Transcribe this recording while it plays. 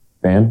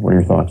Van, what are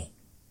your thoughts?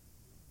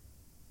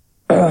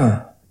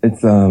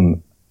 It's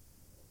well,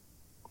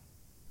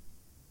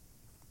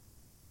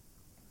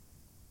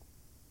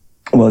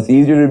 it's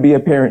easier to be a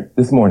parent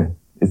this morning.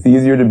 It's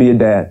easier to be a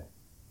dad.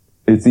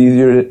 It's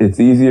easier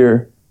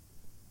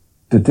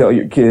to tell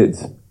your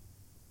kids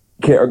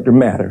character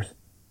matters.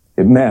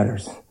 It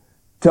matters.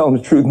 Telling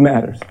the truth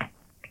matters.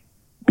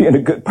 Being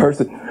a good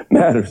person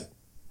matters.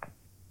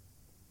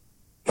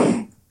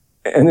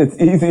 And it's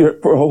easier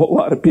for a whole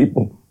lot of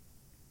people.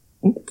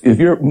 If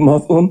you're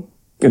Muslim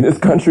in this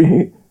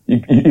country,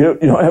 you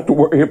don't have to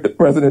worry if the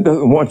president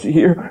doesn't want you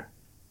here.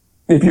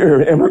 If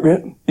you're an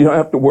immigrant, you don't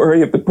have to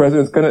worry if the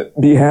president's going to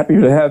be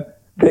happier to have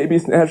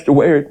babies snatched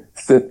away or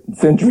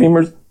send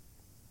dreamers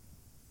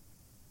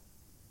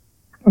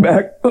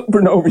back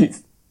for no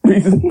reason.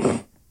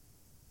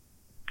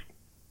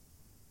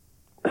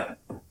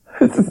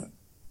 This is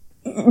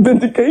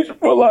vindication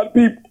for a lot of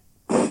people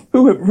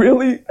who have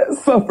really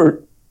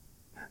suffered.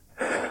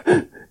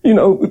 You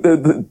know,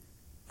 the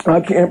I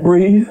can't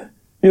breathe.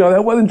 You know,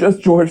 that wasn't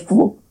just George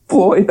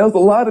Floyd. That was a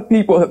lot of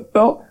people that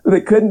felt that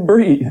they couldn't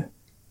breathe.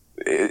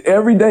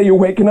 Every day you're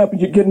waking up and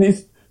you're getting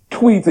these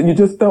tweets and you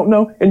just don't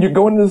know. And you're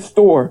going to the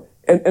store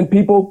and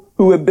people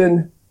who have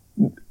been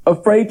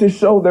afraid to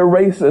show their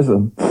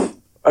racism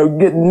are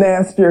getting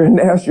nastier and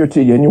nastier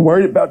to you. And you're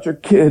worried about your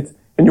kids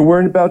and you're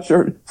worried about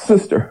your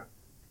sister.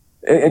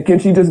 And can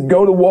she just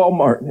go to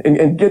Walmart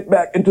and get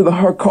back into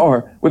her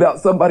car without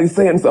somebody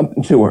saying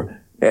something to her?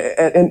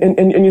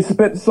 And you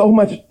spent so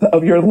much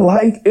of your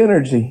life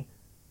energy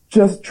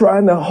just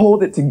trying to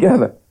hold it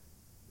together.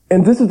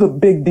 And this is a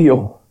big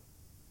deal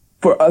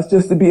for us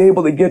just to be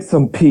able to get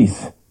some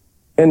peace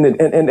and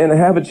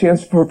have a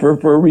chance for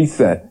a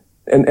reset.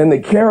 And the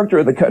character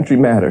of the country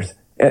matters.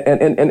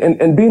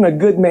 And being a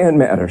good man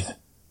matters.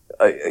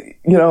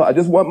 You know, I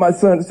just want my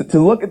sons to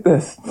look at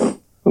this.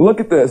 Look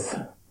at this.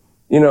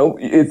 You know,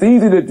 it's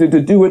easy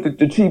to do it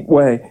the cheap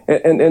way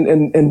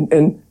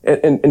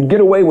and get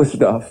away with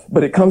stuff,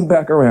 but it comes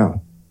back around.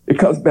 It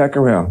comes back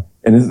around.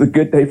 And this is a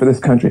good day for this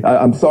country.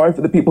 I'm sorry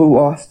for the people who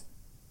lost.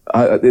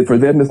 For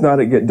them, it's not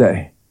a good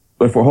day.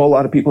 But for a whole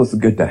lot of people, it's a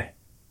good day.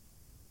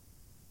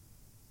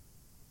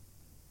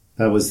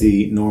 That was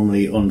the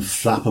normally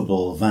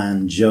unflappable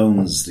Van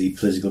Jones, the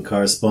political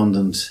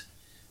correspondent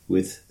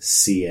with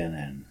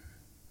CNN.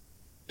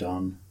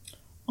 Don?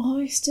 Oh,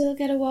 I still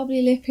get a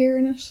wobbly lip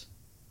hearing it.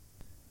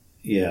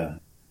 Yeah.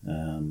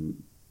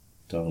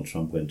 Donald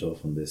Trump went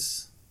off on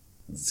this.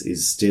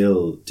 He's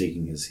still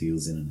digging his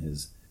heels in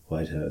his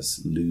White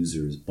House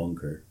loser's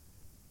bunker.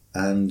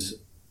 And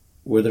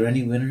were there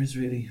any winners,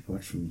 really,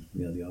 apart from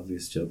the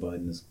obvious Joe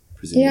Biden is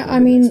presumably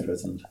the next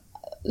president?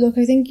 Look,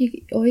 I think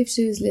all you have to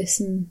do is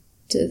listen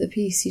to the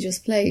piece you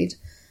just played.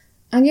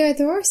 And yeah,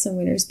 there are some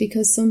winners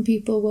because some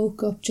people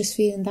woke up just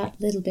feeling that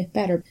little bit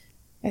better.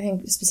 I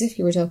think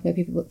specifically we're talking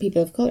about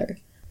people of colour.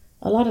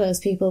 A lot of those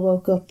people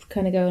woke up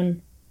kind of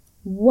going,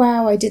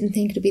 wow, I didn't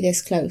think it'd be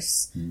this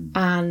close.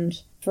 And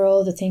for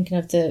all the thinking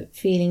of the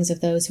feelings of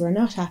those who are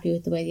not happy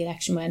with the way the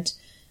election went,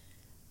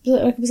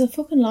 it was a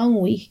fucking long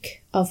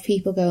week of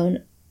people going,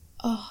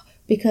 oh,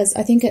 because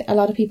I think a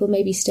lot of people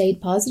maybe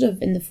stayed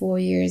positive in the 4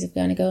 years of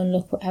kind of going,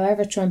 look,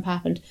 however Trump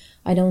happened,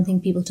 I don't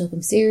think people took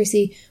him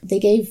seriously. They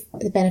gave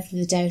the benefit of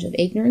the doubt of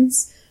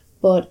ignorance,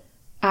 but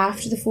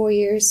after the 4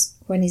 years,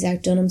 when he's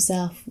outdone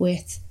himself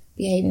with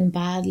behaving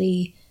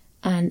badly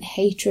and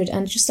hatred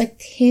and just like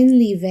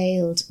thinly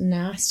veiled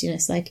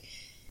nastiness, like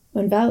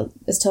when Val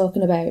is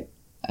talking about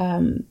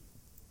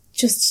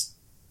just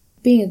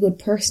being a good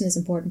person is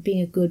important,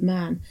 being a good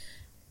man,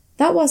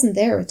 that wasn't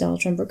there with Donald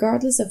Trump,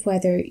 regardless of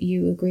whether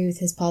you agree with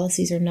his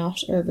policies or not,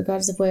 or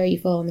regardless of where you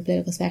fall on the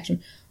political spectrum.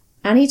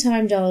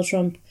 Anytime Donald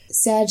Trump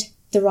said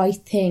the right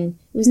thing,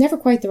 it was never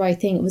quite the right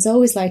thing. It was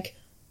always like,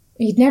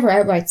 he'd never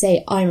outright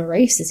say, I'm a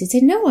racist. He'd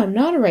say, no, I'm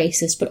not a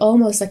racist, but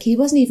almost like he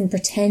wasn't even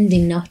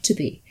pretending not to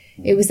be.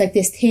 It was like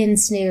this thin,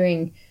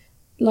 sneering,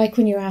 like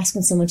when you're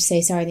asking someone to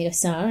say sorry and they go,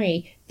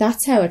 sorry.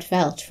 That's how it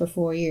felt for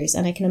 4 years.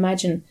 And I can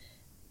imagine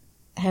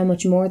how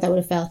much more that would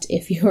have felt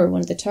if you were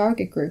one of the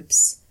target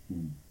groups.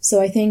 So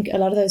I think a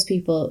lot of those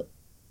people,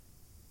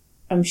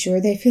 I'm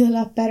sure they feel a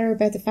lot better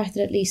about the fact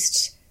that at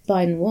least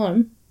Biden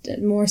won,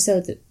 more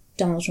so that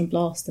Donald Trump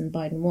lost than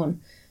Biden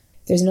won.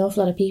 There's an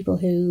awful lot of people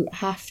who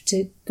have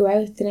to go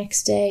out the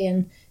next day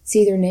and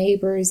see their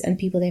neighbours and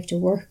people they have to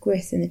work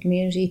with in the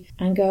community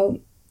and go,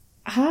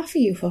 half of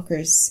you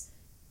fuckers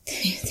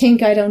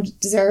think I don't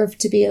deserve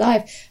to be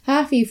alive.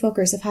 Half of you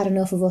fuckers have had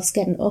enough of us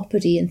getting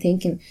uppity and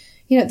thinking,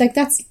 like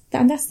that's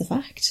the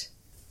fact.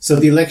 So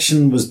the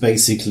election was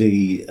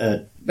basically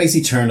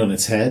turned on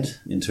its head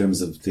in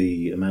terms of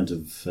the amount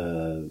of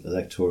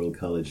electoral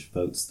college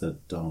votes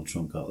that Donald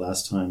Trump got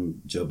last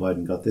time, Joe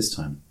Biden got this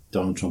time.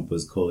 Donald Trump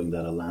was calling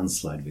that a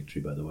landslide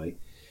victory, by the way.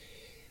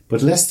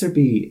 But lest there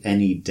be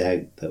any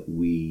doubt that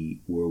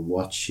we were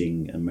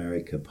watching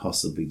America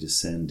possibly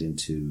descend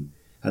into,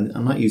 and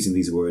I'm not using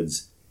these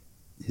words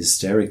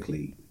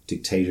hysterically,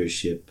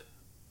 dictatorship,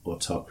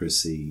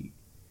 autocracy,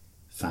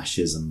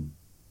 fascism,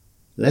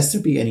 lest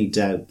there be any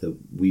doubt that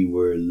we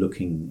were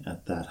looking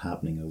at that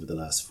happening over the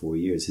last 4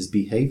 years, his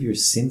behaviour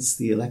since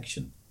the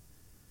election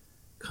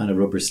kind of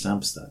rubber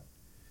stamps that.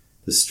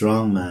 The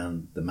strong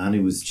man, the man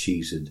who was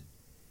cheated.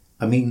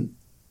 I mean,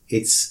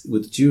 it's,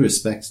 with due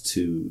respect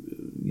to,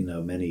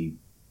 many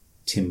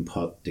tin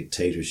pot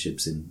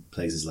dictatorships in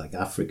places like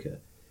Africa,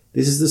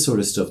 this is the sort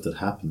of stuff that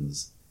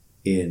happens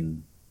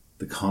in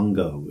the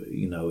Congo,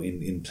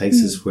 in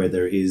places where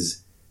there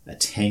is a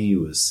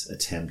tenuous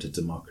attempt at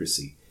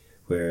democracy,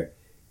 where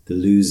the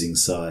losing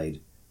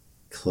side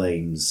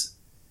claims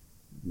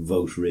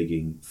vote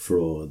rigging,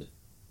 fraud,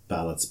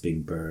 ballots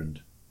being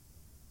burned.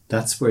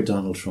 That's where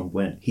Donald Trump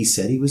went. He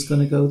said he was going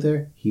to go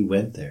there. He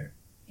went there.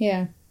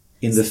 Yeah.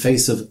 In the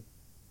face of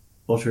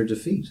utter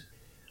defeat.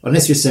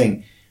 Unless you're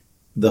saying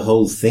the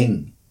whole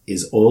thing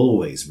is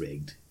always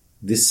rigged.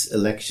 This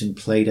election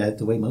played out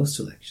the way most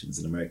elections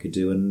in America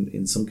do, and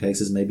in some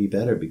cases maybe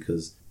better,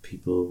 because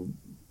people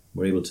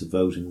were able to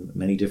vote in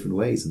many different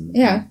ways, and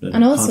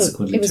also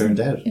consequently turned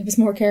out. It was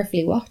more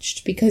carefully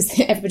watched because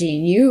everybody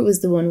knew it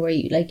was the one where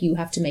you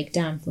have to make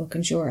damn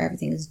fucking sure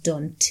everything is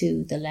done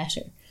to the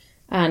letter.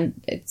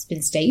 And it's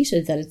been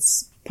stated that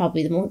it's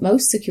probably the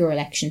most secure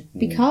election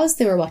because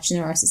they were watching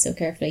their arses so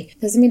carefully.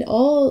 Because,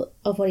 all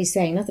of what he's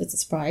saying, not that it's a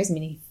surprise,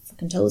 he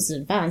fucking told us in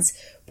advance,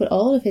 but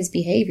all of his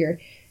behaviour,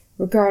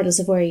 regardless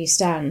of where you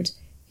stand,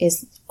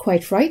 is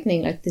quite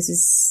frightening. Like,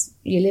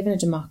 you live in a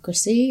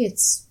democracy,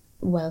 it's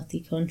a wealthy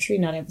country,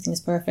 not everything is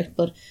perfect,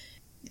 but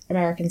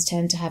Americans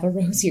tend to have a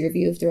rosier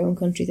view of their own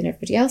country than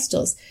everybody else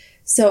does.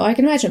 So I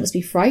can imagine it must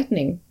be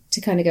frightening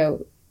to kind of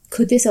go,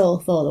 could this all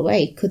fall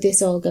away? Could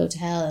this all go to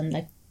hell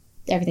and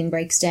everything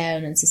breaks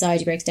down and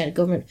society breaks down and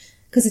government?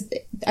 Because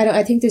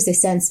I think there's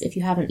this sense, if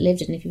you haven't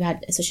lived it and if you've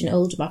had such an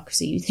old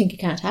democracy, you think it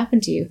can't happen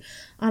to you.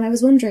 And I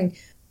was wondering,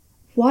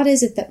 what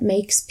is it that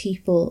makes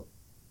people,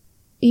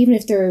 even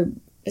if they're,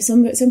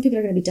 some people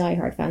are going to be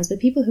diehard fans, but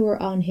people who are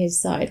on his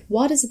side,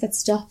 what is it that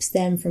stops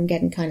them from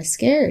getting kind of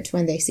scared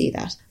when they see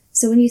that?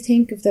 So when you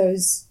think of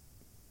those,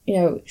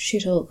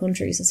 shithole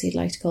countries, as he'd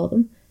like to call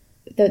them,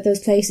 those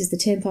places, the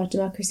tin pot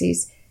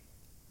democracies,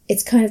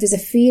 it's kind of, there's a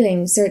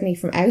feeling, certainly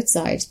from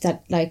outside,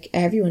 that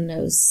everyone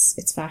knows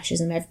it's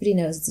fascism, everybody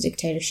knows it's a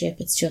dictatorship,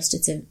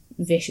 it's a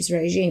vicious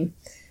regime.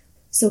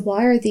 So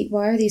why are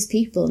these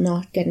people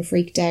not getting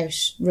freaked out,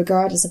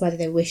 regardless of whether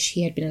they wish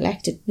he had been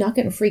elected, not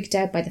getting freaked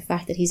out by the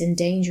fact that he's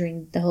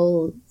endangering the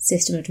whole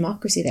system of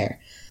democracy there?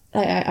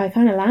 I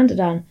kind of landed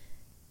on,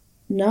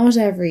 not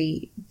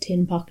every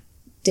tin pot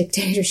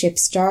dictatorship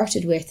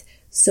started with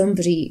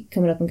somebody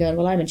coming up and going,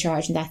 well, I'm in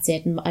charge and that's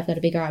it, and I've got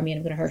a big army and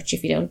I'm going to hurt you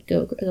if you don't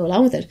go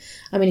along with it.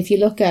 If you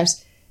look at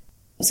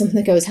something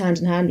that goes hand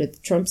in hand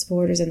with Trump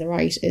supporters and the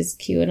right is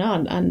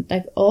QAnon,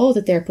 and all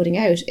that they're putting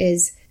out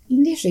is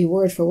literally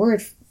word for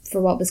word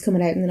for what was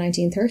coming out in the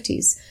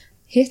 1930s.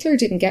 Hitler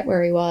didn't get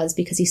where he was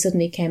because he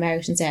suddenly came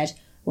out and said,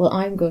 well,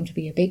 I'm going to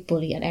be a big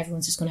bully and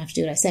everyone's just going to have to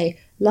do what I say.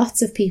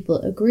 Lots of people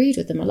agreed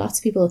with him, and lots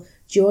of people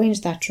joined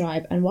that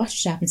tribe and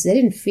watched it happen, so they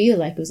didn't feel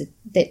like it was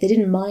they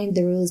didn't mind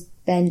the rules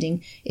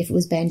bending if it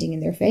was bending in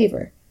their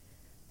favour.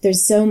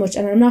 There's so much,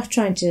 and I'm not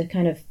trying to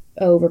kind of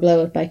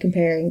overblow it by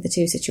comparing the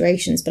two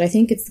situations, but I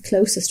think it's the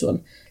closest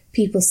one.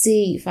 People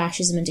see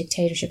fascism and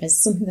dictatorship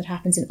as something that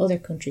happens in other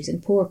countries,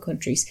 in poor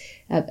countries.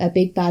 A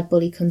big bad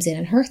bully comes in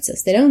and hurts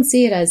us. They don't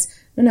see it as,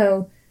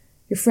 no,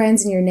 your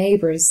friends and your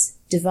neighbours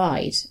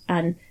divide,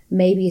 and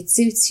maybe it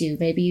suits you,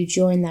 maybe you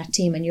join that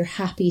team and you're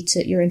happy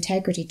to, your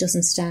integrity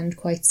doesn't stand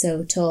quite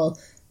so tall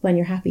when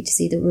you're happy to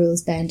see the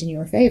rules bend in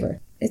your favour.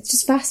 It's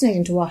just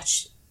fascinating to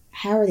watch.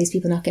 How are these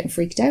people not getting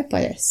freaked out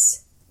by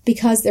this?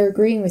 Because they're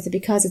agreeing with it,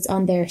 because it's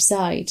on their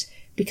side,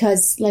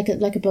 because like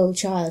a bold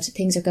child,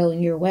 things are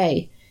going your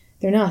way.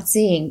 They're not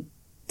seeing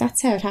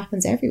that's how it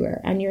happens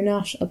everywhere, and you're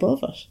not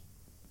above it.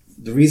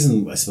 The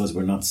reason, I suppose,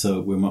 we're not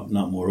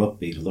more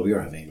upbeat, although we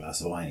are having a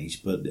glass of wine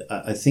each, but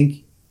I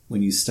think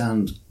when you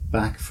stand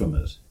back from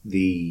it,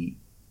 the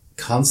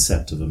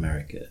concept of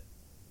America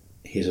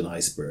hit an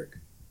iceberg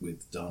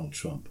with Donald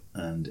Trump.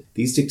 And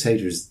these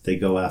dictators, they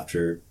go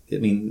after,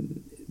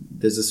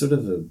 there's a sort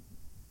of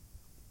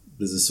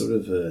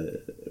a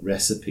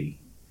recipe.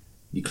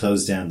 You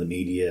close down the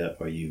media,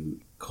 or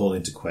you call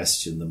into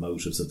question the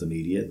motives of the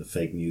media, the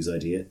fake news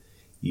idea.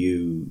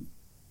 You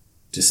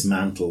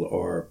dismantle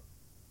or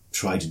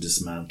try to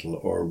dismantle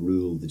or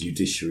rule the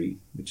judiciary,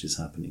 which is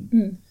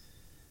happening.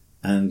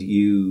 And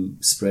you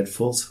spread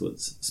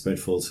falsehoods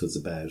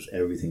about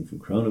everything from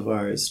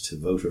coronavirus to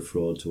voter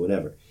fraud to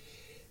whatever.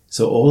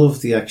 So all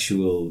of the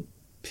actual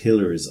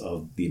pillars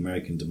of the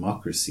American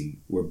democracy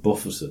were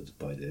buffeted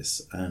by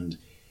this, and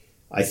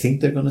I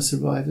think they're going to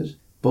survive it.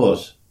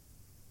 But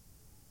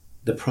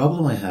the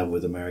problem I have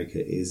with America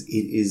is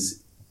it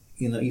is,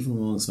 even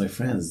amongst my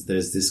friends,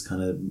 there's this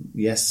kind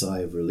of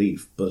sigh of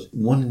relief, but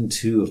 1 in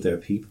 2 of their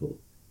people,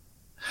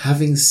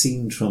 having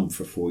seen Trump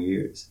for 4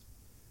 years,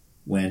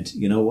 went,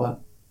 you know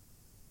what?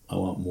 I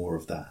want more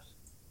of that.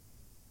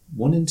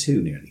 1 in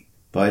 2 nearly.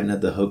 Biden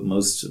had the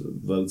most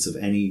votes of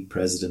any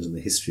president in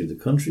the history of the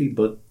country,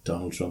 but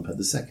Donald Trump had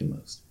the second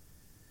most.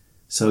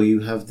 So you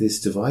have this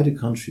divided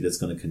country that's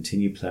going to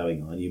continue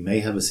ploughing on. You may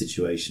have a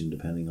situation,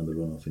 depending on the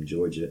runoff in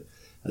Georgia,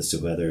 as to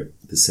whether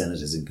the Senate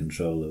is in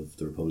control of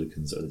the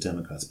Republicans or the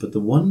Democrats. But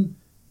the one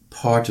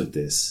part of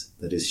this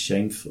that is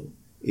shameful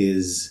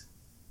is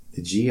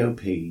the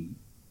GOP,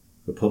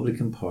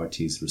 Republican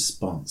Party's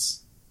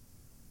response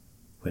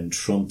when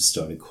Trump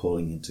started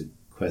calling into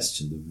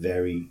question the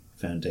very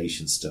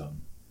foundation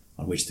stone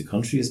on which the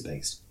country is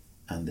based,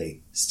 and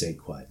they stayed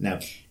quiet. Now,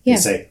 they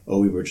say,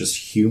 we were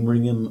just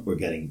humouring him, we're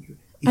getting...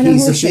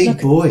 He's a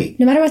big boy.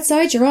 No matter what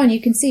side you're on,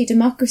 you can see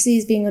democracy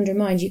is being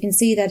undermined. You can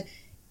see that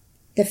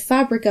the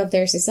fabric of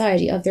their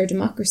society, of their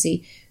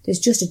democracy, there's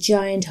just a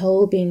giant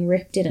hole being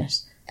ripped in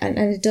it. And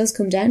it does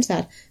come down to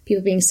that.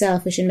 People being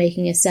selfish and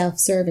making a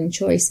self-serving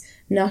choice,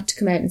 not to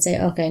come out and say,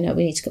 okay, no,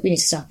 we need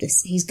to stop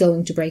this. He's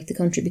going to break the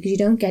country, because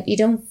you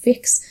don't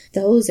fix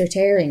the holes they're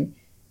tearing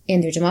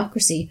in their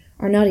democracy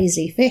are not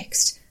easily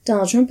fixed.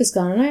 Donald Trump is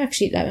gone, and I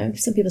actually,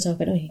 some people talk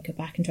about, he could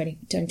go back in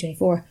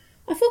 2024.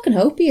 I fucking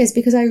hope he is,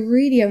 because I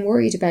really am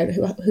worried about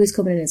who's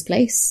coming in his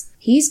place.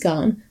 He's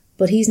gone,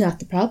 but he's not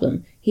the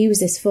problem. He was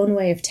this fun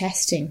way of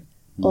testing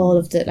all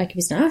of the, like, he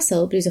was an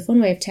asshole, but he was a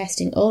fun way of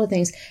testing all the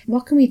things.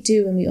 What can we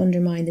do when we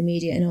undermine the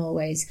media in all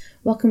ways?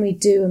 What can we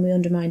do when we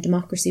undermine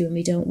democracy, when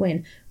we don't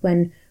win,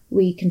 when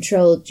we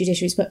control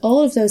judiciaries? But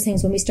all of those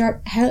things, when we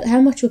start,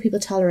 how much will people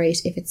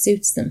tolerate if it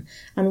suits them?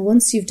 And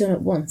once you've done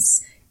it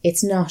once,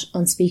 it's not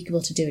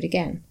unspeakable to do it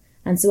again.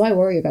 And so I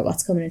worry about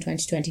what's coming in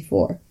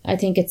 2024. I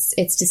think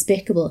it's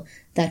despicable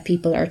that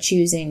people are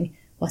choosing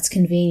what's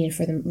convenient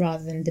for them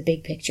rather than the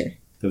big picture.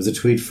 There was a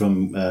tweet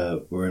from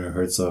Werner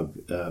Herzog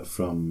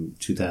from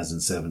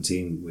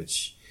 2017,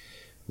 which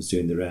was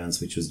doing the rounds,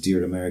 which was,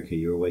 "Dear America,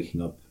 you're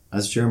waking up,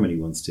 as Germany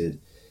once did,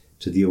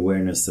 to the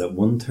awareness that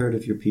 1/3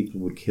 of your people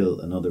would kill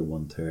another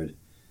 1/3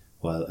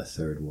 while a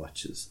third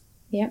watches."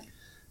 Yeah.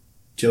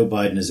 Joe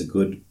Biden is a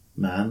good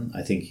man.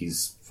 I think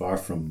he's far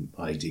from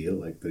ideal.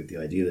 Like the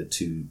idea that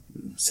two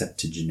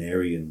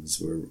septuagenarians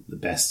were the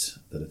best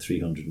that a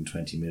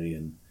 320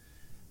 million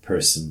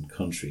person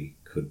country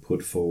could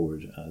put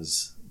forward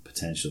as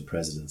potential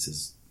presidents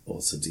is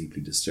also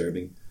deeply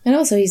disturbing. And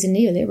also he's a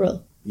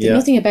neoliberal. There's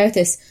nothing about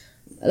this,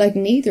 like,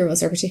 neither of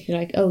us are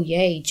particularly like, oh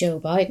yay, Joe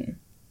Biden.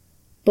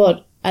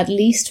 But at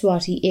least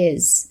what he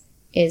is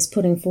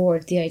putting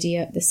forward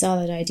the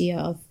solid idea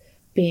of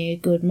being a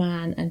good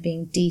man and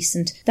being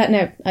decent. That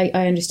now,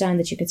 I understand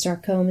that you could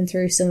start combing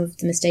through some of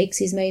the mistakes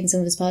he's made and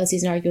some of his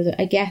policies and argue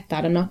that I get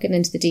that. I'm not getting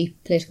into the deep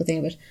political thing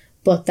of it.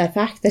 But that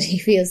fact that he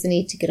feels the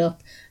need to get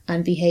up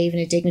and behave in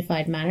a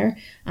dignified manner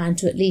and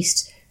to at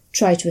least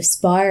try to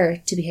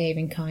aspire to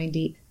behaving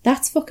kindly,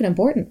 that's fucking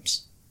important.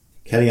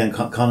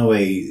 Kellyanne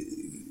Conway,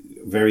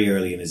 very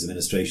early in his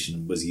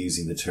administration, was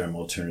using the term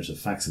alternative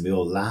facts, and we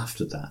all laughed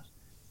at that.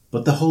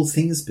 But the whole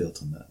thing is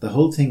built on that. The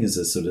whole thing is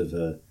a sort of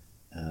a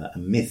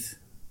myth,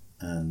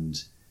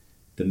 and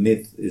the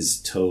myth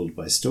is told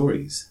by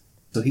stories.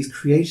 So he's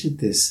created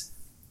this,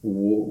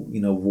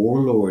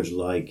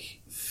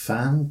 warlord-like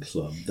fan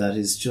club that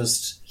is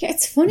just... Yeah,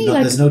 it's funny,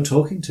 there's no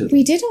talking to them.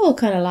 We did all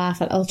kind of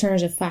laugh at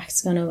alternative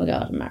facts, going, oh my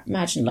God,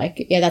 imagine,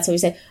 that's what we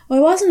say. Oh,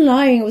 I wasn't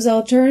lying, it was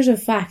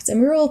alternative facts.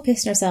 And we were all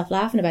pissing ourselves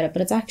laughing about it,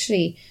 but it's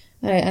actually,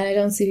 and I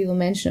don't see people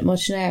mention it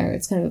much now,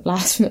 it's kind of a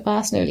blast from the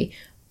past nearly.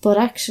 But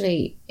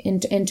actually,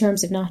 in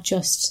terms of not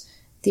just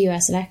the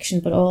US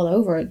election, but all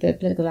over the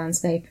political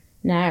landscape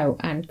now,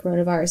 and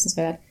coronavirus and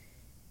stuff like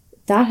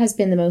that has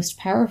been the most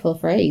powerful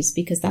phrase,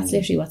 because that's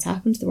literally what's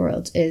happened to the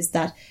world, is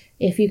that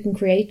if you can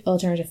create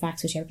alternative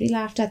facts, which everybody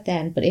laughed at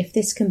then, but if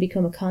this can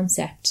become a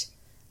concept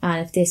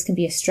and if this can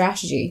be a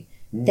strategy,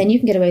 then you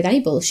can get away with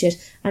any bullshit.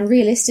 And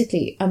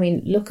realistically, I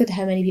mean, look at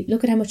how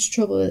much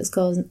trouble is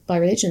caused by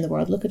religion in the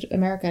world. Look at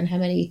America and how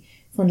many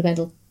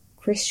fundamental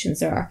Christians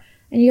there are.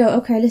 And you go,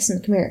 okay,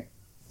 listen, come here.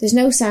 There's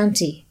no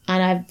sanctity,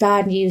 and I have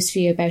bad news for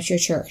you about your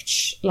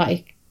church.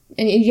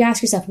 And you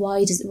ask yourself,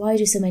 why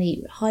do so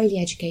many highly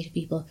educated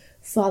people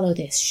follow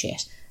this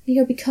shit? And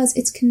you go, because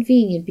it's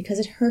convenient, because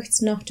it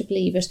hurts not to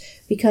believe it,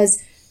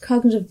 because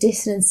cognitive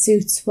dissonance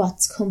suits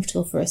what's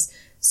comfortable for us.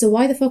 So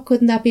why the fuck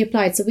couldn't that be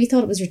applied? So we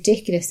thought it was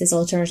ridiculous, this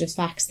alternative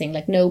facts thing,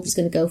 like nobody's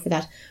going to go for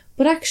that.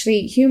 But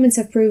actually, humans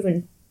have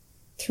proven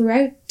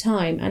throughout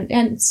time,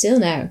 and still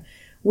now,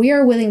 we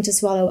are willing to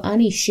swallow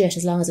any shit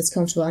as long as it's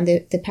comfortable. And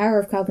the power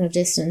of cognitive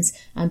dissonance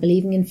and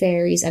believing in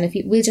fairies, and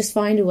we'll just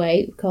find a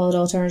way, call it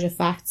alternative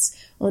facts,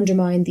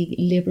 undermine the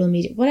liberal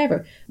media,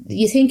 whatever.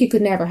 You think it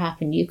could never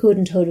happen. You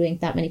couldn't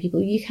hoodwink that many people.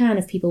 You can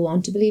if people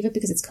want to believe it,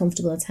 because it's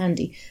comfortable, it's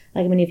handy.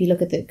 Like, I mean, if you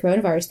look at the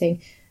coronavirus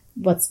thing,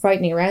 what's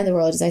frightening around the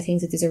world is I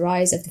think that there's a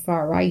rise of the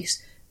far right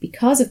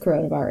because of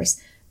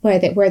coronavirus,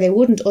 where they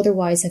wouldn't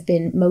otherwise have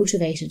been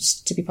motivated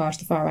to be part of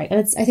the far right.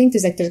 And I think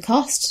there's a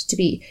cost to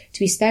be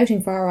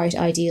spouting far right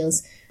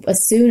ideals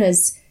as soon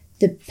as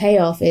the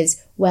payoff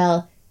is,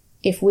 well,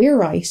 if we're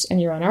right and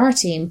you're on our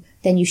team,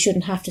 then you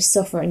shouldn't have to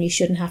suffer and you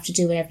shouldn't have to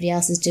do what everybody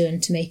else is doing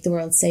to make the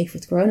world safe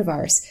with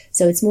coronavirus.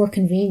 So it's more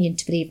convenient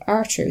to believe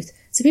our truth.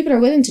 So people are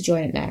willing to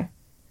join it now.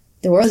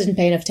 The world didn't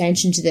pay enough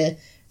attention to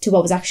to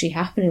what was actually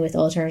happening with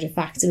alternative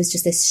facts. It was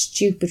just this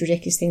stupid,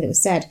 ridiculous thing that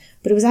was said.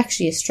 But it was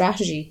actually a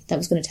strategy that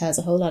was going to tell us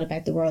a whole lot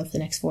about the world for the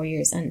next 4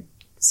 years. And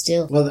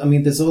still. Well, I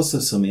mean, there's also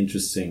some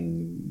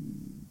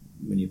interesting,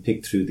 when you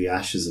pick through the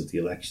ashes of the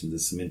election,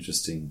 there's some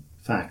interesting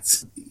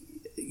facts.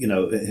 You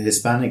know,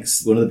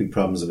 Hispanics, one of the big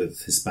problems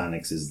with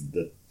Hispanics is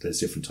that there's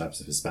different types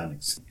of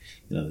Hispanics.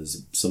 You know,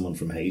 there's someone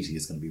from Haiti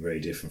is going to be very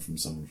different from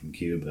someone from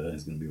Cuba,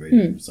 is going to be very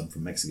different from someone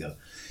from Mexico.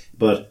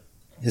 But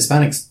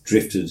Hispanics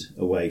drifted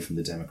away from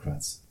the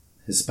Democrats.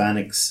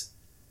 Hispanics,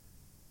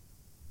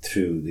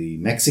 through the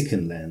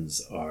Mexican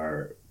lens,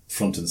 are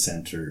front and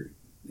center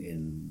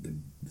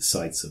in the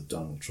sites of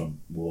Donald Trump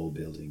wall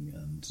building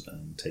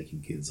and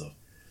taking kids off.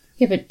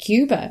 Yeah, but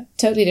Cuba,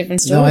 totally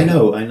different story.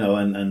 No, I know,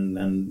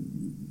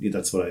 and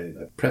that's what I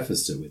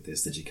prefaced it with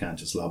this, that you can't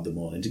just lob them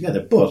all in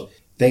together. But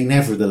they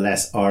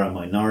nevertheless are a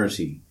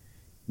minority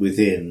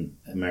within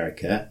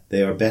America.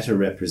 They are better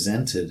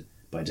represented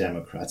by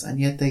Democrats, and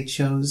yet they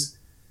chose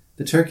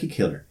the turkey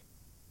killer.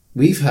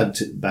 We've had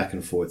back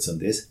and forths on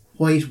this.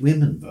 White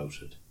women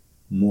voted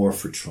more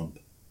for Trump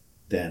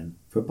than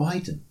for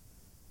Biden.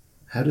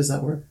 How does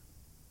that work?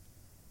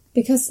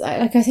 Because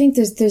I think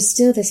there's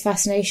still this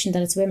fascination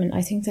that it's women.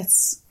 I think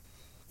that's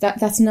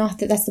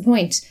the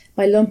point.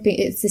 By lumping,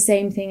 it's the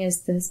same thing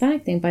as the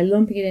Hispanic thing. By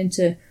lumping it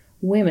into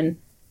women,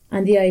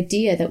 and the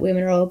idea that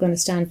women are all going to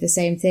stand for the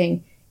same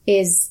thing,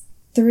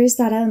 there is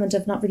that element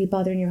of not really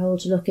bothering your whole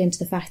to look into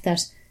the fact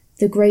that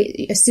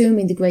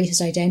assuming the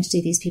greatest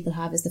identity these people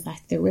have is the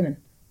fact that they're women,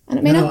 and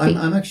it may not be.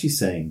 I'm actually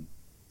saying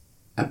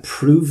a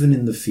proven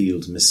in the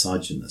field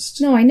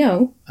misogynist. No, I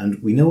know.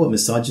 And we know what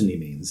misogyny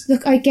means.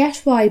 Look, I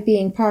get why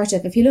being part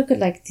of, if you look at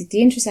like the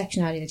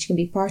intersectionality, that you can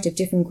be part of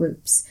different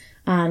groups,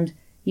 and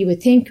you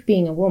would think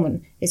being a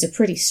woman is a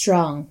pretty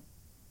strong,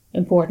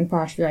 important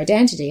part of your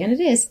identity, and it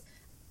is.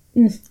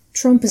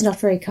 Trump is not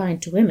very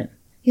kind to women.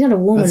 He's not a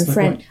woman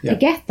friend. Yeah. I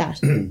get that.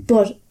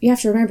 But you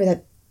have to remember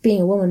that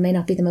being a woman may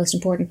not be the most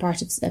important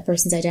part of a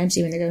person's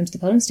identity when they're going to the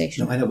polling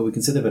station. No, I know, but we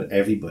can say that about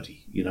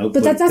everybody, you know.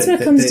 But that's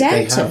what it comes down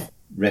to. They have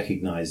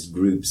recognised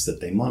groups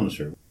that they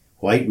monitor.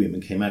 White women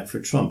came out for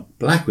Trump.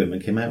 Black women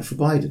came out for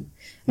Biden.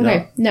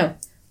 No.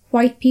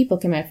 White people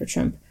came out for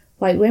Trump.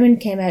 White women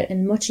came out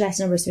in much less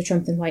numbers for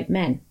Trump than white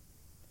men.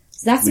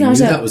 So that's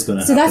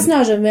that's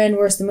not a men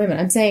worse than women.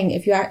 I'm saying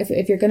if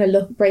you're going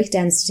to break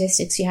down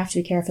statistics, you have to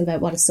be careful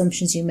about what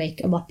assumptions you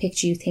make and what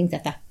picture you think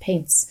that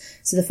paints.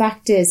 So the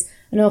fact is,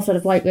 an awful lot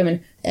of white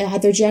women,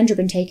 had their gender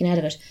been taken out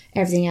of it,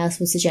 everything else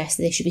would suggest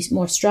that they should be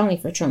more strongly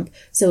for Trump.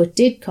 So it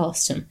did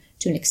cost him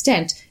to an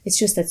extent. It's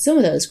just that some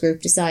of those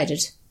groups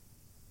decided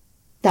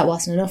that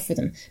wasn't enough for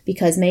them,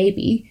 because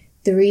maybe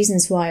the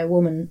reasons why a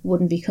woman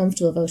wouldn't be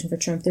comfortable voting for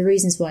Trump, the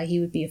reasons why he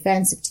would be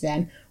offensive to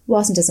them,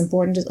 wasn't as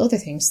important as other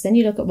things. Then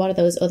you look at what are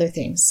those other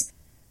things.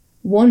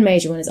 One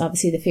major one is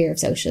obviously the fear of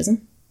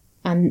socialism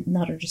and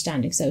not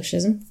understanding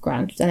socialism,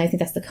 grand, and I think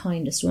that's the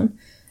kindest one.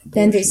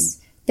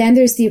 Abortion. Then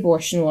there's the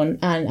abortion one,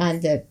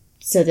 and the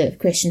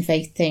Christian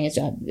faith thing is,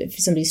 if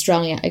somebody's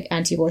strongly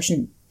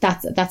anti-abortion,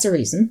 that's a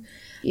reason.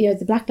 You know,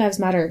 the Black Lives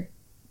Matter,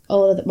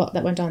 all of what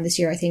that went on this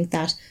year, I think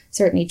that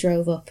certainly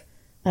drove up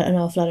an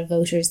awful lot of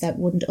voters that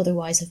wouldn't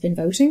otherwise have been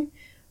voting.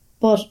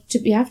 But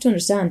you have to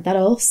understand that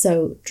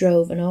also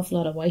drove an awful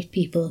lot of white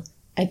people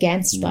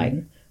against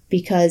Biden,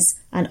 because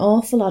an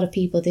awful lot of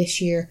people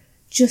this year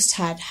just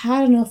had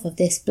enough of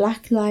this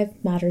Black Lives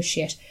Matter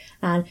shit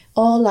and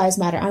all lives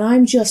matter, and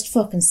I'm just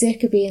fucking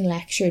sick of being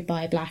lectured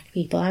by black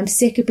people. I'm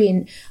sick of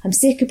being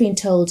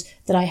told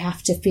that I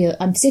have to feel,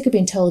 I'm sick of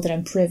being told that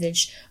I'm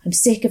privileged. I'm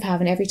sick of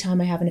having, every time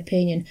I have an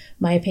opinion,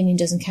 my opinion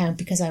doesn't count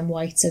because I'm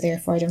white, so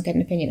therefore I don't get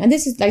an opinion. And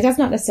this is like, that's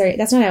not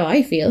how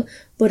I feel,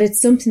 but it's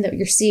something that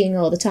you're seeing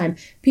all the time.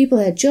 People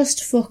had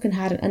just fucking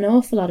had, an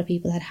awful lot of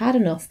people had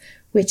enough,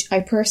 which I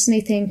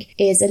personally think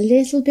is a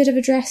little bit of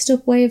a dressed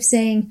up way of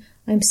saying,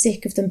 I'm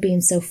sick of them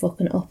being so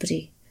fucking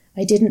uppity.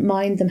 I didn't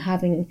mind them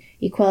having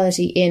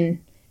equality in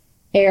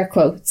air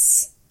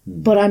quotes,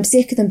 but I'm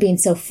sick of them being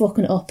so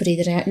fucking uppity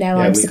that now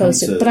I'm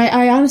supposed to. But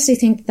I honestly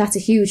think that's a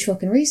huge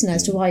fucking reason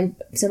as to why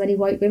so many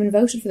white women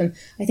voted for them.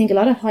 I think a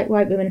lot of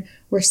white women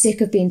were sick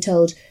of being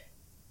told,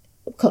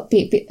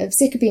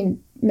 sick of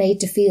being made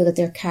to feel that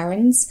they're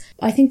Karens.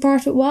 I think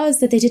part of it was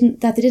that they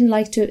didn't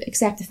like to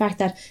accept the fact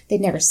that they'd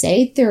never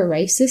say they're a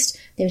racist.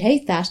 They would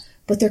hate that.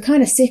 But they're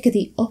kind of sick of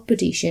the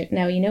uppity shit.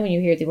 Now, you know, when you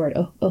hear the word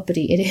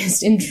uppity, it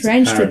is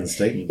entrenched.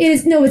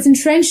 It's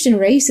entrenched in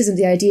racism,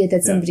 the idea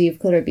that somebody of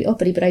colour would be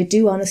uppity. But I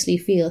do honestly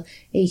feel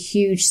a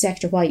huge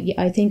sector white.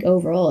 I think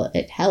overall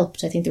it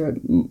helped. I think there were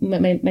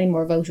many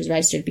more voters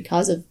registered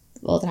because of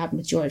all that happened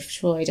with George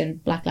Floyd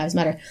and Black Lives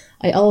Matter.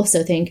 I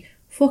also think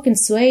fucking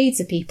swathes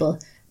of people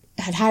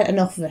had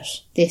enough of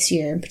it this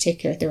year in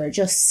particular. They were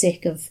just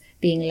sick of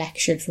being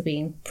lectured for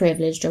being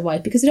privileged or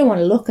white because they don't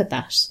want to look at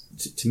that.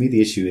 To me, the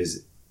issue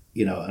is,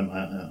 you know,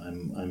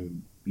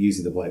 I'm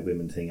using the white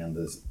women thing and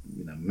the,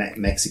 you know,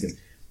 Mexicans.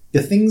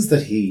 The things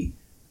that he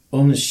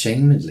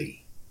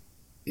unashamedly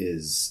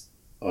is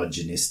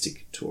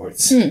ogynistic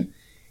towards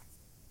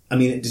I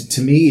mean,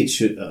 to me, it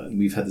should.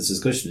 We've had this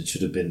discussion. It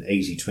should have been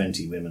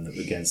 80-20 women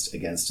against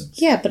him.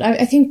 Yeah, but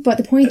I think. But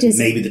the point is,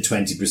 maybe the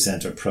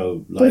 20% are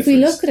pro-lifers. But if we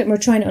look at it, and we're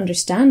trying to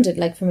understand it,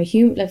 like from a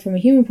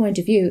human point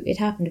of view, it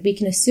happened. We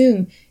can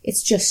assume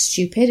it's just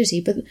stupidity.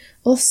 But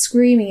us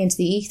screaming into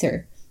the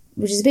ether,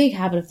 which is a big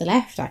habit of the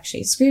left,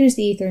 actually, screaming into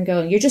the ether and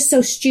going, "You're just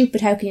so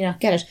stupid. How can you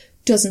not get it?"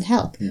 doesn't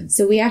help.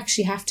 So we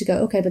actually have to go,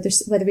 okay, but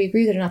there's, whether we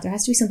agree with it or not, there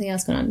has to be something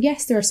else going on.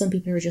 Yes, there are some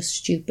people who are just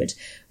stupid,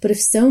 but if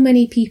so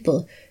many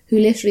people who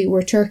literally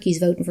were turkeys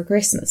voting for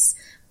Christmas,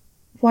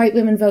 white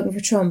women voting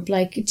for Trump,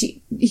 like,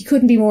 he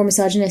couldn't be more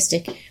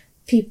misogynistic,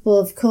 people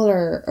of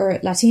colour or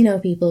Latino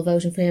people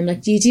voting for him,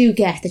 like, you do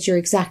get that you're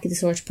exactly the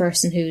sort of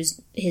person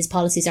his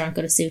policies aren't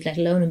going to suit, let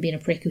alone him being a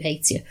prick who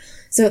hates you.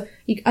 So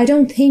I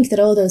don't think that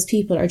all those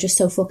people are just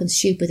so fucking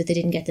stupid that they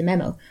didn't get the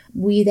memo.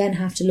 We then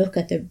have to look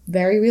at the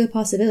very real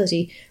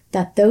possibility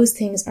that those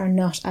things are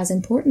not as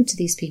important to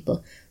these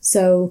people.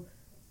 So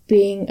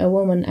being a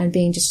woman and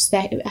being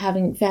disrespected,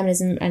 having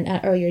feminism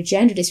or your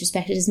gender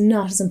disrespected is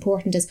not as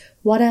important as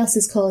what else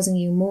is causing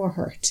you more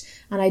hurt.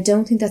 And I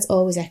don't think that's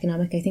always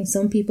economic. I think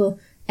some people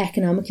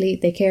economically,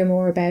 they care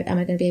more about, am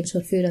I going to be able to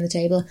put food on the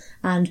table?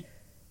 And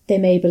they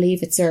may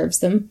believe it serves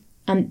them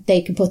and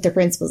they can put their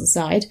principles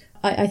aside.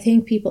 I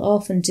think people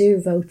often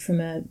do vote from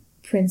a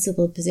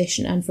principled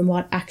position and from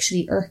what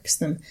actually irks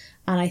them.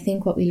 And I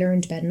think what we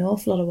learned about an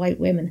awful lot of white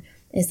women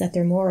is that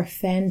they're more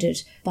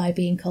offended by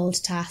being called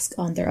to task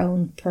on their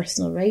own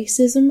personal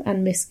racism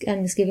and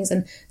misgivings,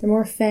 and they're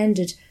more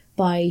offended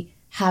by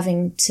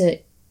having to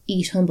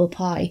eat humble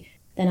pie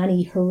than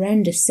any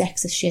horrendous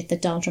sexist shit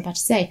that Donald Trump had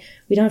to say.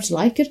 We don't have to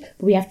like it,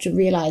 but we have to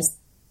realise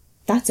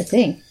that's a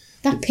thing.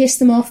 That pissed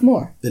them off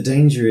more. The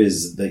danger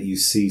is that you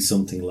see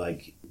something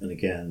like, and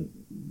again,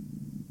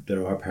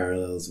 there are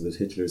parallels with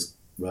Hitler's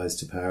rise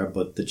to power,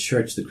 but the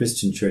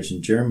Christian church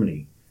in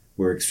Germany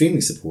were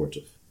extremely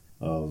supportive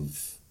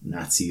of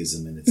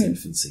Nazism in its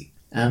infancy.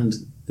 And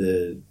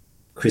the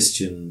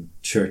Christian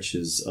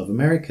churches of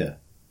America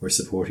were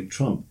supporting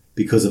Trump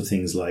because of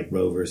things like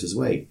Roe versus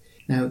Wade.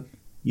 Now,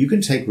 you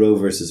can take Roe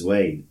versus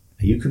Wade,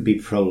 you can be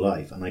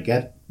pro-life, and I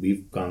get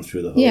we've gone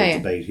through the whole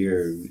debate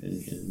here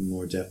in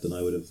more depth than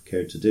I would have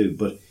cared to do,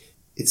 but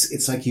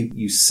it's like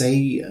you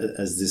say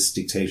as this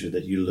dictator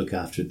that you look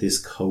after this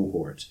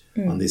cohort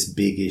on this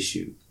big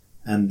issue,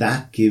 and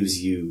that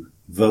gives you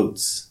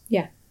votes.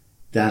 Yeah.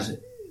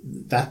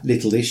 That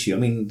little issue, I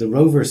mean, the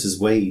Roe versus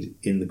Wade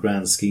in the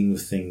grand scheme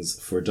of things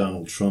for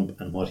Donald Trump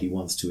and what he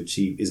wants to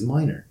achieve is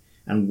minor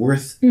and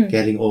worth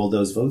getting all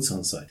those votes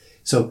on side.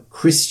 So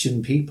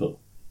Christian people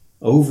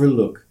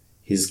overlook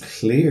his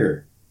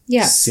clear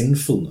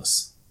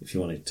sinfulness, if you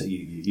want to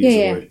use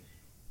the word,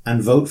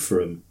 and vote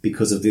for him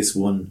because of this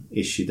one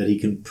issue that he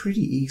can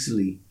pretty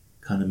easily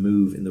kind of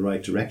move in the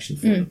right direction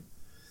for them.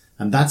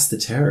 And that's the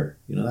terror,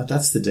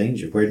 that's the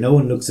danger, where no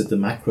one looks at the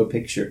macro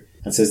picture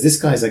and says,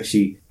 this guy's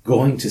actually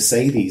going to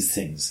say these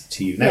things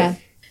to you. Now,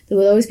 there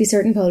will always be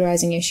certain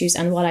polarising issues,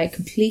 and what I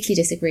completely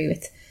disagree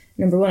with,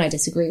 number one, I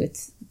disagree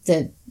with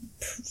the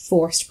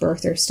forced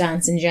birther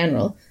stance in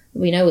general.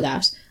 We know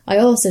that. I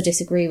also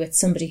disagree with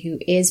somebody who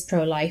is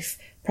pro-life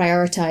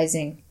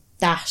prioritising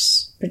that.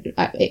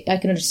 I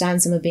can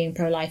understand someone being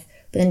pro-life,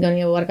 but then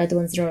going, what about the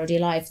ones that are already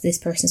alive? This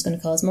person is going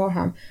to cause more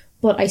harm.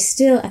 But I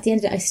still, at the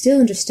end of it, I still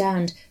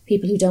understand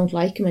people who don't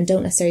like him and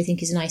don't necessarily think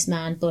he's a nice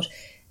man, but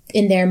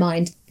in their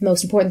mind, the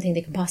most important thing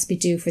they can possibly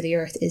do for the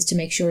earth is to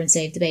make sure and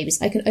save the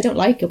babies. I don't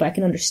like it, but I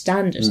can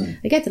understand it.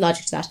 I get the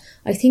logic to that.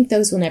 I think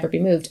those will never be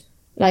moved.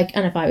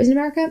 And if I was in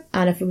America,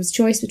 and if it was a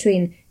choice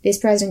between this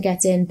president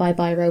gets in,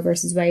 bye-bye Roe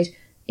versus Wade,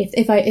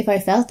 if I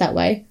felt that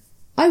way,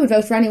 I would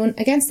vote for anyone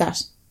against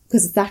that,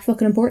 because it's that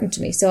fucking important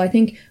to me. So I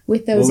think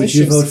with those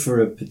issues... Would you vote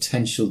for a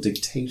potential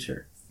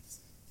dictator?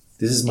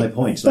 This is my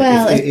point.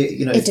 Well,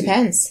 it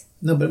depends.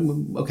 No, but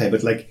okay,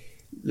 but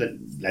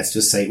let's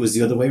just say it was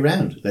the other way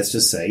around. Let's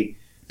just say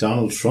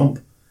Donald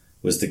Trump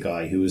was the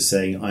guy who was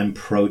saying, I'm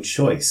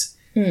pro-choice.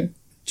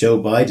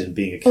 Joe Biden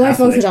being a Catholic... I'd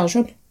vote for Donald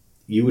Trump.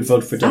 You would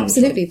vote for Donald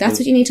Trump? Absolutely. That's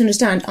what you need to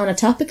understand. On a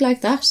topic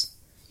like that,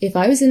 if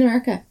I was in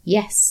America,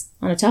 yes.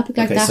 On a topic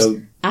like that,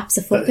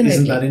 absolutely.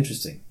 Isn't that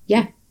interesting?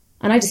 Yeah.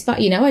 And I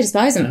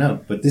despise him. I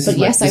know, but this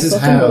is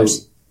how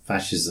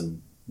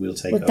fascism will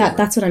take over.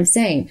 That's what I'm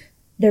saying.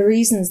 The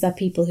reasons that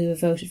people who have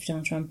voted for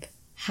Donald Trump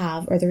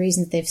have, or the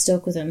reasons that they've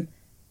stuck with him,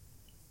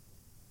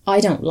 I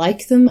don't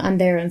like them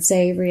and they're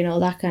unsavoury and all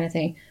that kind of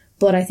thing.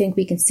 But I think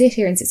we can sit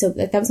here and say, so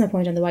that was my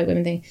point on the white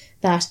women thing,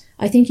 that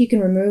I think you can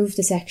remove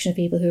the section of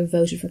people who have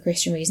voted for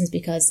Christian reasons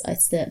because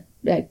it's the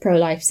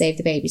pro-life, save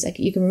the babies.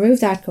 You can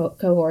remove that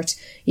cohort.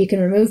 You can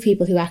remove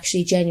people who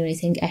actually genuinely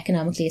think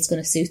economically it's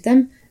going to suit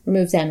them.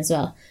 Remove them as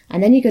well.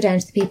 And then you go down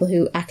to the people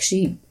who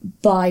actually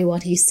buy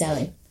what he's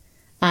selling.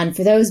 And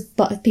for those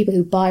people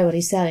who buy what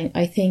he's selling,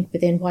 I think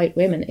within white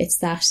women, it's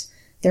that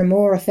they're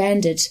more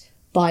offended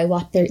by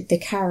what the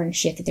Karen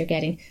shit that they're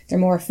getting. They're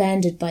more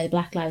offended by the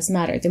Black Lives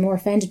Matter. They're more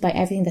offended by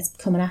everything that's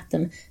coming at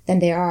them than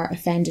they are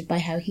offended by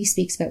how he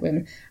speaks about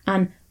women.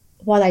 And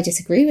while I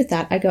disagree with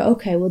that, I go,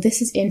 okay, well, this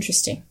is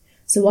interesting.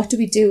 So what do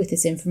we do with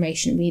this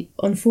information?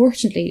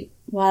 Unfortunately,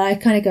 while I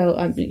kind of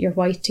go, your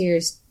white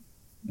tears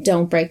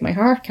don't break my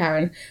heart,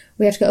 Karen,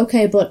 we have to go,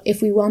 okay, but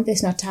if we want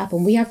this not to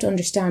happen, we have to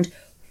understand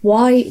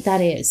why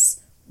that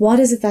is. What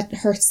is it that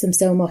hurts them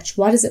so much?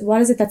 What is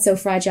it that's so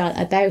fragile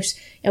about?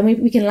 And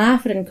we can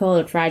laugh at it and call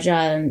it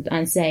fragile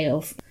and say,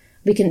 oh,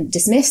 we can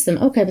dismiss them.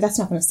 Okay, but that's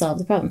not going to solve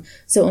the problem.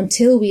 So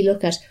until we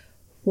look at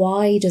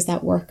why does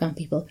that work on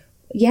people?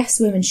 Yes,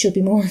 women should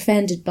be more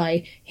offended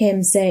by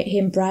him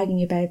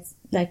bragging about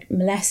like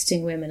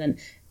molesting women, and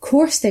of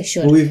course they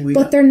should,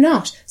 but they're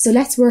not. So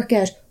let's work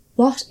out,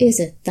 what is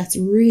it that's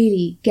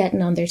really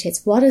getting on their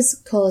tits? What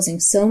is causing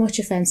so much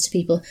offence to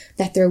people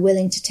that they're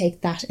willing to take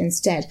that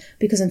instead?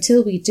 Because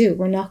until we do,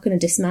 we're not going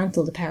to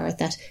dismantle the power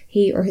that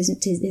he or his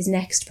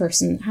next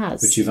person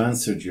has. But you've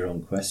answered your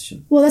own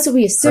question. Well, that's what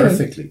we assume.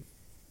 Perfectly.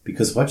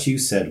 Because what you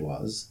said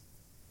was,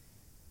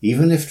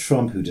 even if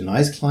Trump, who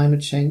denies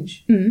climate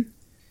change,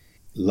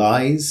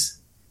 lies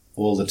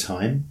all the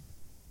time,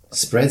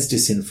 spreads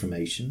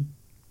disinformation,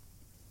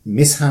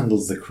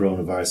 mishandles the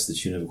coronavirus to the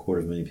tune of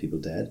 250,000 people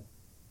dead,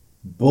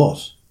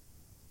 but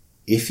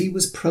if he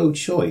was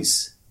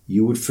pro-choice,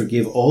 you would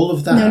forgive all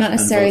of that. No, not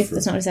necessarily.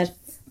 That's not what I said.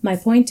 My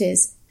point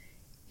is,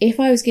 if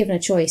I was given a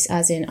choice,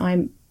 as in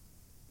I'm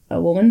a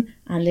woman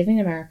and living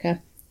in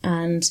America,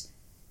 and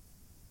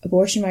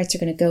abortion rights are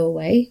going to go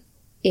away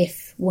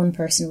if one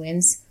person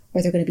wins,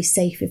 or they're going to be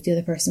safe if the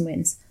other person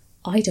wins,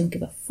 I don't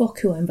give a fuck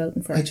who I'm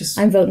voting for.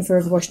 I'm voting for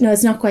abortion. No,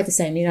 it's not quite the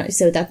same.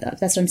 So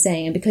that's what I'm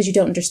saying. And because you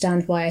don't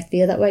understand why I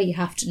feel that way, you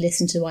have to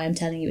listen to why I'm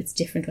telling you it's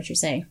different what you're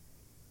saying.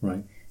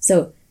 Right.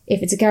 So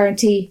if it's a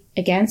guarantee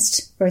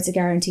against or it's a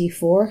guarantee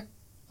for,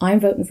 I'm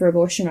voting for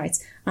abortion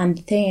rights. And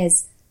the thing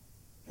is,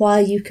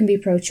 while you can be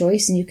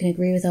pro-choice and you can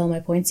agree with all my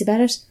points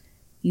about it,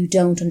 you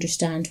don't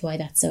understand why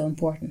that's so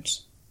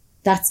important.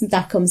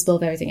 That comes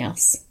above everything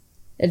else.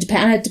 It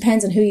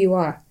depends on who you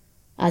are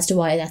as to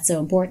why that's so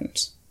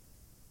important.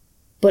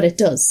 But it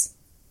does.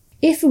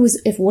 If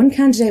one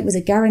candidate was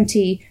a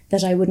guarantee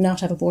that I would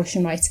not have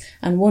abortion rights,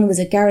 and one was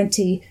a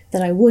guarantee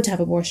that I would have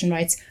abortion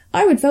rights,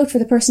 I would vote for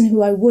the person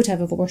who I would have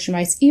abortion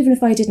rights, even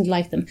if I didn't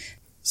like them.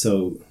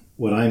 So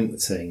what I'm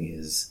saying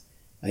is,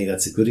 I think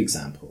that's a good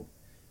example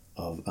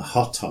of a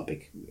hot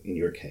topic in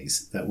your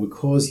case that would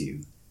cause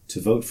you to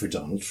vote for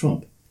Donald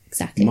Trump.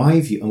 Exactly. My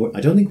view,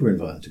 I don't think we're in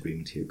violent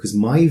agreement here, because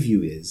my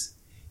view is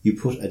you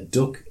put a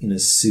duck in a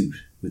suit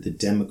with a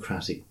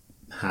Democratic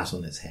hat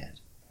on his head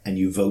and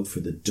you vote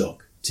for the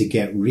duck to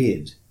get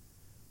rid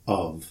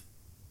of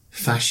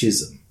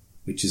fascism,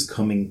 which is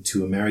coming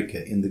to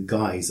America in the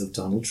guise of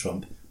Donald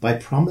Trump by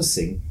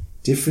promising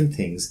different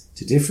things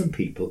to different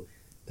people,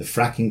 the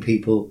fracking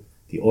people,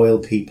 the oil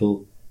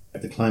people,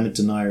 the climate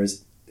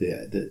deniers,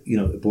 the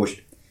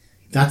abortion.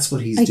 That's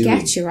what he's doing. I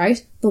get you,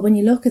 right? But when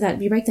you look at that,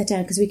 if you break that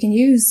down, because we can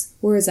use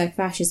words like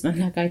fascism,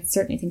 and like I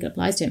certainly think it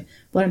applies to him.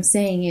 What I'm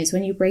saying is,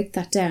 when you break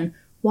that down,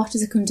 what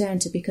does it come down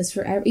to? Because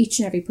for each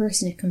and every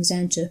person, it comes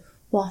down to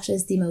what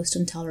is the most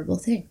intolerable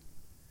thing.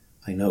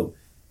 I know,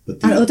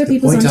 but and other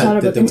people's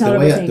intolerable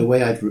thing. The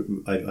way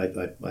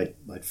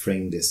I'd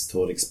frame this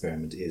thought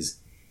experiment is,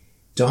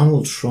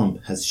 Donald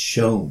Trump has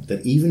shown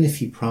that even if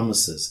he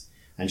promises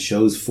and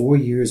shows 4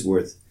 years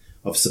worth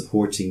of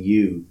supporting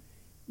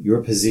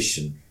your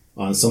position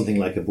on something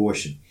like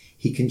abortion,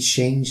 he can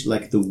change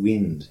like the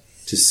wind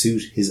to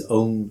suit his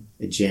own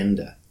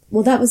agenda.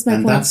 Well, that was my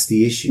point. And that's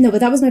the issue. No, but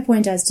that was my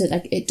point as to,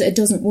 like, it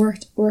doesn't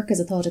work as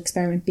a thought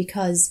experiment,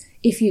 because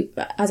if you,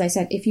 as I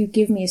said, if you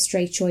give me a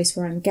straight choice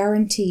where I'm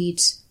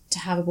guaranteed to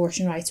have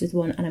abortion rights with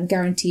one and I'm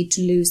guaranteed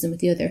to lose them with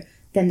the other,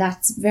 then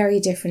that's very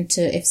different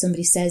to if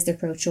somebody says they're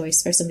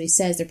pro-choice or somebody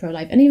says they're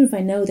pro-life. And even if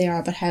I know they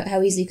are, but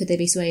how easily could they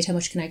be swayed? How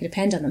much can I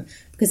depend on them?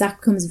 Because that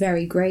becomes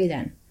very grey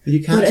then. But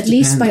you can't at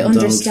least by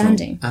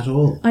understanding at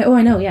all.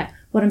 I know, yeah.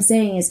 What I'm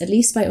saying is, at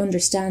least by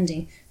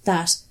understanding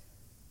that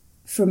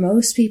for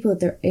most people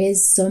there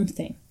is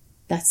something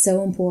that's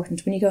so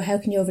important. When you go, how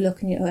can you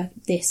overlook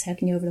this? How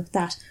can you overlook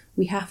that?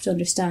 We have to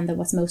understand that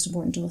what's most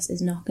important to us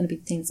is not going to be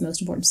the thing that's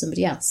most important to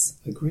somebody else.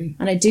 Agree.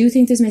 And I do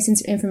think there's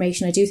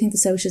misinformation. I do think the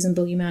socialism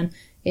boogeyman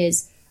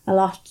is a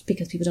lot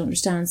because people don't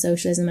understand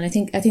socialism, and I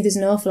think there's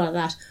an awful lot of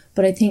that.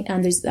 But I think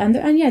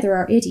there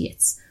are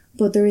idiots,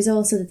 but there is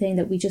also the thing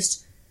that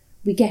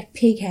we get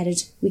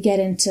pig-headed. We get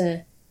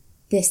into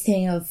this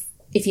thing of,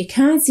 if you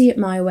can't see it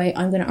my way,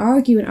 I'm going to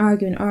argue and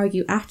argue and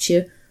argue at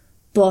you,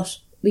 but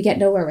we get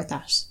nowhere with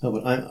that. No,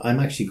 but I'm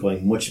actually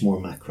going much more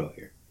macro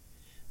here.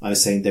 I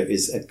was saying there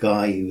is a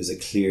guy who is a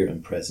clear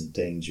and present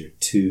danger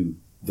to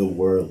the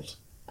world.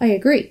 I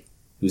agree.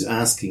 Who's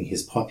asking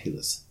his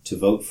populace to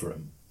vote for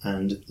him,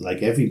 and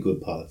like every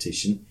good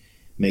politician,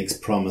 makes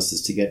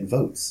promises to get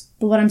votes.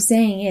 But what I'm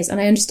saying is, and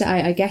I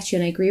understand, I get you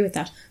and I agree with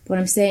that, but what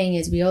I'm saying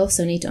is we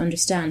also need to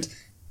understand,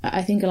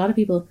 I think a lot of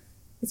people,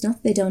 it's not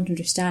that they don't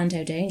understand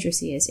how dangerous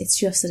he is, it's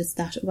just that it's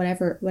that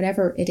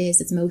whatever it is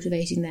that's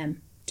motivating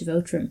them to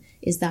vote for him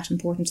is that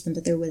important to them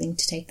that they're willing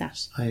to take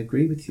that. I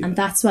agree with you. And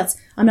that's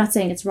I'm not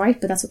saying it's right,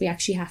 but that's what we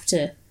actually have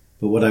to...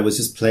 But what I was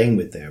just playing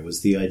with there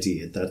was the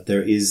idea that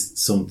there is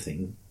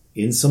something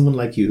in someone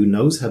like you who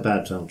knows how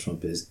bad Donald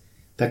Trump is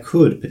that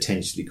could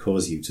potentially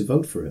cause you to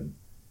vote for him.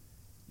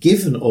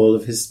 given all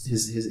of his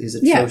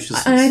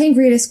atrociousness. And I think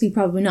realistically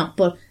probably not,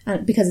 but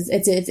because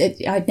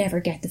I'd never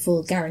get the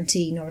full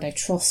guarantee, nor would I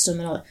trust him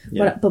and all that.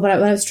 Yeah. But what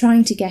I was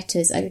trying to get to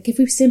is, like, if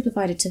we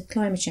simplified it to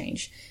climate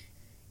change,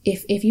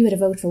 if you had a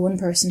vote for one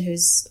person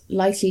who's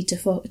likely to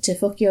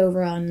fuck you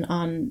over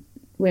on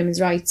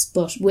women's rights,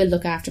 but will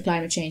look after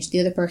climate change, the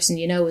other person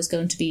is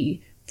going to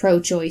be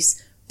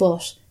pro-choice,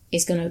 but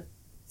is going to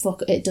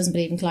it doesn't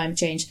believe in climate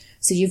change.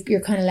 So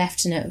you're kind of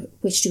left in a,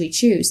 which do we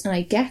choose? And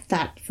I get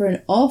that for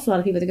an awful lot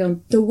of people. They're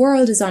going, the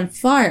world is on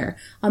fire.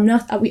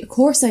 Of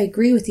course I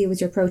agree with you with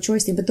your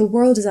pro-choice thing, but the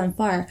world is on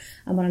fire.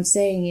 And what I'm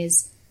saying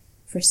is,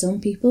 for some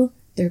people,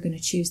 they're going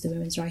to choose the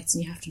women's rights,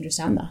 and you have to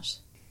understand that.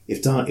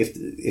 If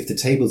the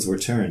tables were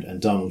turned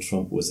and Donald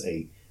Trump was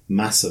a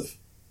massive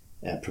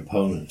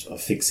proponent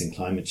of fixing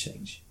climate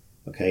change,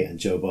 okay, and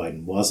Joe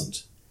Biden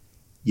wasn't,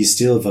 you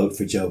still vote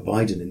for Joe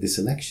Biden in this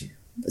election.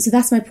 So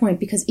that's my point,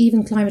 because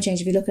even climate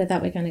change, if you look at it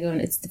that way, kind of going,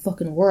 it's the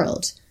fucking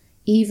world,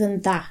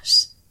 even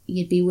that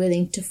you'd be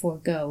willing to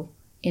forego.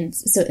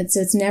 So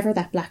it's never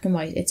that black and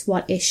white. It's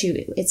what issue,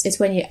 it's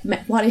when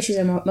what issues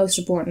are most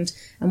important,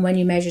 and when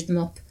you measure them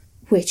up,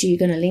 which are you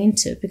going to lean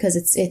to? Because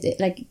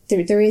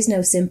there is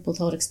no simple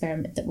thought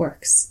experiment that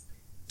works.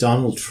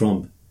 Donald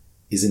Trump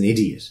is an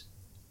idiot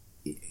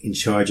in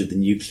charge of the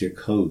nuclear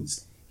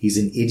codes. He's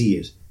an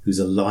idiot who's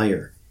a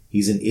liar.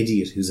 He's an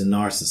idiot who's a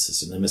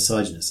narcissist and a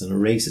misogynist and a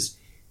racist.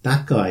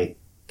 That guy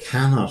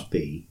cannot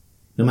be,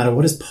 no matter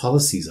what his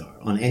policies are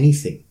on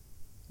anything,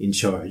 in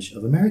charge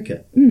of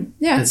America.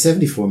 Yeah. And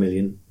 74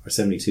 million or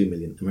 72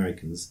 million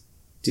Americans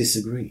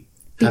disagree,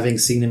 having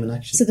seen him in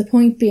action. So the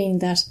point being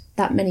that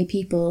many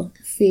people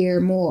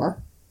fear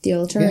more the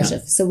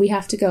alternative. Yeah. So we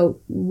have to go,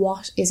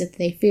 what is it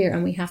they fear?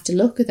 And we have to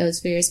look at those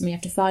fears, and we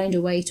have to find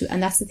a way to,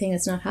 and that's the thing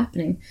that's not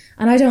happening.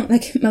 And I don't,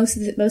 like, a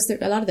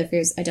lot of their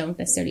fears, I don't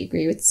necessarily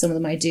agree with. Some of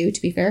them I do,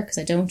 to be fair, because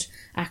I don't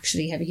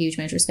actually have a huge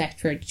amount of respect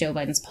for Joe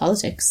Biden's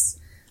politics.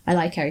 I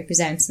like how he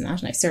presents and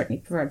that, and I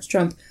certainly prefer to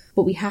Trump.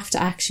 But we have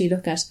to actually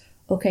look at,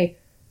 okay,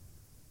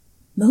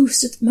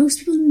 most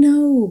people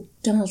know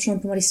Donald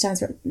Trump and what he stands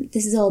for.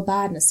 This is all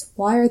badness.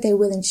 Why are they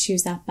willing to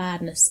choose that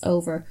badness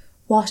over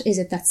what is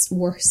it that's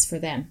worse for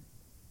them?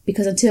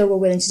 Because until we're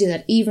willing to do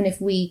that, even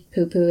if we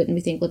poo-poo it and we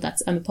think, well,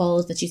 I'm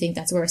appalled that you think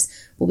that's worse,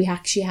 but we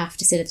actually have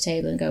to sit at the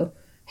table and go,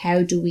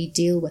 how do we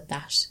deal with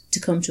that to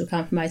come to a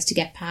compromise, to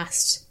get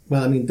past?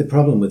 Well, I mean, the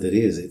problem with it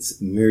is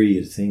it's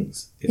myriad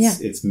things.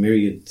 It's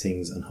myriad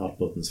things and hot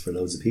buttons for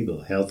loads of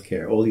people.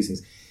 Healthcare, all these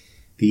things.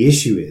 The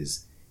issue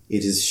is,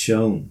 it is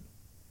shown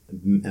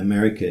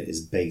America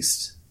is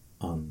based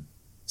on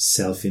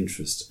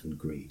self-interest and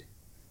greed.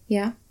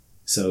 Yeah.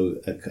 So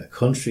a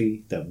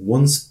country that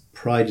once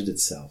prided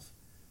itself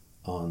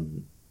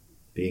on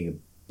being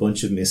a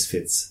bunch of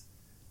misfits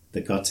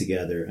that got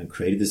together and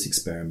created this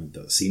experiment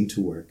that seemed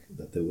to work,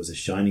 that there was a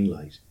shining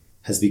light,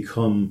 has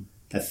become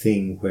a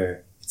thing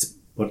where it's,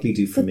 what do you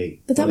do for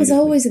me? But that was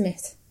always a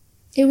myth.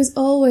 It was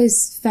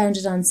always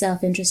founded on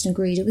self-interest and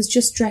greed. It was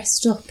just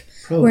dressed up.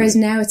 Probably. Whereas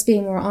now it's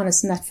being more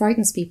honest, and that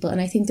frightens people. And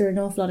I think there are an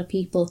awful lot of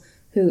people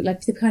who,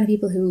 like the kind of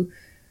people who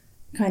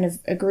kind of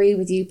agree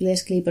with you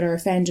politically but are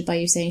offended by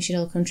you saying shit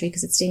all country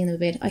because it's stinging them a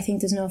bit. I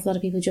think there's an awful lot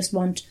of people who just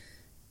want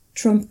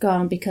Trump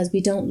gone because we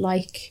don't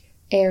like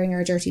airing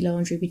our dirty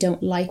laundry. We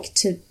don't like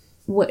to...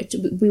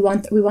 We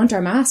want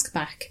our mask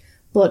back.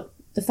 But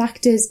the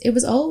fact is, it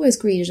was always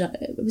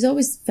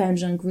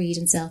founded on greed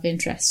and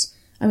self-interest.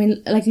 I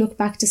mean, like, look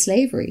back to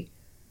slavery.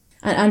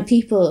 And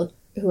people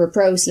who are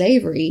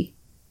pro-slavery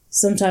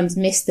sometimes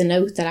miss the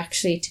note that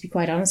actually, to be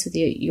quite honest with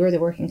you, you're the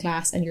working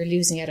class and you're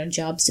losing out on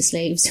jobs to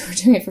slaves who are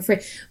doing it for free.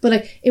 But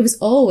like, it was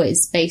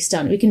always based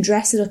on, we can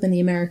dress it up in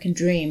the American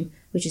dream,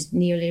 which is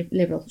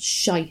neoliberal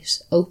shite,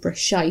 Oprah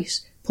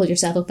shite, pull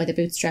yourself up by the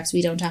bootstraps,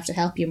 we don't have to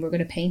help you, and we're going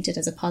to paint it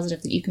as a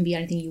positive that you can be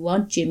anything you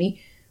want,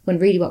 Jimmy, when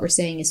really what we're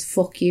saying is,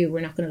 fuck you, we're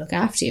not going to look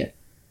after you.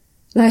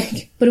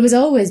 Like, but it was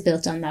always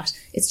built on that.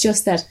 It's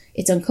just that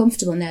it's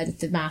uncomfortable now that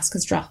the mask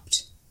has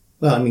dropped.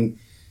 Well, I mean,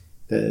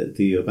 the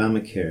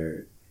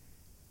Obamacare,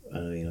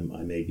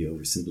 I may be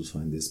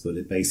oversimplifying this, but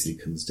it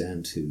basically comes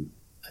down to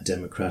a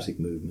democratic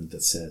movement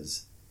that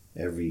says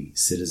every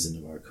citizen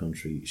of our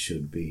country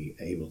should be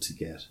able to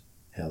get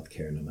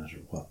healthcare no matter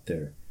what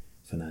their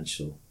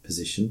financial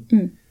position.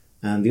 Mm.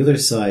 And the other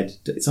side,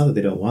 it's not that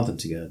they don't want them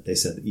to get it, they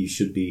said that you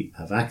should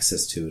have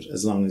access to it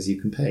as long as you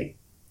can pay.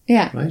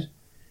 Yeah. Right?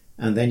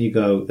 And then you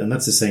go, and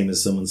that's the same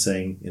as someone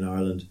saying in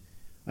Ireland,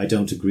 I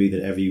don't agree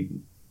that every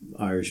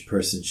Irish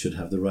person should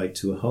have the right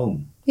to a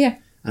home. Yeah.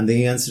 And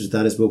the answer to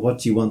that is, well, what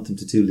do you want them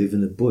to do? Live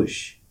in a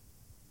bush?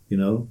 You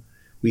know?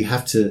 We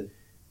have to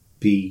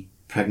be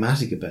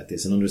pragmatic about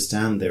this and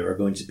understand there are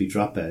going to be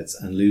dropouts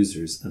and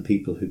losers and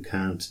people who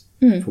can't,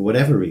 for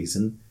whatever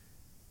reason,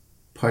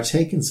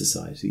 partake in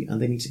society,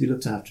 and they need to be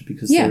looked after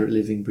because they're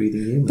living,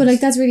 breathing humans. But like,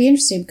 that's really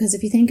interesting, because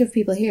if you think of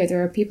people here,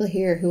 there are people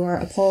here who are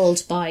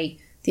appalled by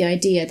the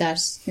idea that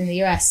in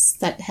the US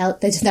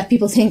that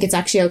people think it's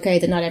actually okay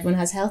that not everyone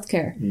has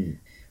healthcare. Mm.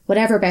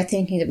 Whatever about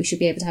thinking that we should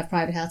be able to have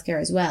private healthcare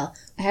as well.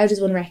 How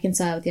does one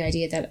reconcile with the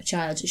idea that a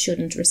child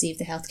shouldn't receive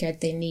the healthcare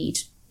that they need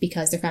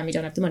because their family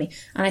don't have the money.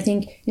 And I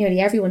think nearly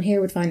everyone here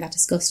would find that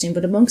disgusting.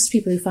 But amongst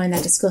people who find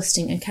that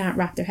disgusting and can't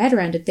wrap their head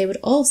around it, they would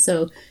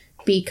also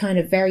be kind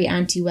of very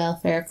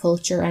anti-welfare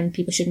culture, and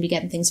people shouldn't be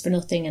getting things for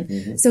nothing.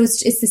 And so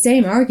it's the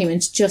same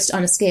argument, just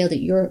on a scale that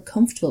you're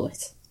comfortable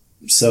with.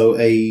 So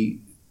a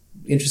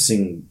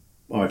interesting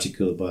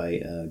article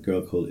by a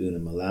girl called Una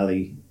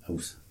Mullally.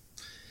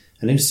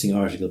 An interesting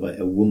article by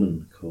a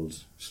woman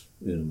called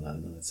Una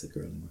Mullally. No, that's a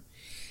girl anymore.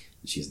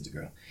 She isn't a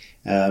girl.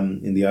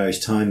 In the Irish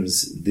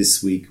Times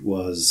this week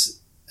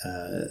was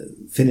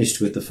finished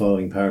with the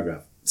following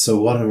paragraph.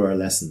 So what are our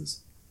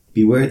lessons?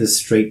 Beware the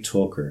straight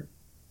talker,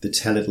 the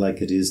tell it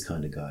like it is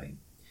kind of guy,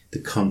 the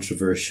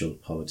controversial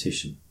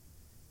politician.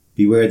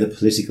 Beware the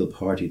political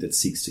party that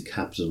seeks to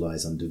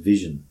capitalise on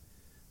division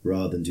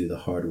rather than do the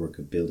hard work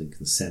of building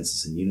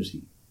consensus and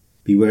unity.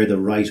 Beware the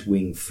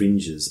right-wing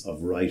fringes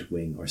of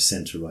right-wing or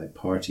centre-right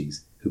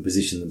parties who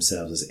position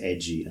themselves as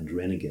edgy and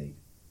renegade.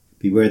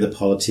 Beware the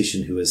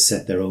politician who has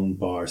set their own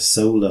bar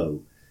so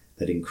low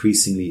that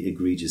increasingly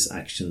egregious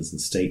actions and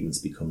statements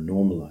become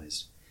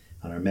normalised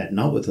and are met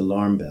not with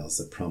alarm bells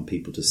that prompt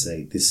people to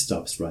say, this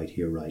stops right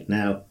here, right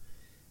now,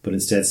 but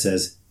instead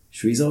says,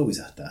 sure, he's always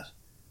at that.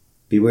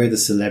 Beware the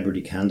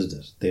celebrity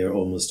candidate. They are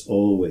almost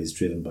always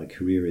driven by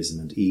careerism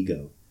and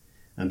ego.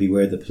 And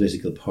beware the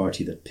political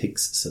party that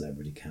picks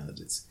celebrity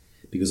candidates,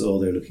 because all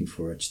they're looking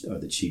for are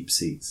the cheap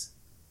seats.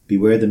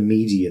 Beware the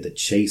media that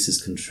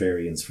chases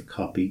contrarians for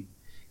copy,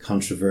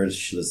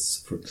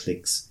 controversialists for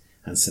clicks,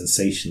 and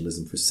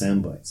sensationalism for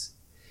soundbites.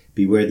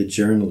 Beware the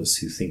journalists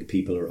who think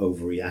people are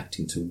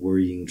overreacting to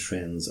worrying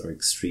trends or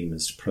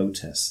extremist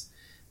protests,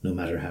 no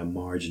matter how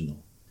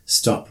marginal.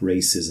 Stop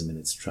racism in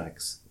its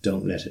tracks.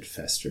 Don't let it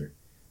fester.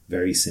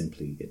 Very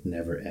simply, it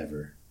never,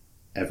 ever,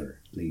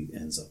 ever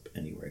ends up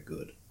anywhere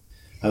good.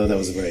 I thought that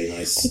was a very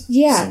nice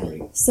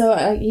summary.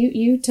 So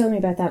you told me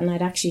about that, and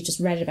I'd actually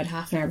just read it about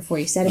half an hour before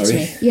you said it to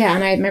me. Yeah,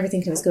 and I remember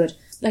thinking it was good.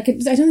 Like, I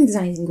don't think there's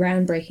anything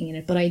groundbreaking in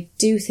it, but I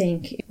do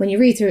think when you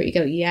read through it, you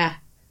go, yeah,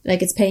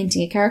 like it's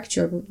painting a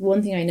caricature. But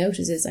one thing I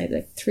notice is,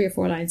 like 3 or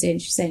 4 lines in,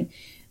 she's saying,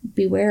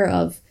 beware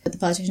of the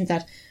politician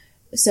that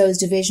sows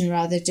division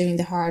rather than doing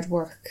the hard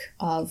work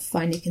of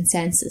finding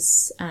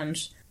consensus. And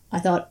I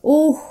thought,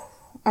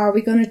 are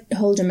we going to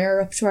hold a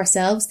mirror up to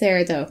ourselves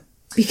there, though?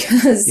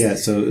 Because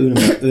so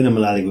Una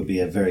Mullally would be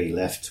a very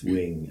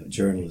left-wing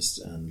journalist,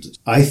 and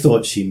I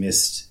thought she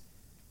missed,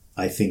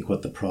 I think,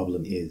 what the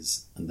problem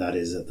is, and that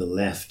is that the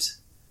left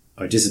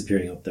are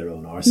disappearing up their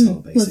own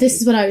arsehole, basically. Well,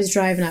 this is what I was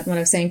driving at when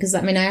I was saying, because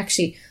I mean,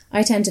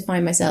 I tend to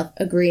find myself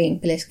agreeing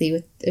politically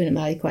with Una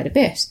Mullally quite a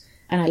bit,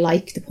 and I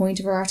like the point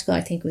of her article.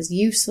 I think it was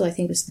useful. I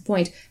think it was the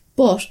point,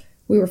 but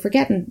we were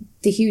forgetting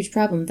the huge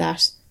problem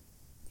that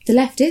the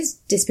left is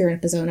disappearing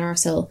up its own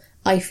arsehole.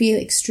 I feel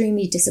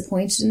extremely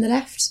disappointed in the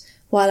left.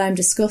 While I'm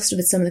disgusted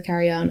with some of the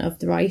carry-on of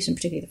the right, and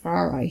particularly the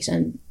far right,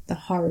 and the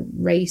horrid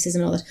racism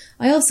and all that,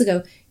 I also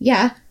go,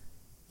 yeah,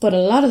 but a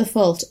lot of the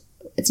fault,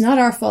 it's not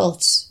our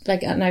fault,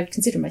 like, and I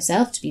consider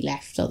myself to be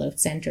left, although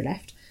it's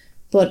centre-left,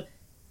 but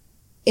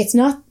it's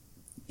not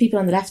people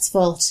on the left's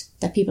fault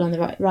that people on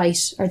the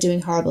right are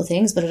doing horrible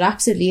things, but it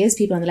absolutely is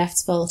people on the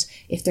left's fault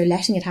if they're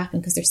letting it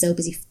happen because they're so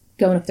busy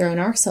going up their own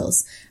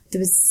arseholes. There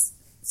was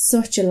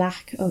such a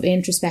lack of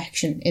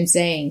introspection in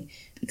saying,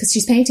 because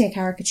she's painting a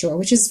caricature,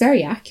 which is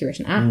very accurate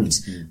and apt,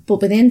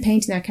 but within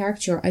painting that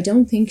caricature, I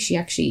don't think she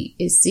actually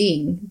is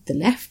seeing the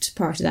left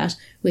part of that,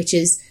 which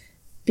is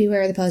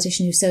beware the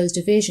politician who sows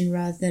division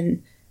rather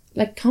than,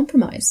 like,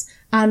 compromise.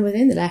 And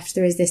within the left,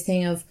 there is this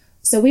thing of,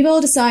 so we've all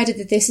decided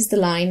that this is the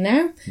line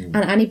now, and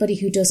anybody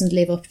who doesn't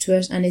live up to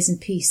it and isn't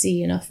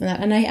PC enough and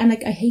that, and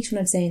I hate when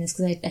I'm saying this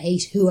because I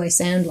hate who I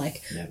sound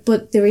like,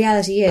 but the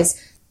reality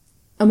is,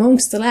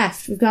 amongst the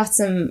left, we've got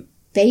some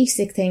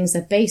basic things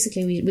that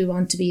basically we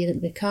want to be a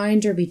little bit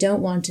kinder. We don't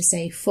want to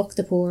say fuck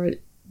the poor,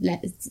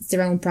 it's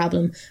their own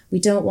problem. We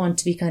don't want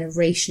to be kind of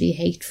racially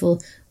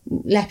hateful.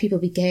 Let people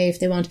be gay if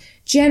they want.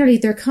 Generally,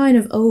 they're kind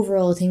of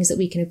overall things that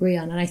we can agree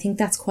on, and I think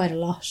that's quite a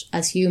lot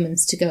as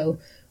humans to go,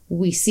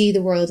 we see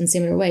the world in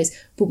similar ways,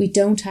 but we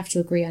don't have to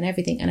agree on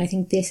everything. And I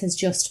think this has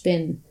just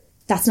been,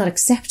 that's not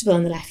acceptable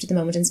on the left at the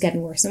moment, and it's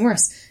getting worse and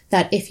worse.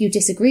 That if you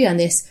disagree on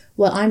this,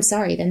 well, I'm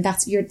sorry, then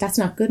that's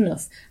not good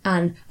enough,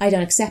 and I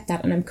don't accept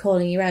that, and I'm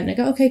calling you out. And I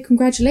go, okay,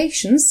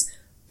 congratulations,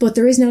 but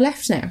there is no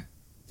left now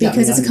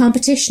because it's a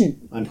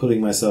competition. I'm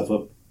putting myself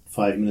up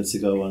 5 minutes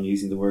ago on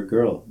using the word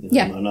girl.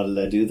 I'm not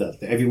allowed to do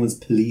that. Everyone's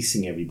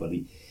policing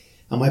everybody,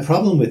 and my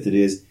problem with it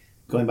is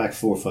going back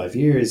 4 or 5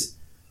 years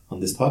on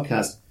this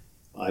podcast.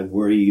 I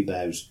worry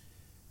about,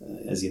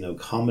 as you know,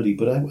 comedy,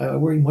 but I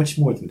worry much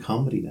more than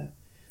comedy now.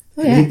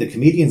 The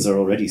comedians are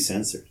already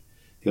censored.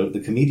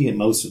 The comedian,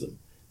 most of them,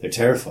 they're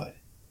terrified.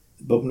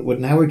 But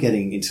now we're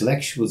getting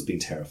intellectuals being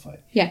terrified.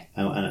 Yeah.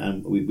 And I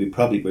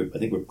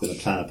think we're going to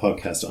plan a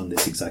podcast on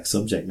this exact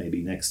subject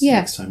maybe next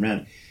time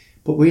round.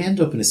 But we end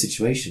up in a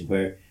situation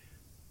where,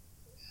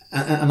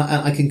 and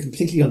I can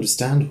completely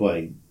understand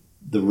why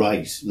the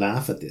right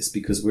laugh at this,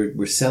 because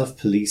we're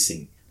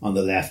self-policing on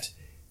the left,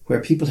 where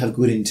people have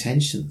good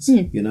intentions,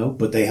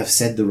 but they have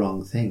said the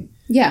wrong thing.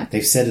 Yeah.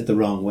 They've said it the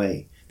wrong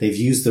way. They've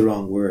used the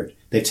wrong word.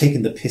 They've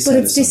taken the piss But out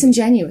of it's something.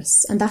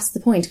 disingenuous, and that's the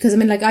point. Because, I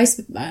mean, like,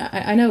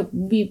 I know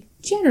we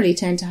generally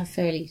tend to have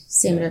fairly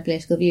similar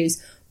political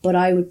views, but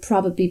I would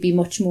probably be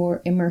much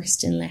more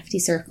immersed in lefty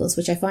circles,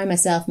 which I find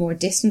myself more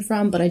distant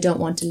from, but I don't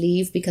want to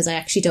leave because I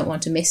actually don't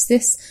want to miss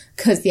this,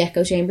 because the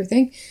echo chamber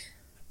thing.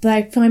 But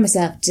I find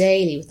myself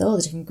daily with all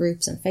the different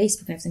groups on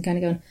Facebook and everything kind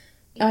of going,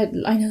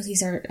 I know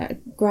these are a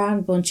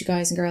grand bunch of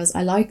guys and girls.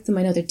 I like them.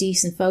 I know they're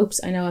decent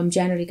folks. I know I'm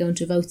generally going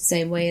to vote the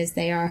same way as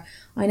they are.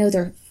 I know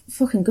they're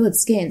fucking good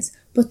skins.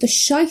 But the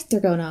shite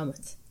they're going on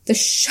with, I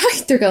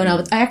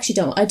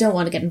don't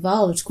want to get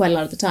involved quite a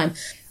lot of the time.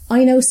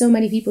 I know so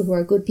many people who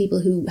are good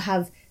people who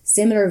have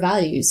similar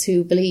values,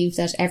 who believe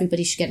that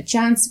everybody should get a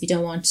chance. If you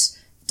don't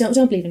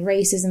believe in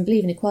racism,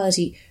 believe in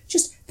equality.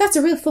 Just, that's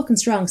a real fucking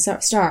strong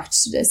start.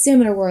 A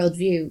similar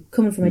worldview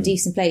coming from a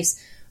decent place.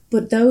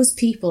 But those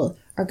people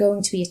are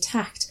going to be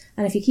attacked.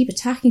 And if you keep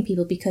attacking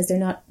people because they're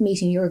not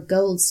meeting your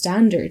gold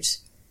standard,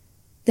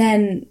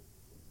 then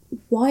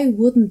why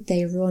wouldn't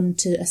they run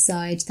to a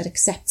side that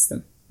accepts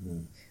them?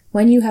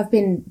 When you have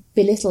been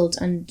belittled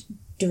and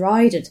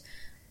derided,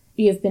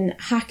 you've been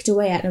hacked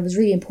away at, and it was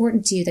really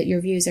important to you that your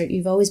views are,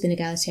 you've always been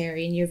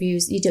egalitarian, your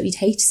views, you'd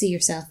hate to see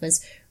yourself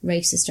as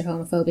racist or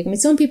homophobic. I mean,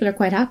 some people are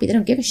quite happy, they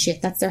don't give a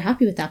shit, they're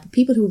happy with that, but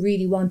people who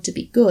really want to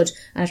be good,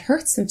 and it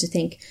hurts them to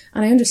think,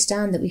 and I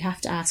understand that we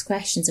have to ask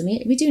questions, and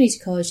we do need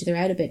to call each other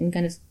out a bit and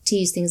kind of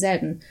tease things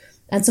out,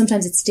 and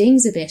sometimes it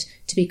stings a bit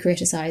to be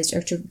criticised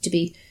or to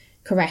be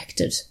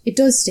corrected. It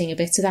does sting a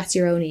bit, so that's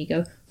your own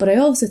ego, but I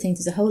also think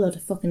there's a whole lot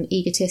of fucking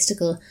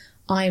egotistical,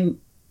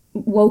 I'm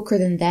woker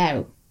than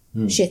thou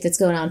shit that's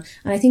going on.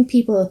 And I think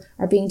people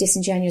are being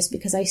disingenuous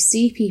because I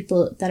see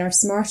people that are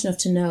smart enough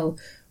to know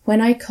when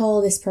I call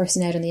this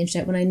person out on the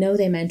internet, when I know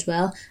they meant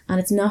well,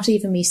 and it's not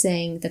even me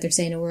saying that they're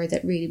saying a word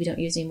that really we don't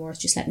use anymore, it's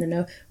just letting them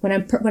know.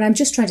 When I'm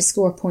just trying to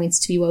score points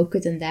to be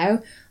woker than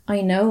thou, I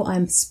know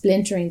I'm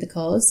splintering the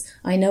cause.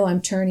 I know I'm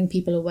turning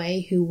people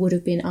away who would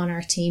have been on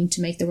our team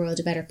to make the world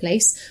a better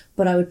place,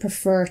 but I would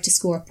prefer to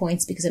score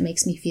points because it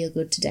makes me feel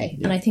good today.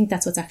 Yeah. And I think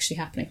that's what's actually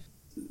happening.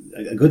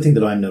 A good thing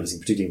that I'm noticing,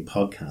 particularly in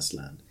podcast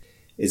land,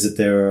 is that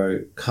there are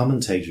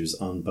commentators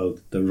on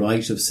both the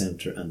right of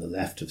centre and the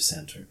left of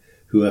centre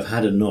who have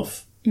had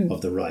enough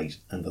of the right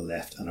and the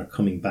left and are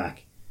coming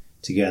back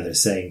together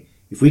saying,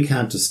 if we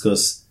can't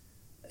discuss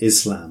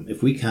Islam,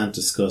 if we can't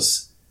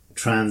discuss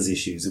trans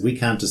issues, if we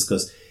can't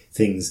discuss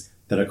things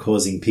that are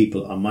causing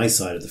people on my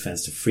side of the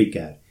fence to freak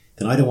out,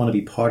 then I don't want to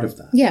be part of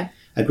that. Yeah.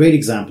 A great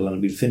example, and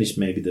we'll finish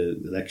maybe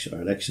the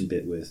election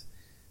bit with,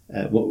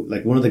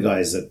 like one of the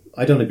guys that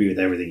I don't agree with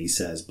everything he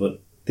says,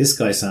 but this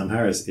guy, Sam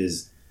Harris,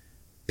 is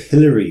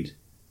pilloried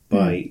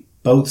by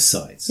both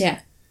sides. Yeah.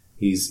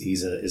 He's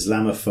a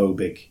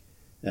Islamophobic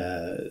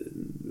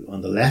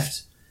on the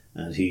left,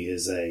 and he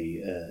is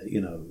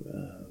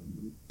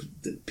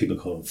people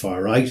call him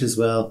far right as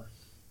well.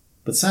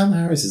 But Sam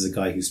Harris is a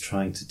guy who's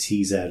trying to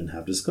tease out and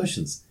have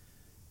discussions.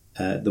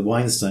 The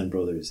Weinstein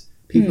brothers,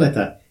 people like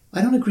that.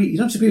 I don't agree. You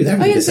don't agree with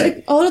everything they say.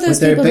 Like, all of those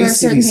people, there are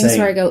certain things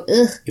where I go,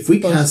 ugh. If we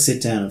can't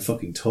sit down and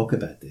fucking talk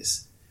about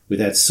this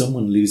without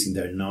someone losing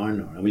their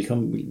nar-nar, and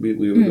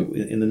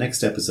in the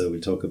next episode we'll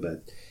talk about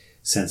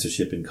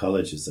censorship in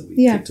colleges that we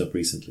picked up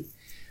recently.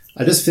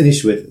 I just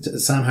finished with,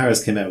 Sam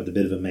Harris came out with a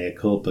bit of a mea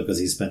culpa because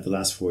he spent the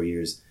last 4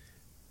 years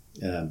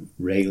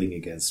railing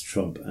against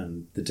Trump,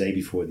 and the day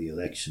before the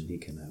election he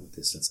came out with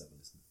this. Let's have a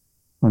listen.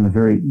 On the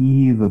very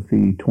eve of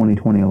the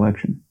 2020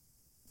 election,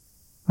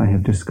 I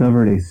have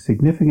discovered a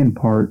significant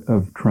part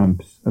of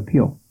Trump's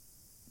appeal.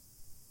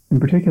 In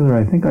particular,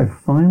 I think I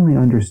finally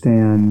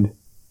understand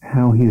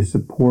how he is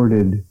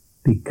supported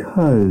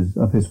because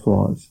of his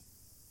flaws,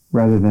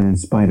 rather than in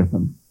spite of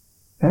them.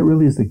 That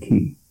really is the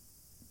key.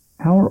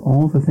 How are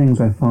all the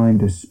things I find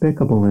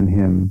despicable in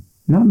him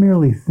not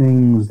merely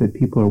things that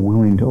people are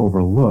willing to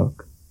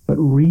overlook, but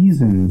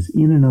reasons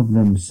in and of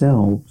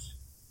themselves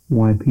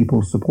why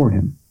people support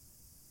him?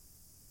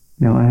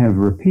 Now, I have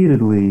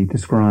repeatedly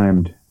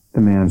described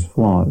the man's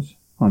flaws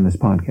on this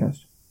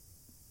podcast.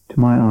 To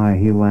my eye,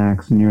 he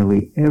lacks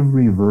nearly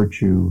every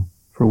virtue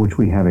for which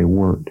we have a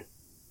word.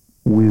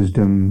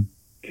 Wisdom,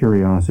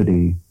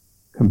 curiosity,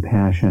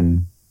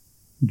 compassion,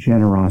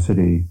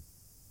 generosity,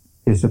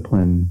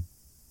 discipline,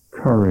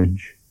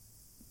 courage,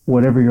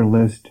 whatever your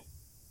list,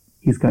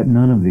 he's got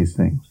none of these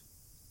things.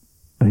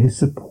 But his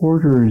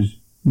supporters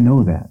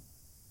know that.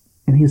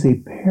 And he's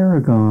a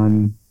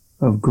paragon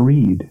of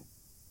greed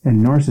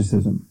and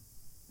narcissism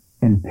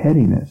and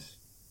pettiness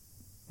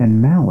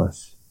and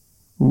malice,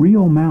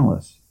 real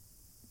malice.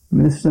 I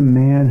mean, this is a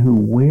man who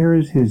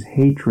wears his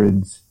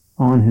hatreds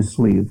on his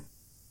sleeve.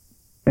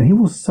 And he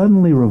will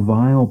suddenly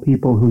revile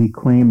people who he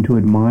claimed to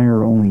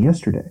admire only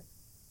yesterday.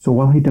 So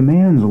while he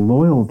demands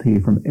loyalty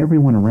from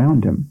everyone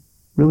around him,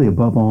 really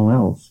above all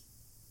else,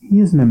 he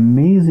is an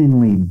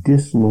amazingly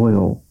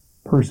disloyal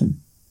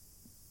person.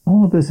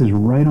 All of this is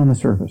right on the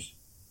surface.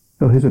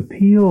 So his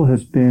appeal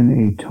has been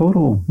a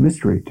total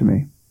mystery to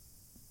me.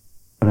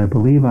 But I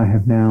believe I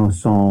have now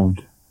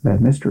solved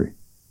that mystery.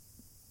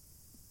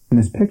 In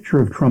this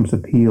picture of Trump's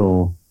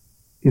appeal,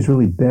 is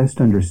really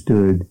best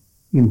understood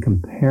in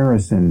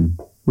comparison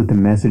with the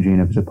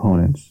messaging of his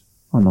opponents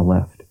on the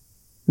left.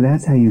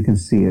 That's how you can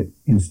see it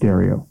in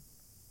stereo.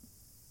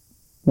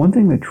 One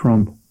thing that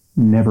Trump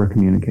never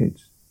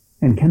communicates,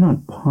 and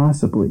cannot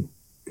possibly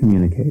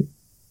communicate,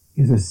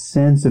 is a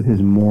sense of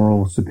his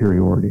moral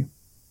superiority.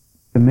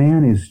 The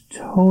man is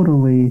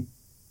totally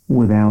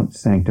without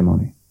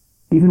sanctimony,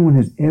 even when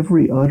his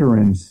every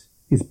utterance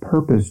is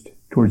purposed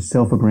towards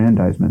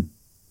self-aggrandizement,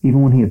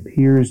 even when he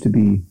appears to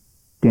be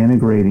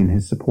denigrating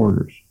his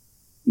supporters,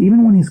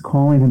 even when he's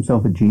calling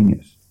himself a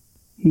genius.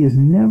 He is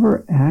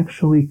never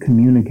actually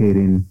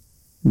communicating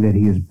that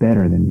he is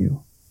better than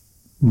you,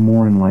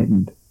 more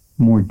enlightened,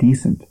 more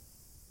decent,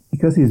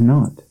 because he's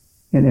not,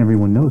 and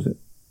everyone knows it.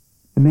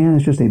 The man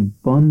is just a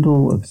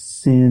bundle of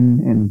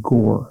sin and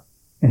gore,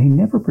 and he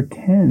never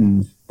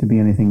pretends to be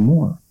anything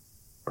more.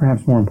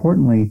 Perhaps more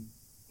importantly,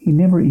 he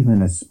never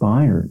even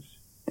aspires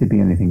to be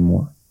anything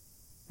more.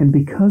 And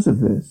because of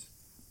this,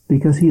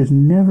 because he is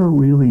never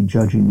really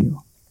judging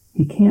you,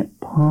 he can't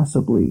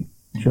possibly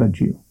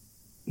judge you.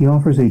 He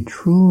offers a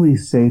truly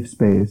safe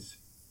space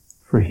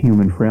for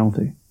human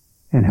frailty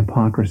and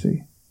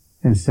hypocrisy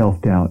and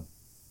self-doubt.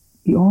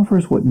 He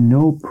offers what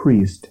no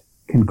priest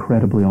can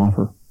credibly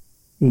offer,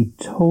 a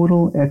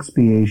total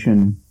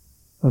expiation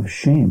of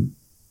shame.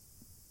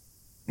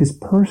 His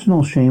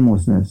personal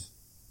shamelessness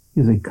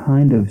is a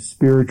kind of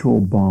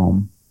spiritual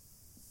balm.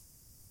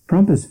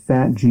 Trump is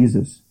fat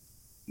Jesus.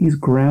 He's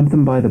grabbed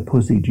them by the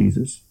pussy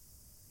Jesus.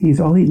 He's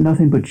I'll eat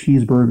nothing but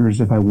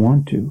cheeseburgers if I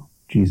want to,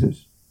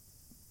 Jesus.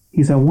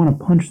 He's I want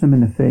to punch them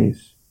in the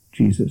face,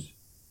 Jesus.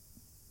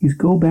 He's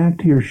go back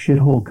to your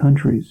shithole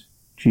countries,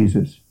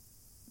 Jesus.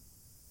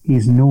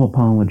 He's no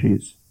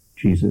apologies,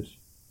 Jesus.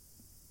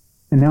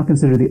 And now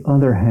consider the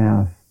other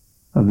half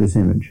of this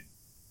image.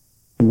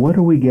 What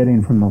are we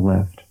getting from the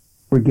left?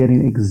 We're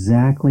getting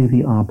exactly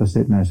the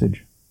opposite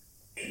message.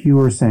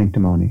 Pure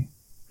sanctimony,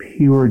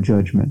 pure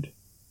judgment.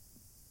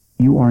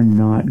 You are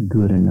not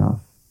good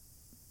enough.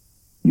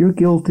 You're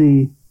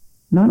guilty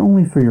not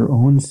only for your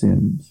own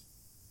sins,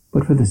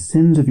 but for the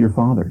sins of your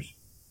fathers.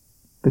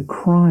 The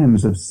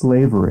crimes of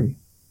slavery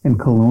and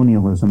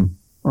colonialism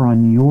are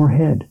on your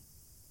head.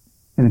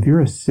 And if you're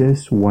a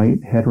cis,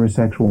 white,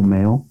 heterosexual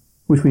male,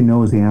 which we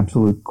know is the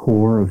absolute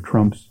core of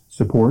Trump's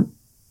support,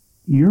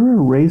 you're a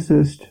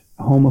racist,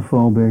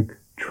 homophobic,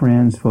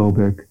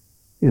 transphobic,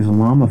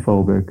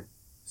 Islamophobic,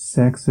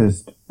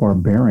 sexist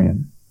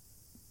barbarian.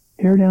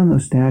 Tear down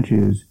those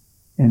statues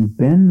and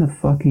bend the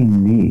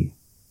fucking knee.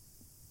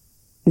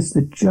 It's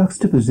the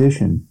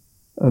juxtaposition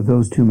of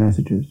those two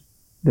messages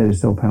that is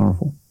so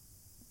powerful.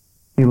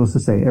 Needless to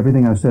say,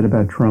 everything I've said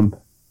about Trump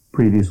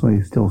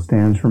previously still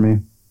stands for me.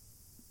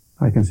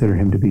 I consider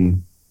him to be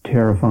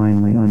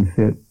terrifyingly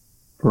unfit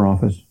for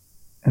office,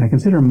 and I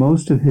consider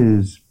most of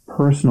his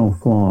personal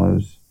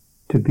flaws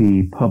to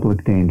be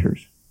public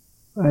dangers.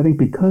 I think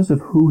because of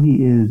who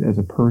he is as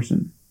a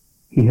person,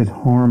 he has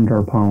harmed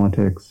our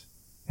politics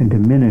and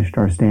diminished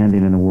our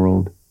standing in the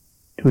world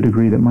to a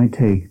degree that might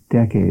take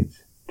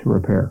decades to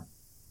repair.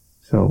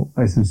 So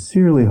I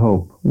sincerely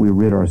hope we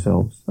rid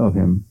ourselves of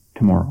him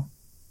tomorrow.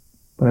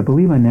 But I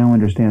believe I now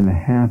understand the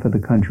half of the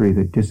country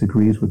that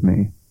disagrees with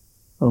me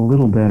a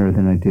little better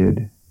than I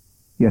did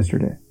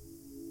yesterday.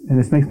 And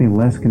this makes me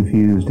less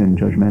confused and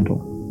judgmental.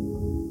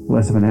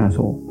 Less of an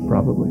asshole,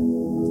 probably.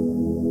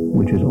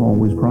 Which is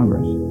always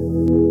progress.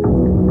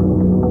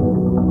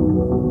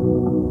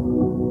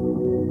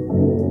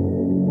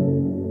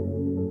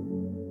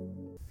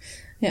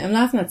 Yeah, I'm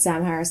laughing at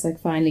Sam Harris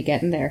finally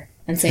getting there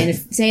and saying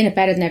it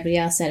better than everybody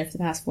else said it for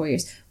the past 4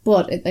 years.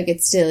 But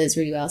it still is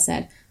really well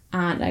said.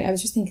 And I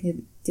was just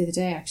thinking the other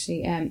day,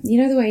 actually, you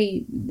know the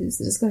way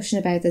there's a discussion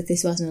about that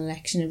this wasn't an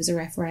election, it was a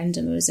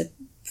referendum, it was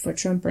for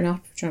Trump or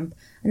not for Trump.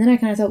 And then I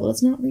kind of thought, well,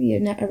 it's not really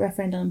a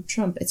referendum on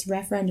Trump, it's a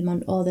referendum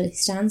on all that he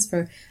stands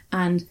for.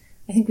 And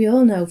I think we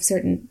all know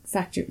certain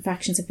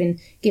factions have been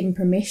given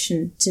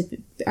permission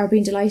are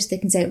being delighted they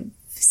can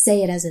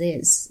say it as it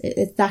is.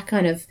 It's that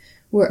kind of,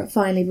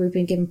 we've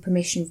been given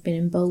permission, we've been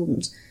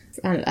emboldened.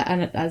 And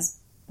as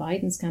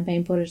Biden's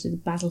campaign put it, the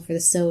battle for the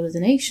soul of the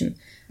nation.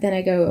 Then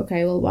I go,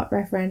 okay, well, what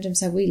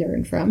referendums have we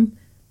learned from?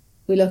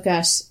 We look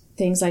at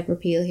things like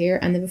repeal here,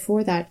 and then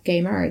before that,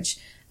 gay marriage.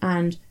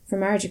 And for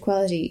marriage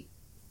equality,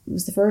 it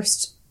was the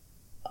first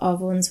of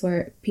ones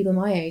where people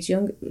my age,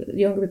 younger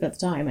people at the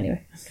time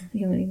anyway, not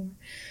young anymore,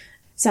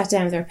 sat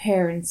down with our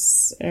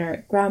parents,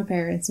 our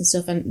grandparents and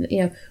stuff, and,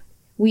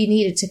 we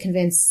needed to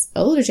convince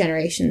older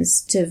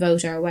generations to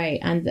vote our way,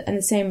 and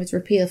the same with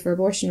repeal for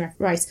abortion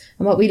rights.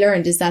 And what we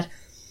learned is that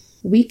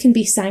we can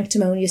be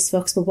sanctimonious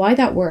fucks, but why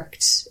that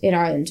worked in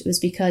Ireland was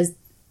because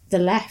the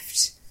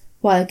left,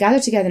 while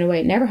gathered together in a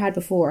way it never had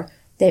before,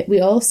 that we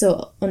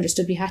also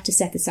understood we had to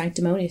set the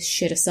sanctimonious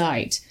shit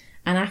aside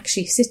and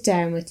actually sit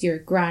down with your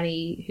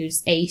granny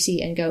who's 80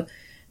 and go,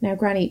 now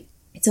granny,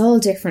 it's all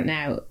different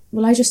now.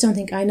 Well, I just don't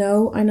think, I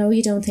know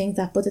you don't think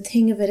that, but the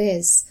thing of it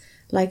is,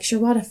 Like, sure,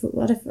 what if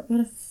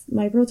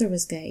my brother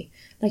was gay?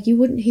 Like, you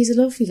wouldn't, he's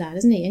a lovely lad,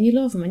 isn't he? And you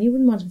love him, and you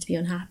wouldn't want him to be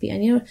unhappy.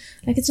 And, you know,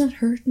 like, it's not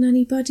hurting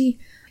anybody.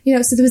 You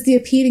know, so there was the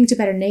appealing to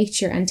better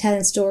nature and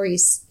telling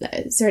stories,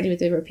 certainly with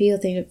the repeal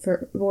thing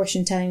for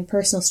abortion, telling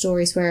personal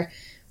stories where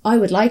I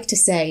would like to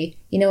say,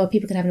 you know what,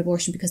 people can have an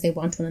abortion because they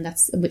want one,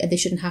 and they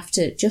shouldn't have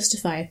to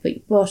justify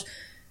it. But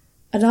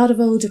a lot of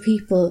older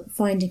people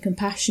finding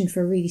compassion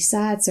for really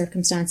sad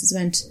circumstances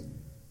went,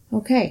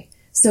 okay.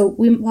 So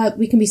while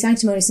we can be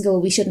sanctimonious and go,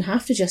 well, we shouldn't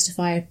have to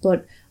justify it,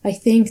 but I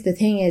think the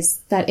thing is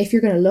that if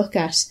you're going to look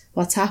at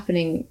what's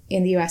happening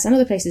in the US and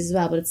other places as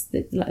well, but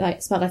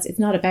it's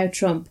not about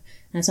Trump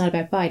and it's not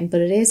about Biden,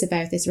 but it is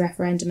about this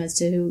referendum as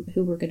to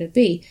who we're going to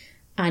be,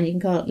 and you can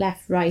call it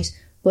left, right,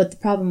 but the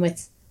problem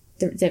with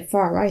the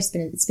far right,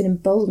 it's been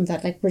emboldened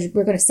that, like,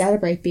 we're going to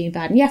celebrate being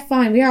bad, and yeah,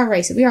 fine, we are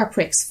racist, we are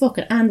pricks, fuck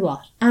it, and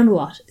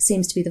what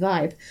seems to be the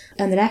vibe.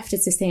 And the left,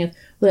 it's this thing of,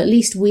 well, at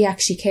least we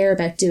actually care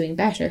about doing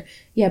better.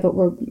 Yeah, but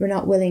we're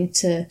not willing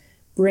to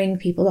bring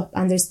people up,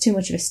 and there's too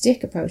much of a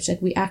stick approach.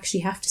 Like, we actually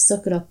have to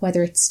suck it up,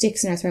 whether it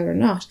sticks in our throat or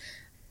not.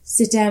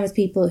 Sit down with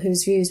people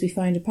whose views we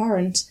find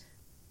abhorrent,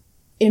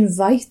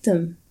 invite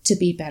them to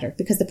be better,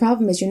 because the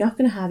problem is you're not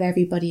going to have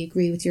everybody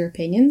agree with your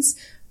opinions,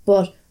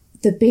 but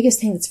the biggest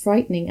thing that's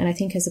frightening, and I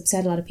think has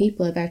upset a lot of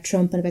people about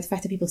Trump and about the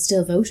fact that people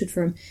still voted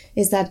for him,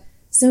 is that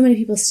so many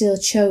people still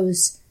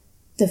chose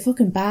the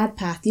fucking bad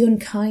path, the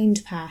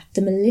unkind path,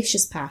 the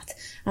malicious path.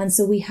 And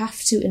so we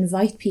have to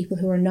invite people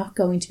who are not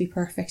going to be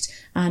perfect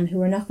and who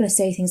are not going to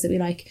say things that we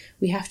like.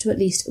 We have to at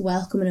least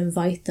welcome and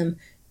invite them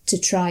to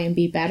try and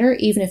be better,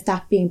 even if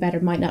that being better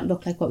might not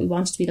look like what we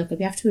want it to be look like.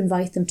 We have to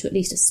invite them to at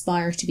least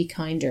aspire to be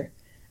kinder.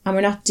 And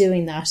we're not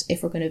doing that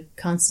if we're going to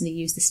constantly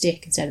use the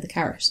stick instead of the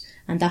carrot.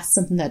 And that's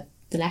something that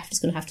the left is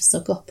going to have to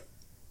suck up.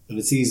 And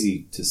it's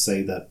easy to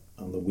say that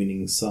on the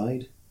winning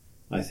side,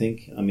 I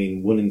think. I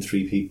mean, 1 in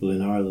 3 people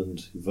in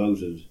Ireland who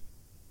voted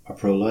are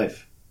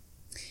pro-life.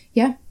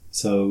 Yeah.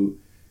 So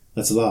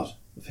that's a lot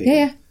of people.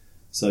 Yeah.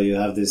 So you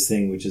have this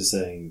thing which is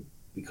saying,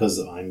 because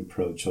I'm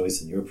pro-choice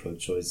and you're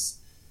pro-choice,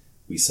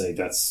 we say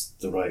that's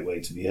the right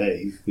way to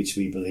behave, which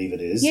we believe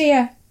it is.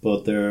 Yeah.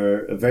 But there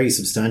are a very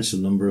substantial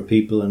number of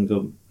people, and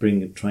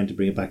trying to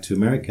bring it back to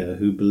America,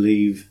 who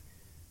believe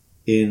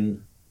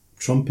in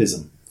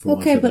Trumpism.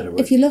 Okay, but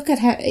if you look at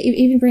how,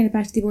 even bring it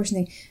back to the abortion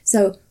thing,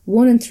 so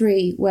 1 in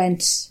 3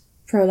 went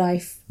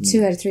pro-life,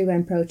 2 out of 3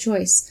 went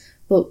pro-choice,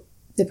 but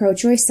the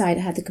pro-choice side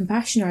had the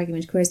compassion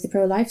argument, whereas the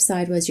pro-life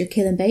side was you're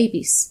killing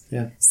babies.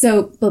 Yeah.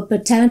 So,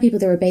 but telling people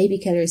they were baby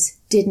killers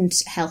didn't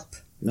help.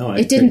 No,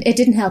 it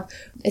didn't help.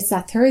 It's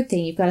that third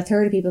thing. You've got a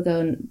third of people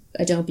going,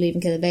 I don't believe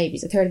in killing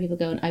babies. A third of people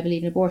going, I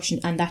believe in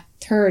abortion. And that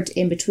third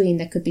in between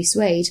that could be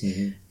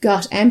swayed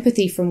got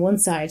empathy from one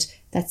side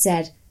that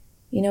said,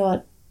 you know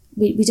what,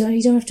 you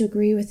don't have to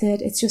agree with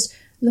it. It's just,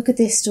 look at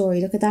this story,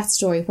 look at that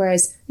story.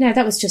 Whereas now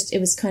it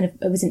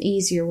was an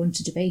easier one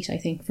to debate, I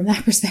think, from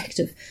that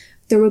perspective.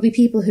 There will be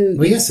people who...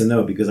 Well, yes and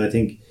no, because I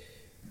think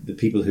the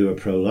people who are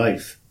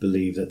pro-life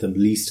believe that the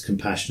least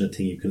compassionate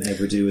thing you can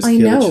ever do is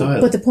kill a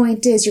child. But the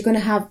point is, you're going to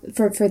have,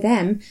 for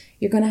them,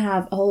 you're going to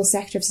have a whole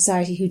sector of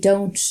society who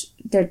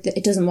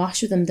it doesn't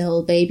wash with them, the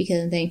whole baby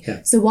killing thing.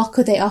 Yeah. So what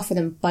could they offer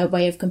them by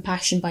way of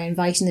compassion, by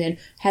inviting them in?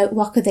 How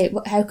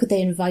could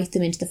they invite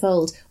them into the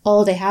fold?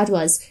 All they had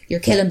was, you're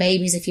killing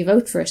babies if you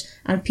vote for it.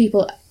 And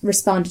people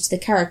responded to the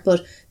carrot,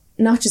 but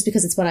not just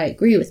because it's what I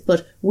agree with,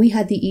 but we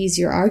had the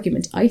easier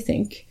argument, I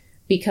think,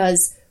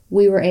 because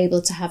we were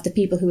able to have the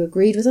people who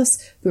agreed with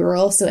us. We were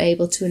also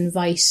able to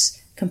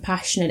invite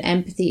compassion and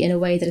empathy in a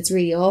way that it's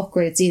really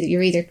awkward. It's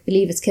you either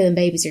believe it's killing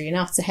babies or you're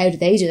not. So how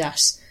did they do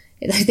that?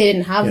 They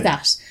didn't have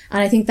that.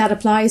 And I think that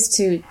applies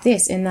to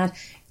this, in that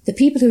the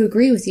people who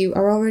agree with you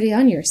are already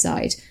on your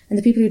side and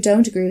the people who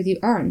don't agree with you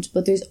aren't.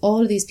 But there's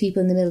all of these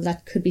people in the middle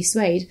that could be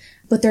swayed,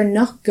 but they're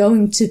not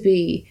going to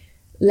be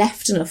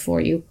left enough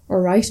for you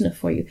or right enough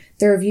for you.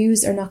 Their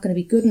views are not going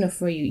to be good enough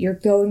for you. You're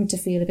going to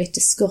feel a bit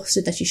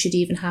disgusted that you should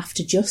even have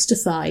to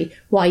justify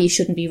why you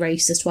shouldn't be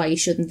racist, why you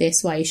shouldn't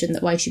this, why you shouldn't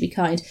that, why you should be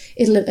kind.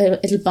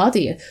 It'll bother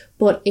you.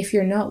 But if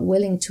you're not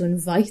willing to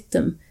invite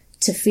them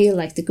to feel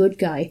like the good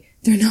guy,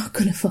 they're not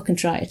going to fucking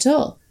try at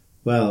all.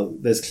 Well,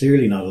 there's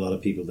clearly not a lot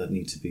of people that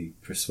need to be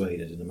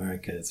persuaded in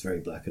America. It's very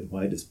black and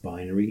white. It's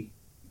binary.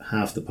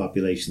 Half the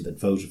population that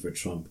voted for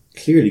Trump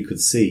clearly could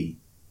see.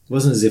 It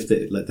wasn't as if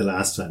like the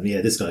last time,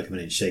 this guy coming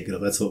in and shake it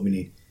up, that's what we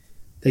need.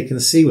 They can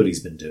see what he's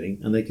been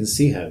doing and they can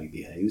see how he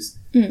behaves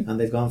and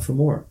they've gone for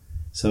more.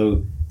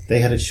 So they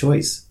had a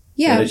choice.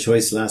 Yeah. They had a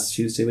choice last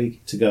Tuesday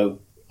week to go,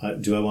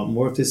 do I want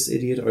more of this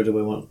idiot or do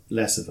I want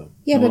less of him?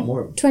 Yeah, I but want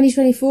more of him.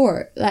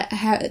 2024,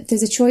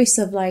 there's a choice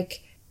of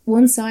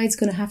one side's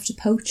going to have to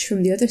poach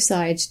from the other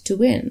side to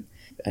win.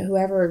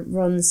 Whoever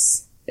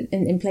runs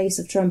in place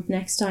of Trump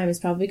next time is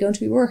probably going to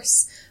be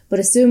worse. But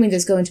assuming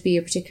there's going to be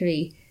a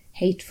particularly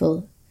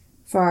hateful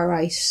far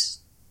right,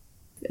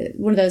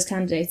 one of those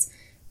candidates,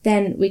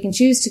 then we can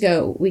choose to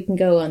go. We can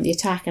go on the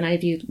attack, and I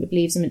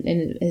believe him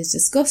in is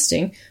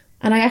disgusting.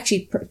 And I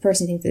actually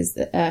personally think there's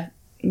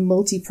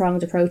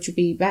multi-pronged approach would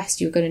be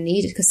best. You're going to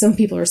need it because some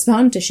people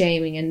respond to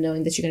shaming and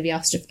knowing that you're going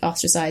to be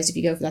ostracized if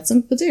you go for that.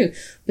 Some people do.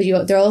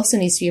 But there also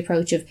needs to be an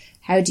approach of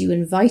how do you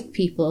invite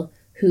people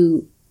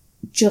who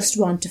just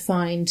want to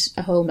find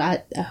a home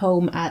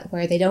at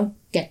where they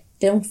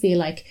don't feel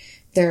like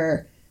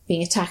they're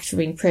being attacked for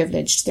being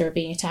privileged, they're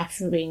being attacked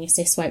for being a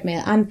cis white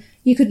male. And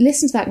you could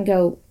listen to that and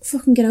go,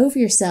 fucking get over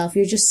yourself.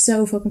 You're just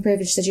so fucking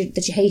privileged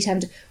that you hate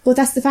having to... But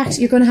that's the fact.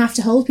 You're going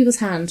to hold people's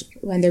hand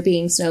when they're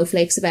being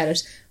snowflakes about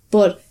it.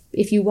 But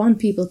if you want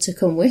people to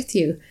come with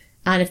you,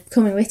 and if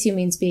coming with you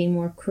means being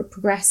more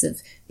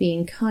progressive,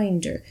 being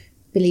kinder,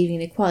 believing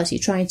in equality,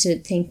 trying to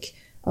think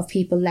of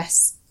people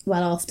less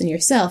well off than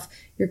yourself,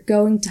 you're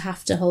going to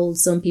have to hold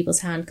some people's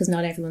hand because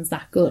not everyone's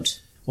that good.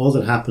 All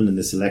that happened in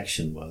this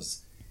election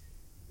was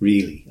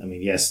really, I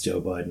mean, yes,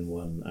 Joe Biden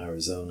won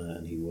Arizona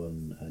and he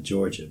won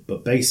Georgia,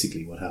 but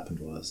basically what happened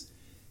was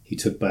he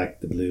took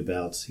back the Blue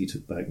Belt, he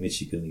took back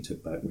Michigan, he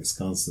took back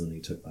Wisconsin, and he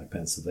took back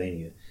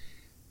Pennsylvania.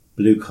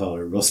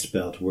 Blue-collar Rust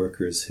Belt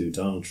workers who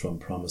Donald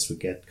Trump promised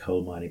would get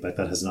coal mining back.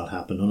 That has not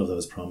happened. None of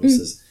those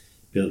promises.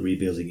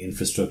 Rebuilding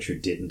infrastructure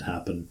didn't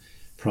happen.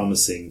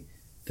 Promising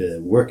the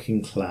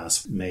working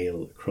class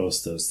male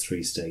across those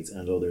 3 states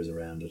and others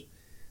around it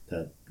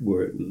that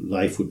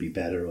life would be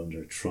better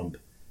under Trump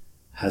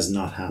has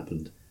not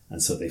happened,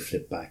 and so they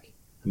flipped back.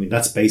 I mean,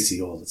 that's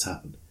basically all that's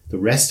happened. The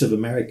rest of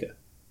America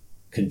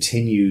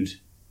continued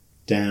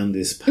down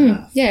this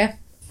path. Yeah.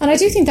 And I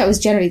do think that was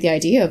generally the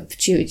idea of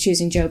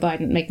choosing Joe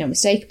Biden, make no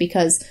mistake,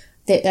 because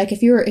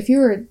if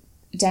you're a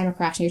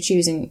Democrat and you're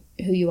choosing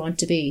who you want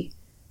to be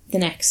the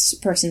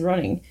next person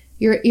running,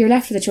 you're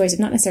left with a choice of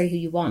not necessarily who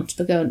you want,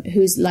 but going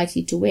who's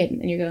likely to win.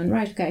 And you're going,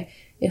 right, okay,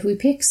 if we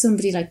pick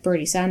somebody like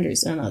Bernie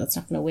Sanders, oh no, that's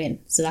not going to win.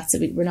 So that's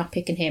it. We're not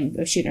picking him.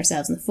 We're shooting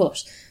ourselves in the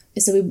foot.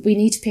 So we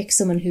need to pick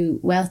someone who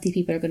wealthy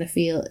people are going to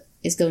feel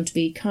is going to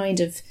be kind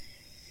of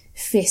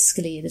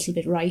fiscally a little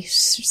bit right,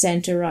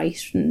 centre right.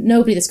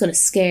 Nobody that's going to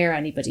scare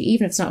anybody,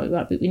 even if it's not what we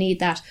want, but we need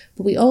that.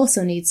 But we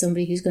also need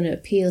somebody who's going to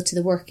appeal to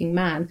the working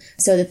man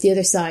so that the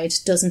other side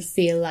doesn't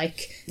feel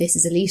like this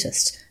is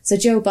elitist. So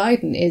Joe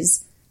Biden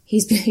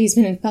he's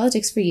been in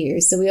politics for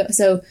years,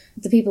 so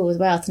the people with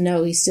wealth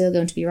know he's still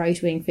going to be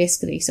right-wing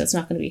fiscally, so it's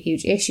not going to be a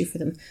huge issue for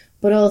them.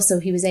 But also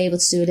he was able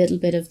to do a little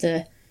bit of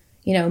the,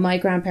 my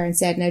grandparents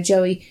said, now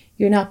Joey,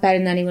 you're not better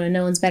than anyone and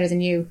no one's better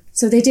than you.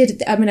 So they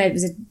did, I mean, it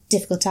was a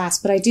difficult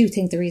task, but I do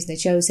think the reason they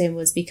chose him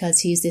was because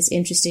he's this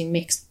interesting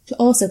mix,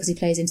 also because he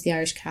plays into the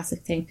Irish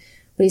Catholic thing,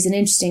 but he's an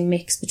interesting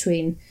mix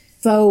between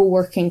faux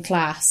working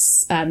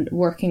class and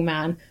working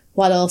man,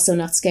 while also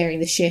not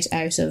scaring the shit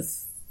out of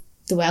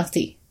the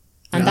wealthy.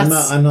 And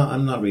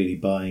I'm not really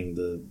buying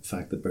the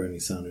fact that Bernie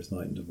Sanders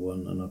mightn't have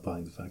won. I'm not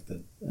buying the fact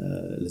that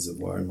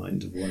Elizabeth Warren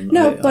mightn't have won.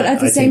 No, but at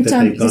the same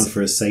time, they've gone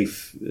for a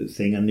safe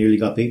thing and nearly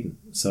got beaten.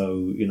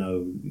 So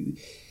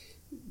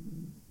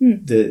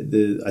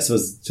I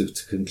suppose to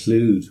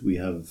conclude, we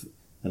have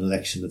an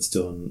election that's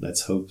done.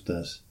 Let's hope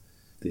that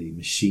the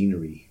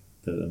machinery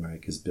that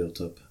America's built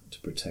up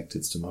to protect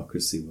its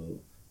democracy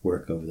will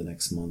work over the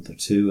next month or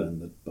two, and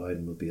that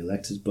Biden will be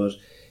elected. But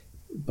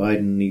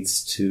Biden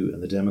needs to,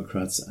 and the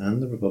Democrats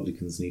and the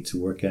Republicans need to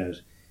work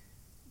out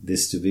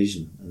this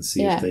division and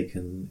see if they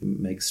can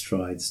make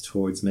strides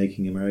towards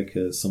making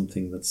America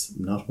something that's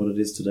not what it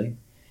is today.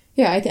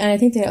 Yeah, and I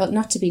think they ought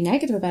not to be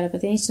negative about it,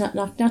 but they need to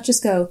not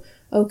just go,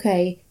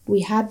 okay,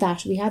 we had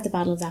the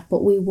battle of that,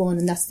 but we won,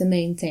 and that's the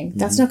main thing.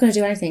 That's not going to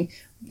do anything.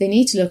 They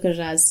need to look at it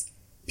as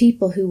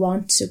people who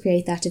want to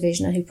create that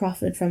division and who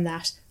profited from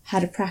that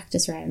had a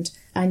practice round,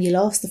 and you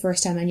lost the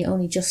first time and you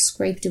only just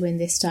scraped a win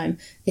this time.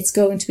 It's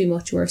going to be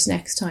much worse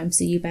next time,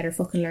 so you better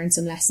fucking learn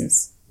some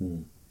lessons.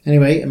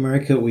 Anyway,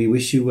 America, we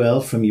wish you well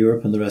from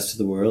Europe and the rest of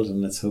the world,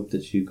 and let's hope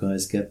that you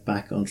guys get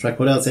back on track.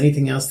 What else?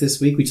 Anything else this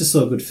week? We just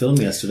saw a good film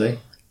yesterday.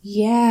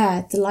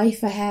 Yeah, The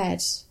Life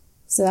Ahead.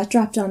 So that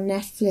dropped on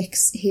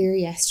Netflix here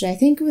yesterday. I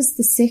think it was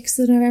the 6th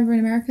of November in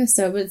America,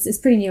 so it's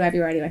pretty new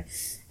everywhere anyway.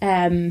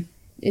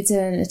 It's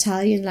an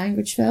Italian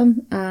language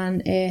film,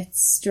 and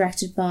it's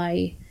directed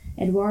by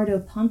Edoardo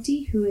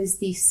Ponti, who is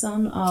the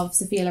son of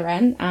Sophia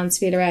Loren, and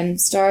Sophia Loren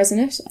stars in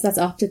it. That's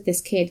opted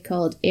this kid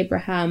called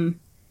Ibrahim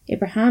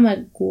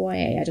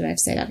Aguaye. I don't know how to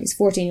say that. He's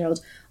a 14-year-old.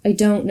 I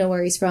don't know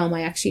where he's from.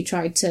 I actually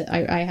tried to...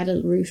 I had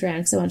a route around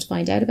because I wanted to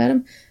find out about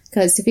him,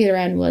 because Sophia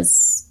Loren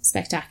was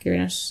spectacular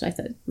in it. I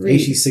thought... Really,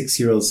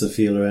 86-year-old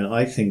Sophia Loren,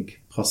 I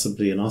think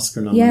possibly an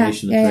Oscar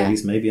nomination at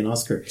least, maybe an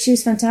Oscar. She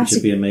was fantastic.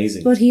 Which would be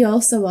amazing. But he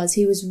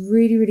was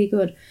really, really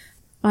good.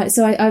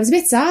 So I was a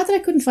bit sad that I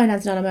couldn't find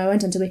anything on him. I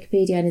went onto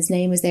Wikipedia and his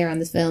name was there on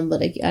the film,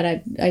 but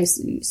I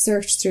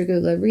searched through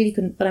Google. I really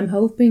couldn't, but I'm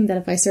hoping that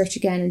if I search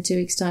again in 2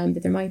 weeks' time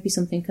that there might be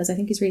something, because I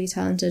think he's really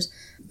talented.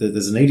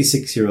 There's an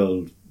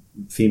 86-year-old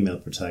female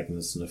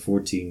protagonist and a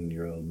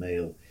 14-year-old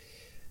male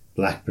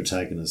black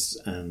protagonist,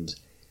 and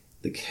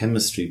the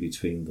chemistry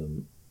between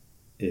them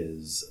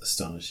is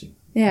astonishing.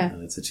 Yeah.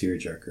 And it's a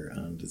tearjerker,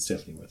 and it's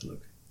definitely worth a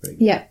look. Very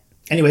good. Yeah.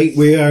 Anyway,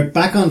 we are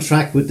back on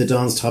track with the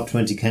Dawn's Top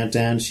 20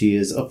 Countdown. She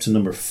is up to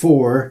number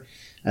 4.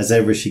 As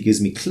ever, she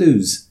gives me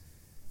clues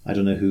I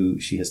don't know who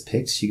she has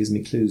picked. She gives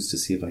me clues to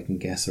see if I can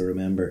guess or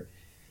remember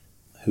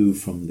who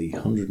from the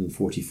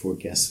 144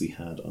 guests we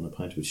had on A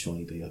Pint with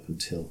Shawnee B up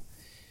until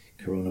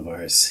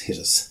coronavirus hit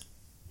us.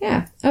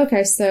 Yeah.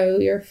 Okay, so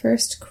your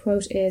first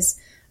quote is,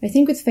 I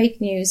think with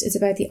fake news, it's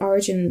about the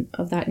origin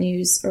of that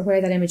news or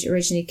where that image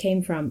originally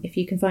came from. If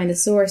you can find the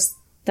source,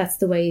 that's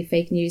the way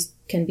fake news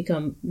can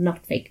become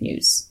not fake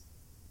news.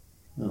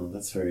 Oh,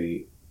 that's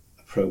very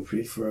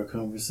appropriate for our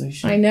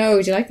conversation. I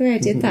know. Do you like the way I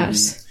did that?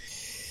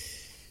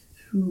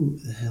 Who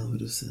the hell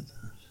would have said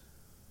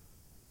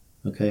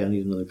that? Okay, I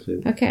need another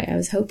clue. Okay, I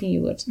was hoping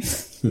you would.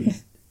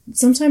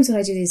 Sometimes when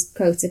I do these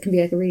quotes, it can be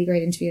like a really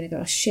great interview and I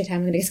go, oh shit, how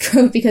am I going to get the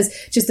quote? Because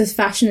just the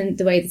fashion and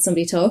the way that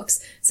somebody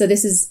talks. So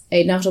this is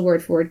not a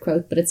word-for-word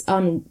quote, but it's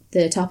on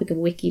the topic of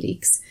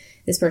WikiLeaks.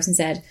 This person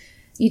said,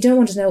 you don't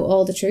want to know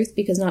all the truth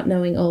because not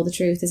knowing all the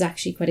truth is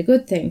actually quite a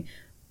good thing.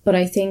 But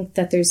I think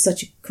that there's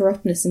such a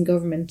corruptness in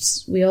government.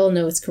 We all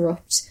know it's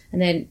corrupt.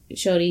 And then,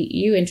 surely,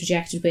 you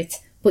interjected with,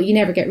 but you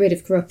never get rid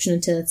of corruption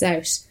until it's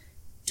out.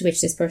 To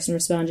which this person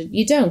responded,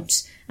 you don't.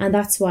 And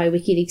that's why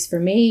WikiLeaks for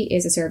me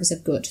is a service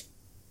of good.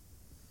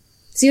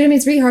 See what I mean?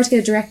 It's really hard to get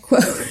a direct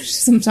quote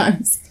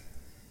sometimes.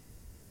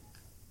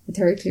 The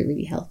third clue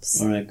really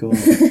helps. All right, go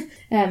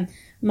on.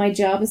 My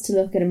job is to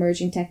look at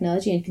emerging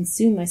technology and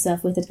consume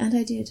myself with it. And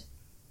I did.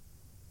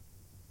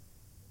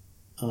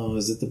 Oh,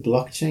 is it the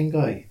blockchain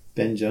guy?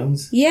 Ben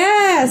Jones?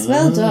 Yes,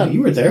 well done.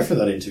 You were there for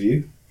that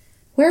interview.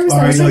 Where was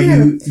that? I?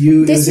 No,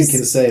 you. It was in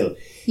Kinsale.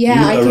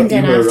 Yeah, I came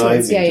down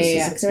afterwards.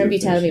 Yeah. Because I remember you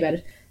finish. telling me about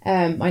it.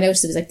 I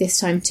noticed it was like this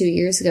time 2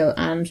 years ago,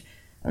 and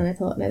I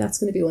thought, no, that's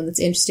going to be one that's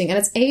interesting, and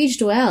it's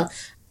aged well.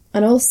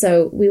 And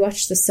also, we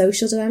watched The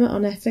Social Dilemma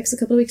on Netflix a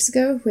couple of weeks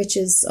ago, which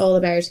is all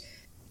about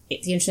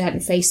the internet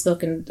and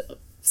Facebook and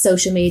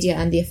social media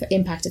and the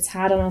impact it's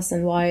had on us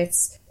and why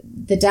it's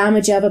the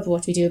damage of it, but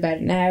what do we do about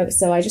it now?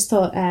 So I just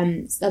thought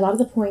a lot of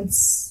the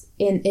points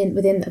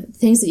within the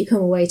things that you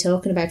come away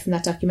talking about from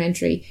that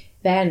documentary,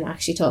 Ben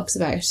actually talks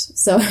about.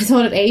 So I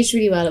thought it aged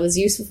really well. It was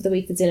useful for the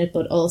week that's in it,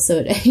 but also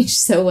it aged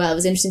so well. It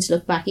was interesting to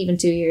look back. Even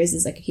 2 years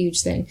is like a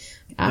huge thing.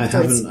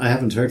 Afterwards. I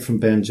haven't heard from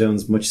Ben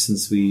Jones much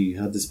since we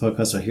had this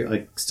podcast.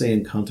 I stay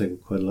in contact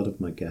with quite a lot of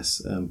my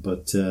guests,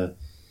 but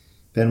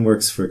Ben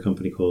works for a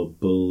company called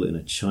Bull in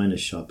a China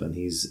shop, and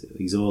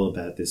he's all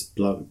about this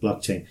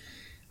blockchain.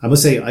 I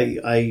must say,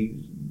 I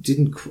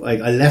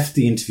left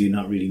the interview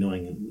not really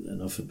knowing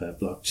enough about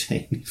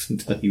blockchain,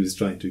 even though he was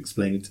trying to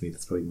explain it to me.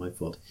 That's probably my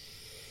fault.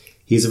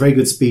 He has a very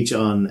good speech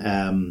on,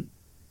 I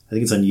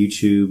think it's on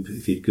YouTube,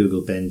 if you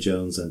Google Ben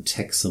Jones on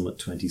Tech Summit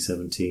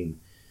 2017,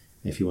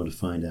 if you want to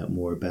find out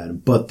more about him.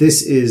 But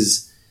this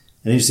is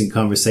an interesting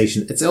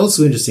conversation. It's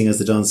also interesting, as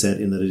the Don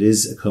said, in that it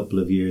is a couple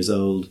of years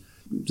old,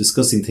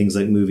 discussing things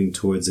like moving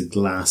towards a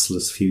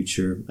glassless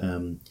future,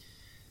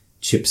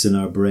 chips in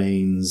our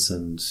brains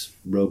and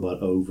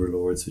robot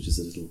overlords, which is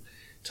a little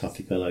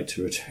topic I like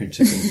to return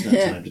to from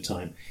time to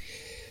time.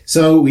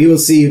 So we will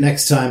see you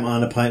next time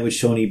on A Pint with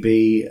Shawnee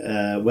B.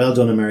 Well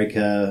done,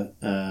 America.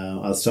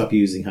 I'll stop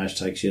using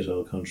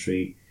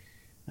 #shitholecountry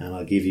and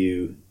I'll give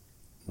you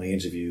my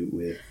interview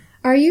with...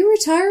 Are you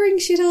retiring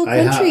Shithole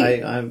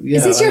Country?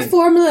 Is this your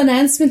formal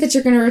announcement that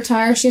you're going to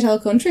retire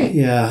Shithole Country?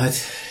 Yeah,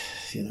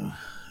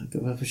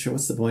 well, for sure.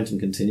 What's the point in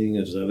continuing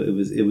it?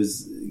 It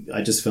was.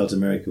 I just felt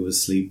America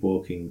was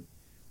sleepwalking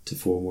to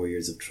 4 more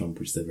years of Trump,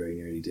 which they very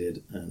nearly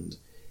did, and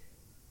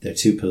they're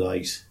too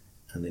polite,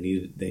 and they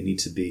need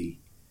to be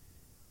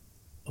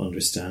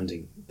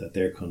understanding that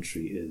their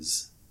country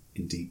is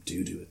in deep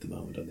doo-doo at the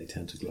moment, and they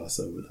tend to gloss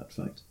over that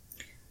fact.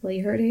 Well,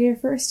 you heard it here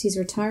first. He's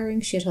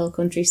retiring Shithole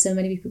Country. So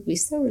many people will be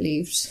so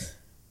relieved.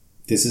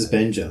 This is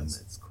Ben Jones.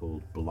 It's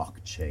called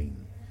blockchain.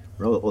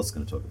 We're also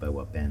going to talk about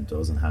what Ben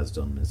does and has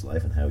done in his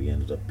life and how he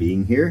ended up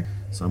being here.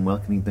 So I'm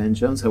welcoming Ben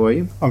Jones. How are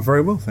you? I'm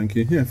very well, thank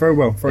you. Yeah, very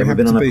well. Very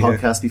happy to be here. Ever been on a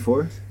podcast here.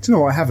 Before? Do you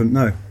know what? I haven't,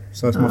 no.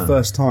 So it's my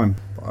first time.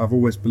 But I've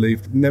always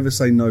believed, never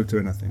say no to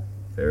anything.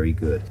 Very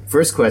good.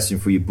 First question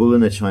for you, Bull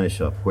in a China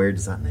shop. Where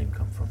does that name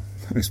come from?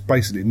 It's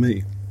basically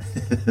me.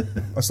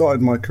 I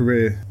started my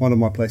career, one of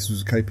my places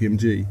was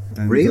KPMG.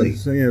 And really?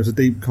 So yeah, it was a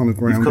deep kind of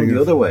grounding. You've come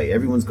the other way.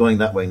 Everyone's going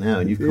that way now,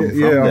 and you've come from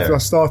there. I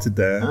started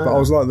there, but I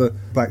was like the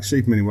black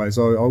sheep in many ways.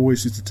 I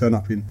always used to turn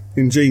up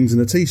in jeans and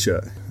a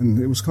t-shirt,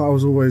 and I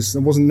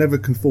wasn't never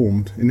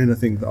conformed in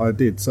anything that I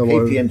did. So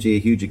KPMG, a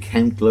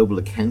huge global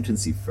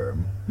accountancy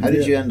firm. How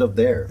did you end up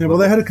there? Yeah, well,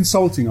 they had a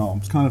consulting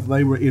arm.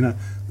 They were in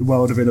the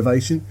world of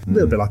innovation, a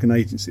little bit like an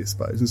agency, I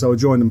suppose, and so I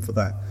joined them for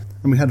that.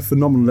 And we had a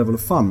phenomenal level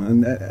of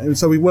fun. And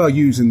so we were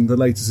using the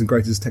latest and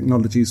greatest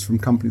technologies from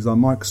companies like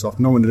Microsoft.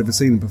 No one had ever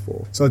seen them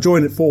before. So I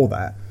joined it for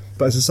that.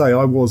 But as I say,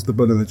 I was the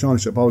bull in the China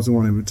shop. I was the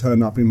one who would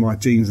turn up in my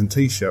jeans and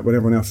T-shirt when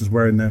everyone else was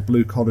wearing their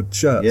blue-collared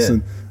shirts. Yeah.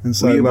 And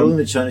so, were you a bull in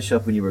the China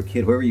shop when you were a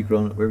kid? Where were you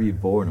grown up? Where were you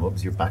born? What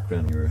was your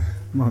background?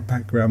 My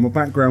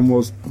background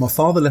was my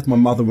father left my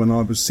mother when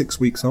I was 6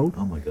 weeks old.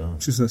 Oh my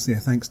God! She says, "Yeah,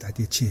 thanks, Dad.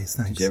 Yeah, cheers,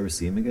 thanks." Did you ever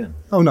see him again?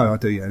 Oh no, I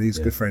do. Yeah, he's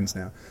good friends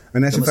now.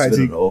 And that must have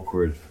been an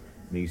awkward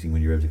meeting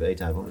when you were able to go, hey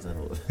Dad, what was that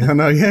all about? I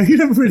know, yeah, you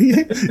never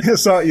really.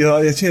 It's like, you're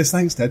like, yeah, cheers,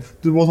 thanks, Dad.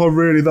 Was I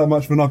really that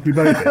much of an ugly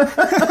baby?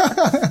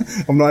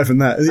 I'm not even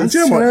that. That's Do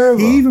you know what? terrible.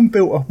 He even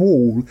built a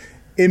wall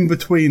in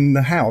between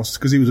the house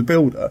because he was a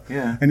builder.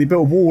 Yeah. And he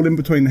built a wall in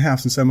between the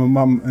house and so my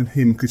mum and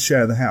him could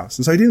share the house.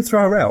 And so he didn't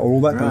throw her out or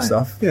all that kind of Right.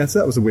 stuff. Yeah, so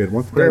that was a weird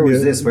one. Where Gave me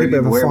was a- this? a Where bit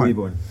of a were fight. you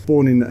born?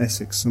 Born in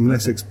Essex. I'm an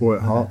Essex boy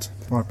at heart.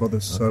 5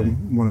 brothers, so Okay.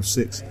 one of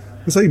 6.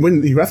 And so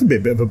you have to be a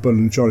bit of a bull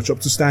in the china shop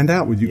to stand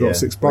out when you've got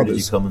 6 Where did you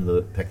brothers. come in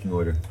the pecking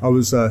order? I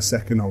was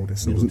second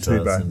oldest. It Middle wasn't too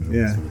child bad. syndrome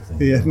Yeah, sort of thing.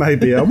 yeah,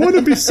 maybe. I want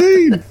to be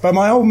seen. But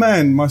my old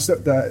man, my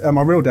stepdad,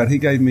 my real dad, he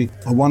gave me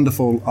a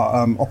wonderful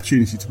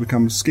opportunity to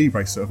become a ski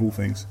racer of all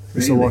things.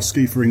 So Really? I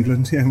skied for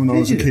England. Yeah, when I Did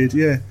was a you? kid.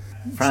 Yeah.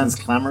 Franz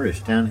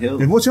Klammerish downhill.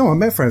 Yeah, what's your? I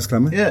met Franz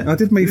Klammer. Yeah. I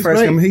did meet He was Franz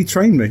great. Klammer. He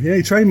trained me. Yeah,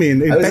 he trained me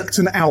in I was-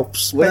 Beckton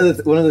Alps. One of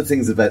the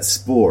things about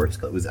sport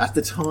that was at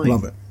the time,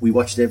 Love it. we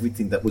watched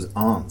everything that was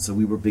on. So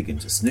we were big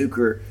into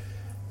snooker,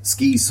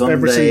 ski Sunday,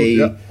 Every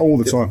single- yeah, all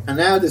the time. And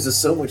now there's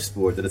just so much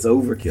sport that it's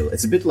overkill.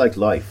 It's a bit like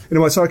life.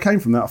 Anyway, so I came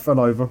from that. I fell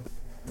over.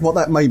 What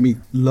that made me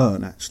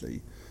learn,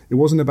 actually, it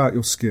wasn't about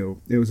your skill.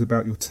 It was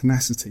about your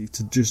tenacity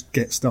to just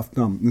get stuff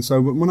done. And so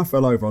when I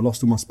fell over, I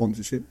lost all my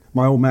sponsorship.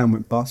 My old man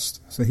went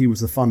bust, so he was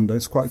the funder.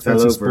 It's quite Fell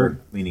expensive over,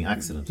 sport. meaning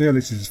accident. Yeah,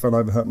 literally just fell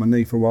over, hurt my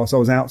knee for a while. So I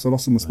was out, so I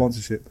lost all my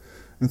sponsorship.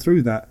 And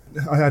through that,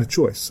 I had a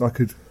choice. I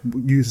could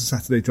use a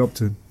Saturday job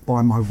to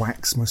buy my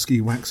wax, my ski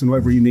wax, and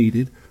whatever he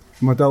needed.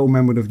 My old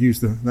man would have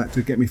used that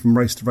to get me from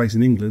race to race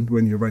in England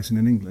when you're racing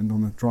in England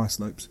on the dry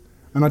slopes.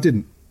 And I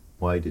didn't.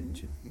 Why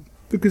didn't you?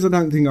 Because I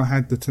don't think I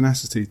had the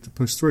tenacity to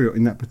push through it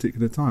in that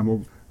particular time.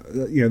 Well,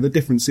 the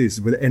difference is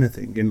with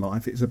anything in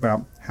life, it's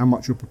about how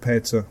much you're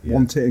prepared to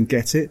want it and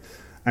get it.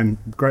 And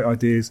great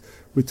ideas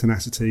with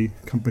tenacity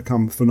can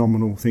become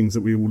phenomenal things that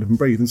we all live and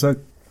breathe. And so it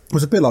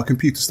was a bit like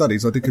computer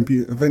studies. I did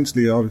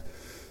eventually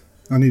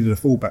I needed a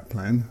fallback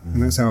plan,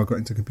 and that's how I got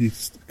into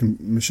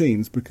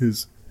machines,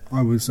 because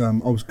I was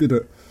good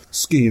at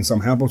skiing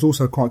somehow, but I was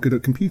also quite good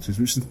at computers,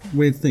 which is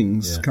weird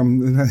things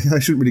they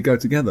shouldn't really go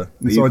together.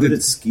 And Are you good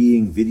at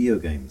skiing video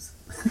games?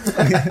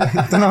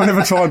 I don't know, I've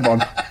never tried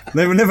one.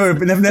 They've never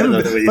been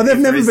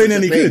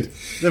any good.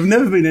 They've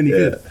never been any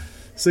good.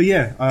 So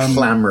yeah,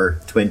 Clamor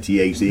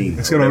 2018.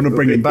 it's going to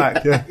bring him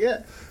back. Yeah.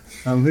 Yeah.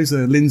 Who's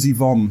Lindsay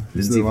Vonn?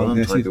 is Lindsay the one. Vonn,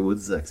 Yeah, Tiger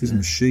Woods' ex. she's a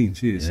machine.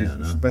 She is. Yeah, She's I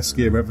know. the best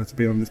skier ever to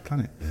be on this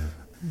planet.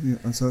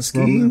 Yeah, so that's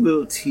Skiing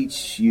will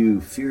teach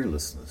you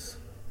fearlessness,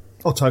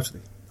 Oh,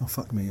 totally. Oh,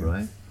 fuck me. Yeah.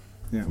 right?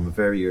 Yeah. From a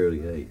very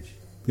early age.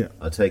 Yeah.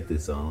 I'll take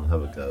this on, I'll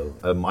have a go.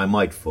 I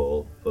might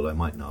fall, but I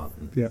might not.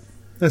 Yeah.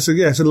 It's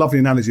a lovely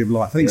analogy of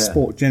life. I think Yeah.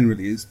 sport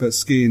generally is, but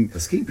skiing,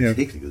 But skiing you know,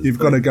 particularly is you've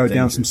got to very go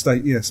down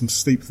dangerous. some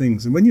steep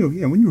things. And when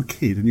you're a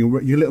kid and your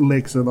little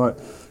legs are like,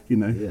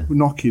 Yeah.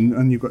 knocking,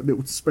 and you've got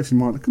little, especially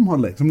mine. Look at my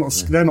legs.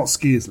 They're not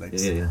skiers'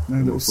 legs. Yeah, yeah.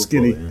 They're More little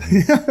football,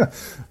 skinny.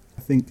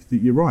 I think that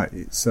you're right.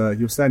 It's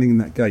you're standing in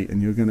that gate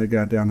and you're going to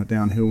go down a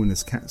downhill in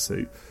this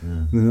catsuit.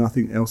 And then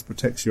nothing else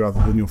protects you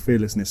other than your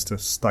fearlessness to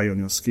stay on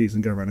your skis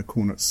and go around a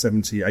corner at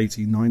 70,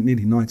 80, 90,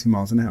 nearly 90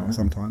 miles an hour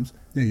sometimes.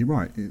 Yeah, you're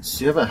right. It's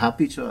Do you have a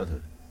happy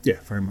childhood? yeah,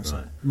 very much so.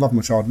 Right. Love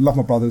my child. Love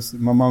my brothers.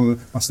 My mum,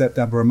 my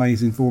stepdad were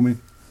amazing for me.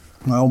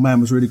 My old man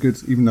was really good,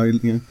 even though, I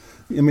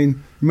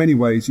mean, in many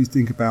ways, you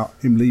think about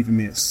him leaving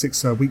me at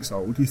 6 weeks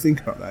old. You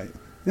think about that.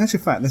 In actual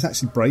fact, that's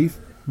actually brave,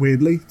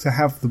 weirdly, to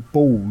have the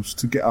balls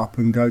to get up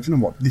and go, do you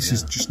know what, this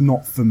is just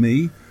not for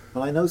me.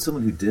 Well, I know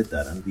someone who did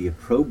that, and the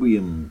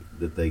opprobrium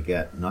that they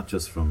get, not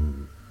just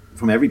from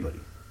everybody,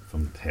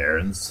 from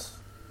parents,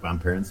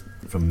 grandparents,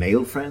 from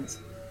male friends.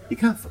 You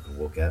can't fucking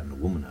walk out on a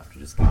woman after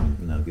just giving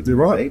You're her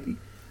right. a baby.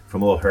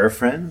 From all her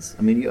friends.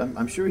 I mean,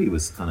 I'm sure he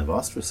was kind of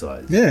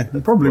ostracized. Yeah,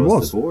 he probably across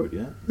was. the board,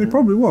 yeah. It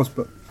probably was,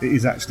 but it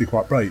is actually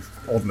quite brave,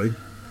 oddly.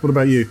 What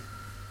about you?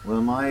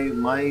 Well,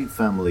 my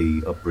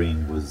family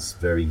upbringing was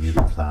very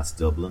middle class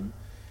Dublin,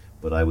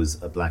 but I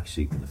was a black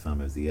sheep in the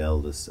family. I was the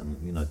eldest, and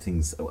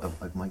things.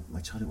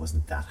 My childhood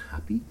wasn't that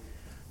happy.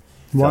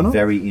 Why Felt not?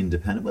 very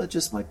independent. Well,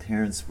 just my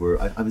parents were.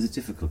 I was a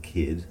difficult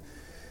kid.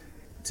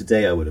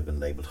 Today, I would have been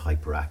labelled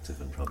hyperactive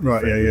and probably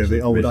Right, yeah,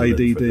 the old riddled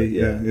ADD, for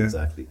yeah.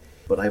 exactly.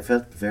 But I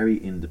felt very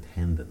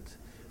independent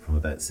from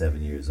about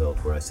 7 years old,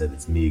 where I said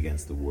it's me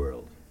against the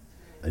world.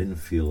 I didn't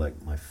feel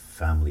like my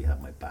family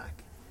had my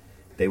back.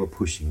 They were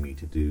pushing me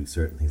to do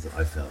certain things that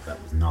I felt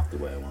that was not the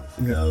way I wanted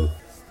to go.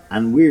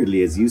 And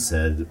weirdly, as you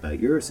said about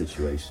your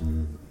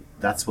situation,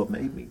 that's what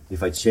made me.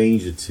 If I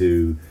changed it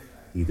to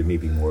either me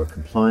being more a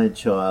compliant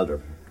child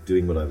or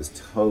doing what I was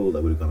told, I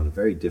would have gone on a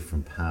very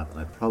different path, and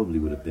I probably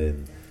would have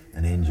been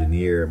an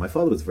engineer. My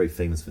father was a very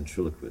famous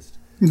ventriloquist.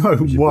 No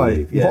Would you way.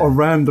 believe? Yeah. What a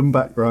random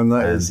background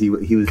that And is. he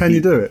was. Can you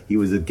do it? He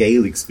was a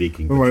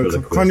Gaelic-speaking All right,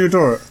 ventriloquist. can you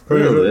do it? Can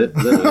you do it?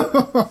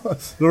 Little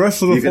bit. The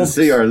rest of the You can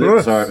see our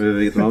lips are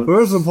moving at the moment.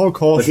 Where's the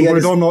podcast? But he We had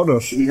his- don't know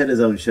this. He had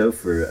his own show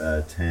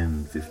for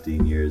 10,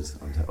 15 years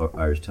on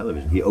Irish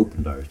television. He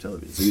opened Irish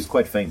television, so he was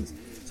quite famous.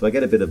 So I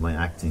get a bit of my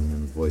acting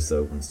and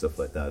voiceover and stuff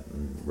like that,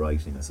 and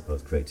writing, I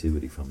suppose,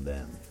 creativity from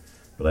them.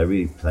 But I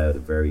really played a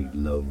very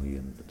lonely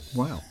and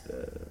Wow.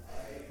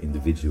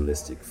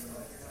 individualistic,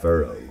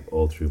 furrow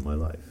all through my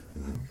life.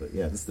 You know? But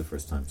yeah, this is the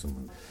first time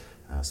someone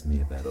asked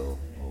me about all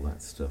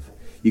that stuff.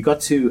 You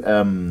got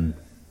to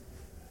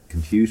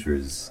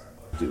computers.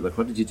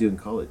 What did you do in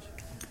college?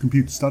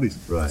 Computer studies.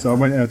 Right. So I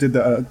went. I did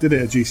that. Did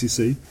it at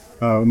GCC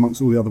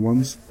amongst all the other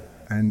ones,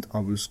 and I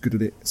was good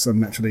at it so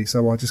naturally.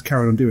 So I just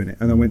carried on doing it,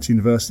 and I went to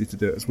university to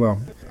do it as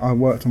well. I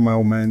worked on my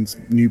old man's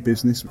new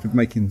business, which was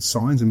making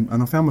signs, and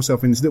I found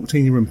myself in this little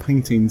teeny room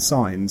painting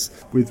signs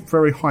with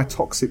very high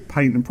toxic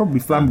paint and probably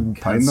flammable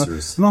paint.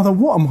 And I thought,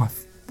 what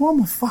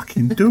am I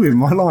fucking doing in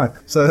my life?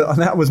 So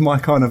that was my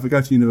kind of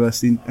go to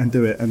university and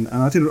do it, and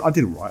I did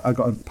it right. I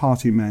got a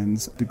party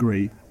man's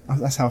degree.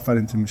 That's how I fell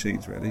into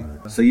machines, really.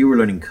 So you were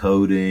learning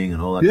coding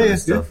and all that kind of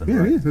stuff.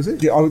 Yeah, that's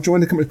it. Yeah, I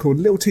joined a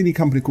little teeny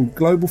company called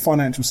Global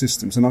Financial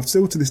Systems, and I've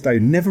still to this day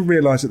never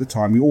realised at the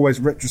time.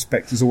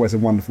 Retrospect is always a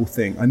wonderful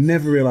thing. I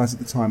never realised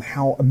at the time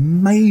how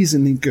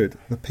amazingly good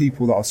the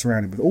people that I was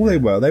surrounded with. All they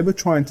were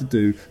trying to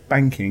do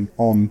banking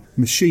on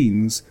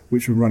machines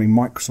which were running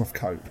Microsoft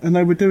code, and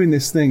they were doing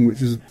this thing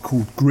which is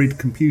called grid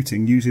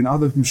computing, using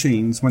other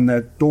machines when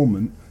they're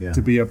dormant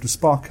to be able to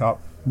spark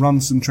up,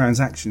 run some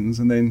transactions,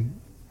 and then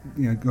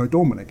go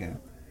dormant again.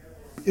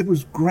 It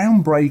was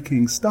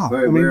groundbreaking stuff.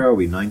 Where are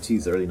we?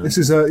 90s, early 90s?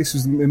 This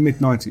is mid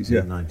 90s,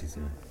 yeah. Mid 90s,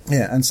 yeah.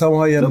 Yeah, and so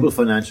I Global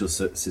Financial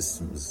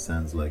Systems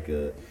sounds like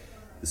a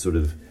sort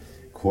of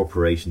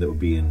corporation that would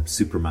be in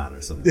Superman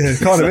or something. Yeah,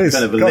 it kind of is.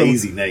 Kind of a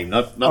lazy name,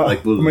 not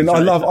like Bull. I mean, I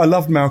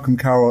loved Malcolm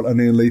Carroll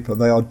and Ian Leeper.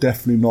 They are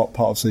definitely not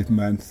part of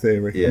Superman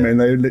theory. Yeah. I mean,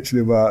 they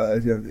literally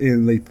were.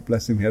 Ian Leeper,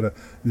 bless him, he had a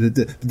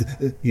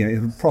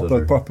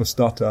proper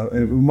stutter,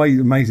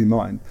 amazing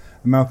mind.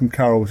 And Malcolm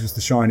Carroll was just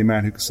the shiny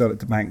man who could sell it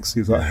to banks. He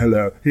was like,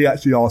 hello. He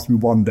actually asked me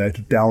one day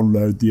to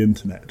download the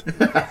internet.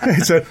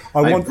 So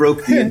I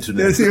broke the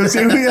internet.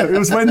 It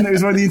was when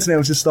the internet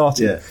was just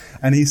starting. Yeah.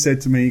 And he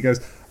said to me, he goes,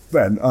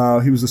 Ben,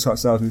 he was a such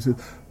salesman, he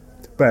said,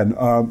 Ben,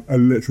 I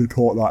literally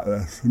talk like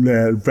this.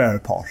 They're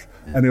very posh.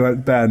 Yeah. And he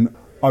went, Ben,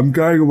 I'm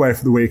going away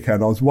for the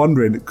weekend. I was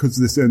wondering, because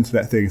this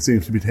internet thing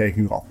seems to be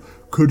taking off,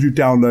 could you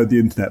download the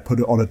internet, put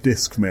it on a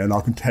disc for me, and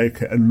I can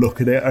take it and look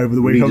at it over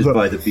the weekend? Read it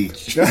by the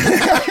beach.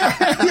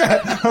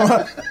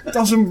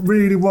 Doesn't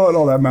really work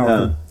like that,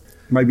 Malcolm. No.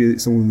 Maybe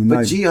it's all in the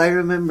name. But gee, I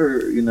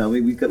remember,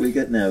 we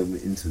get now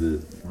into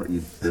the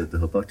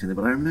whole blockchain thing,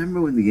 but I remember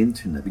when the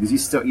internet, because you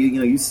start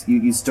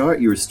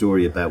your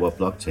story about what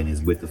blockchain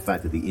is with the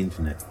fact that the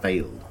internet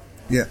failed.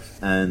 Yeah.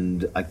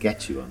 And I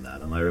get you on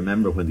that. And I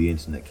remember when the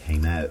internet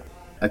came out.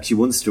 Actually,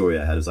 one story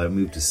I had is I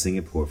moved to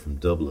Singapore from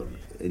Dublin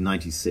in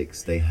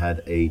 '96. They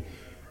had a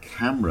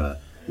camera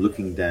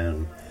looking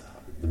down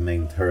the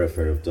main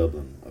thoroughfare of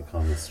Dublin,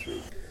 O'Connell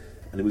Street,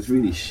 and it was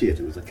really shit.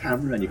 It was a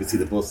camera, and you could see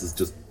the buses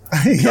just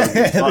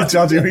the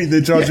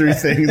judgery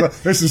thing.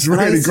 This is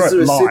really great.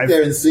 Sort of live. Sit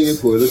there in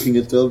Singapore, looking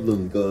at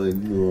Dublin,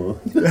 going, "Oh."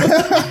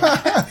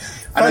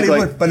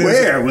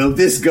 Where will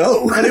this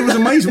go? And it was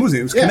amazing, wasn't it?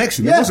 It was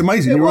connection. It was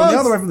amazing. You were on the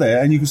other end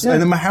there, and you could.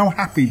 And how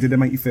happy did it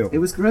make you feel? It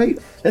was great.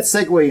 Let's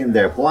segue in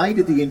there. Why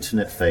did the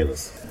internet fail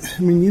us?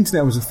 I mean, the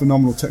internet was a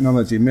phenomenal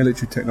technology,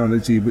 military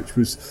technology, which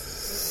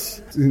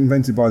was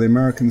invented by the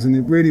Americans, and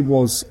it really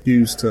was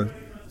used to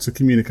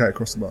communicate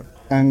across the world.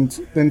 And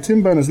then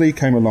Tim Berners-Lee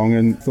came along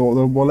and thought,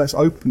 well, let's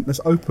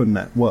open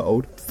that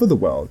world for the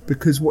world,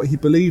 because what he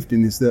believed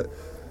in is that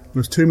there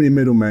was too many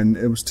middlemen,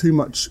 there was too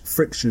much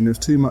friction, there was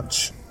too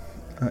much.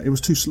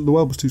 The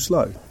world was too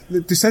slow. The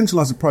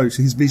decentralised approach,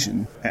 his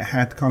vision, it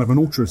had kind of an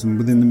altruism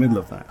within the middle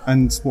of that.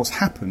 And what's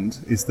happened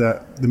is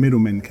that the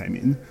middlemen came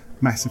in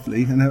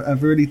massively and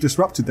have really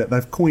disrupted that.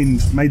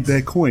 They've made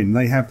their coin.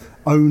 They have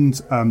owned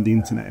the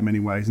internet in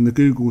many ways. And the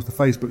Googles, the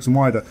Facebooks and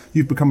wider,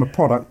 you've become a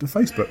product of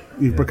Facebook.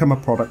 You've become a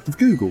product of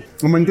Google.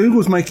 And when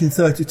Google's making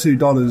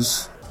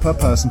 $32 per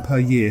person per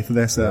year for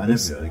their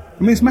service. I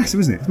mean, it's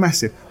massive, isn't it? It's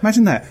massive.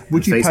 Imagine that.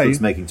 Would you Facebook's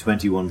pay making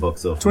 $21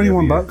 off.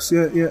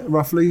 $21, yeah,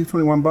 roughly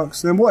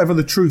 $21. Then whatever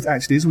the truth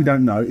actually is, we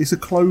don't know. It's a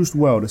closed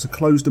world. It's a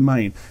closed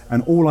domain.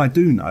 And all I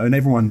do know, and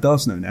everyone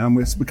does know now, and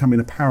it's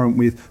becoming apparent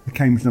with the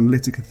Cambridge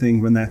Analytica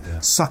thing when they're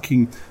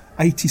sucking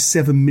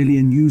 87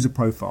 million user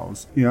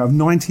profiles, of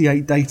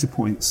 98 data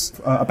points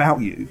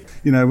about you.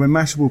 When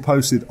Mashable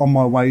posted "On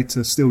my way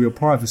to steal your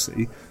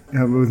privacy,"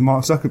 with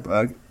Mark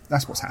Zuckerberg.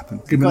 That's what's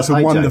happened. It got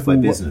hijacked by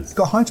business.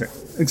 Got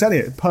hijacked.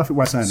 Exactly. Perfect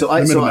way of saying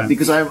it.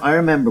 Because I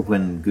remember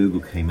when Google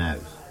came out,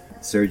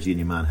 Sergey and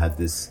Yaman had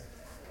this,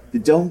 the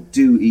 "don't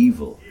do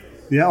evil"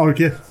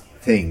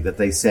 thing that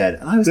they said.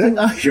 And I was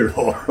like, you're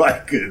all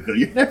right, Google.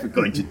 You're never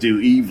going to do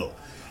evil.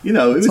 It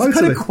was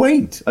kind of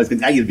quaint. I was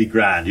going, you'll be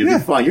grand. You'll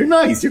be fine. You're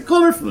nice. You're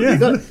colourful.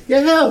 You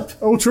help.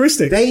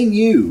 Altruistic. They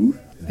knew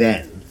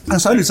then.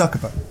 And so did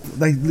Zuckerberg.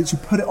 They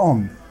literally put it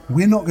on.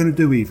 We're not going to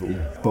do evil,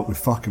 but we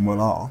fucking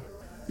well are.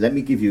 Let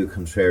me give you a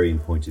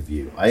contrarian point of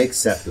view. I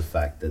accept the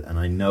fact that, and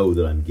I know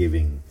that I'm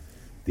giving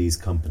these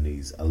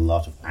companies a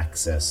lot of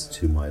access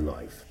to my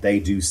life. They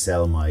do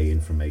sell my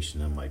information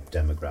and my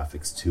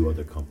demographics to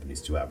other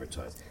companies to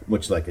advertise,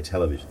 much like a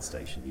television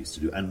station used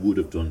to do, and would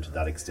have done to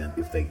that extent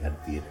if they had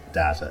the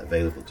data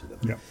available to them.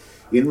 Yeah.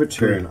 In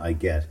return, I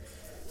get,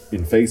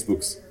 in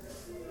Facebook's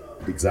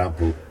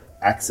example,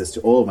 access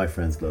to all of my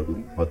friends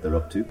globally, what they're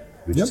up to,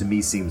 which to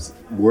me seems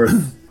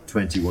worth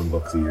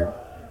 $21 a year.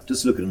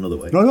 Just look at it another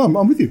way. No,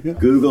 I'm with you. Yeah.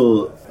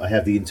 Google, I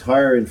have the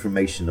entire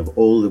information of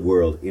all the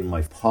world in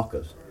my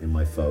pocket, in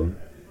my phone,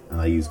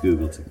 and I use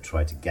Google to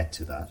try to get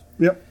to that.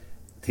 Yep.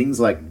 Things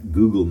like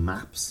Google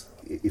Maps.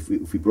 If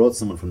we brought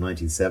someone from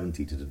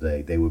 1970 to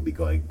today, they would be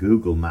going,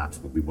 Google Maps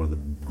would be one of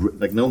the,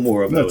 like no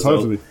more of No, those.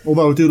 totally.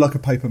 Although I do like a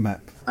paper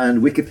map.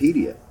 And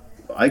Wikipedia.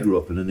 I grew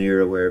up in an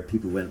era where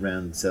people went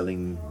around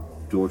selling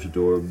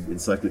door-to-door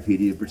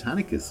Encyclopedia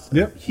Britannicas.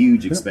 Yep.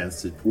 Huge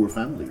expense to poor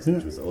families,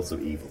 which was also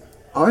evil.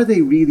 Are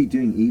they really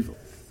doing evil?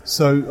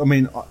 So, I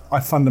mean, I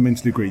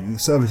fundamentally agree. The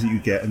service that you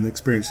get and the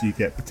experience that you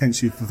get,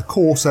 potentially for the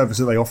core service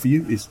that they offer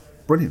you, is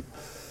brilliant.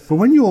 But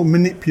when you're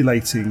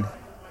manipulating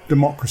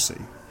democracy,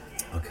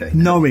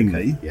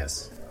 knowingly,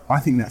 yes,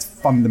 I think that's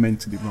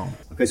fundamentally wrong.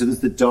 Okay, so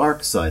there's the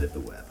dark side of the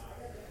web.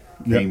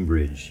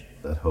 Cambridge,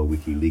 that whole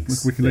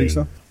WikiLeaks WikiLeaks thing,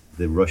 stuff.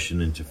 the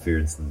Russian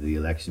interference in the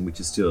election, which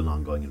is still an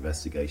ongoing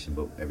investigation,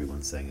 but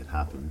everyone's saying it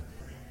happened.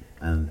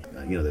 And,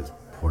 there's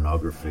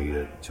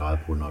pornography, child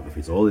pornography,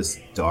 it's all this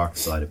dark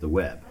side of the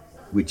web,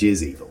 which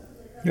is evil.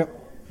 Yep.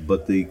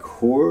 But the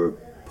core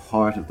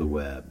part of the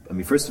web, I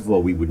mean, first of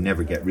all, we would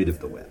never get rid of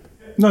the web.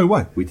 No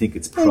way. We think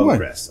it's No way.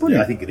 progress.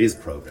 Brilliant. I think it is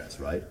progress,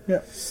 right?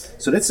 Yeah.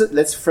 So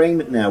let's frame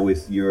it now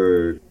with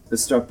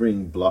let's start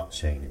bringing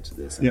blockchain into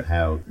this and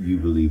how you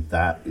believe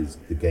that is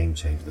the game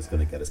changer that's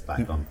going to get us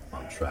back on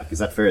track. Is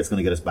that fair? It's going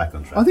to get us back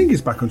on track. I think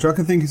it's back on track.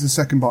 I think it's the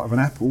second bite of an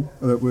apple.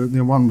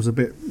 One was a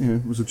bit,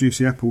 was a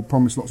juicy apple,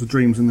 promised lots of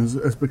dreams, and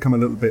has become a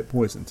little bit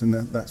poisoned. And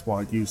that's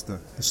why I used the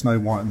Snow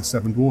White and the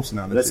Seven Dwarfs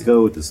analogy. Let's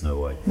go with the Snow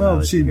White.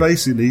 Well, she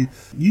basically,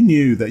 you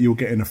knew that you were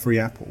getting a free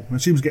apple.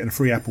 And she was getting a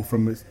free apple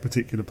from a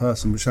particular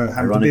person, which happened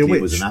to be a Ironically, witch.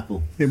 it was an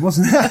apple. It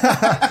wasn't.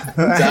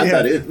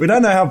 that in. We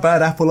don't know how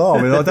bad Apple are.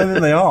 I don't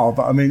think they are,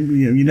 but I mean,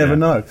 you never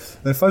know.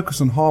 They're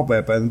focused on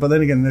hardware, but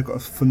then again, they've got a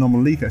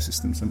phenomenal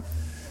ecosystem. So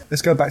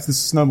let's go back to the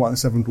Snow White and the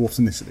Seven Dwarfs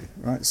initially,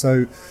 right?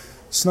 So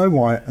Snow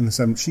White and the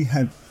Seven, she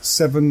had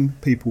 7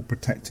 people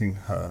protecting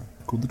her,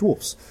 called the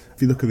dwarfs.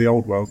 If you look at the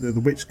old world, the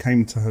witch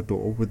came to her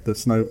door with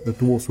the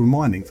dwarfs were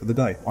mining for the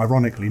day.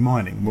 Ironically,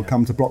 mining. We'll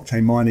come to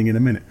blockchain mining in a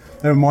minute.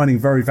 They were mining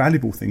very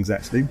valuable things,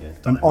 actually.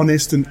 An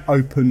honest and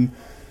open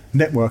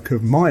network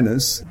of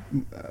miners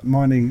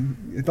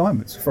mining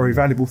diamonds, very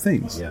valuable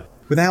things. Yeah.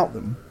 Without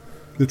them,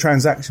 the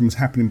transaction was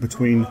happening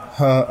between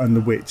her and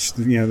the witch.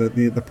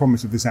 The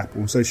promise of this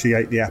apple. So she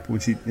ate the apple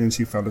and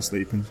she fell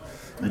asleep. And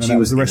she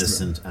was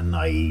innocent and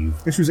naive.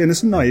 She was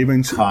innocent, naive,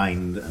 and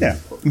kind.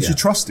 And, she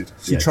trusted.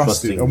 She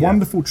trusted. A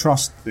wonderful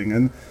trust thing,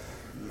 and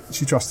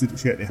she trusted.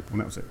 She ate the apple,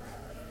 and that was it.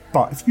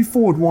 But if you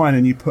forward wine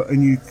and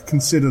you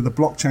consider the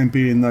blockchain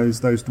being those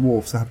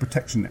dwarfs that have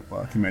protection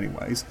network in many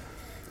ways,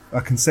 a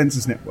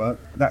consensus network,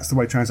 that's the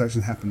way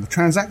transactions happen. The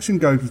transaction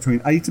goes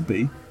between A to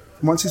B.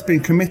 Once it's been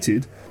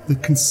committed, the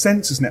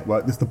consensus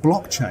network, the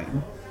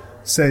blockchain,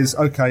 says,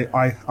 okay,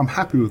 I'm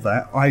happy with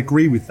that. I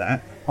agree with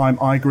that.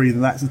 I agree that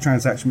that's a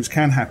transaction which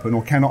can happen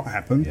or cannot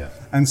happen. Yeah.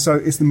 And so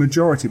it's the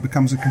majority. It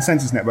becomes a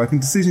consensus network, and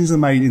decisions are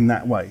made in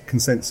that way,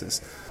 consensus.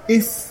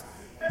 If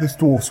the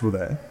dwarfs were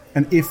there,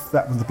 and if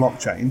that was the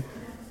blockchain,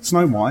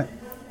 Snow White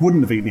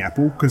wouldn't have eaten the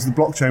apple because the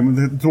blockchain,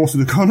 the dwarfs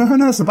would have gone,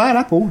 no, it's a bad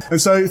apple.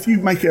 And so if you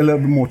make it a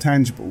little bit more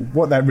tangible,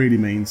 what that really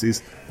means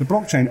is the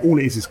blockchain, all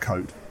it is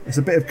code. It's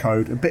a bit of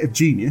code, a bit of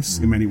genius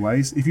in many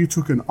ways. If you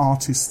took an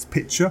artist's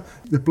picture,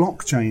 the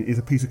blockchain is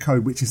a piece of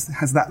code which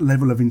has that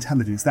level of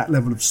intelligence, that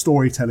level of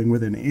storytelling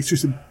within it. It's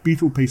just a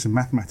beautiful piece of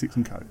mathematics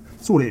and code.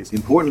 That's all it is.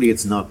 Importantly,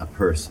 it's not a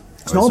person.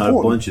 It's not a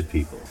bunch of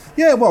people.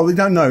 Yeah, well, we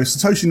don't know.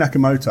 Satoshi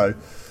Nakamoto,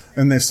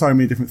 and there's so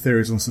many different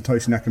theories on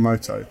Satoshi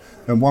Nakamoto.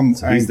 And one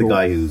So he's the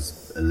guy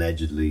who's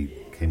allegedly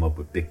came up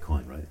with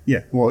Bitcoin, right?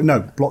 Yeah, well,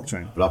 no,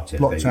 blockchain.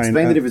 Blockchain.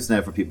 Explain the difference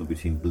now for people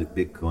between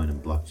Bitcoin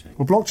and blockchain.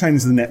 Well, blockchain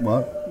is the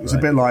network. It's a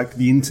bit like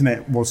the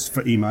internet was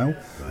for email.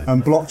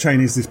 And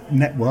blockchain is this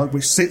network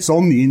which sits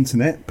on the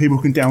internet. People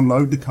can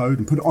download the code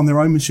and put it on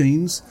their own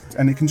machines,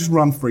 and it can just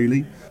run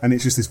freely. And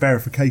it's just this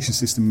verification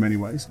system in many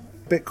ways.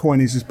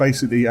 Bitcoin is just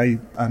basically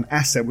an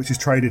asset which is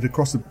traded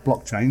across the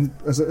blockchain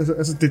as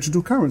a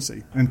digital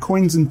currency. And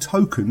coins and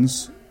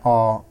tokens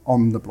are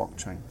on the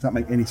blockchain. Does that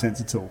make any sense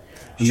at all?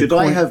 And Should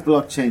I have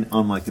blockchain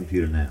on my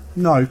computer now?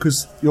 No,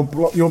 because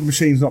your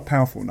machine's not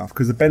powerful enough.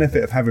 Because the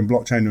benefit of having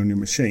blockchain on your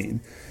machine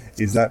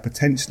is that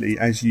potentially,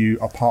 as you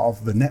are part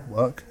of the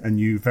network and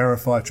you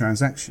verify a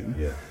transaction,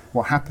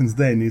 what happens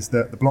then is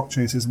that the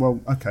blockchain says,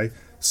 well, okay,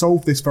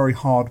 solve this very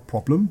hard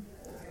problem,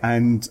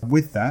 and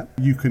with that,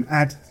 you can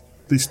add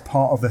this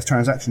part of the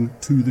transaction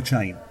to the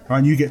chain, right?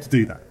 And you get to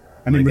do that.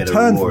 And in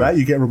return for that,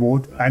 you get a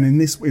reward. And in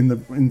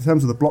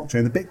terms of the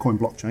blockchain, the Bitcoin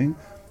blockchain,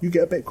 you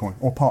get a Bitcoin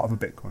or part of a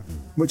Bitcoin,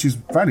 which is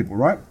valuable,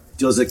 right?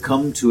 Does it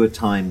come to a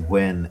time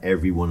when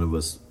every one of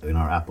us in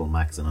our Apple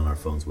Macs and on our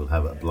phones will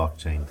have a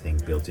blockchain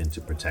thing built in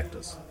to protect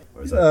us?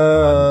 Or is that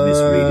am I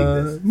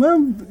misreading this?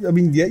 Well, I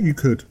mean, yeah, you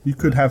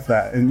could have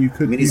that, and you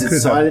could. I mean, is it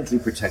silently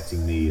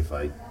protecting me if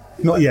I?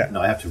 Not yet. No,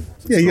 I have to.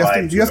 Yeah,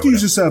 you have to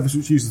use a service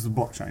which uses the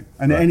blockchain,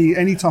 and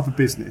any type of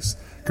business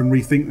can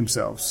rethink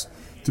themselves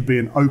to be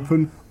an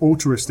open,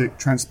 altruistic,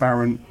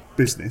 transparent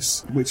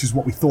business, which is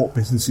what we thought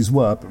businesses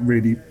were, but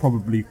really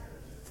probably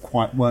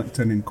weren't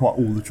telling quite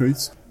all the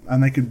truths.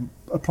 And they could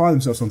apply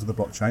themselves onto the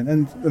blockchain,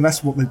 and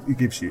that's what it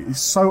gives you. It's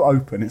so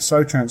open, it's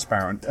so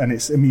transparent, and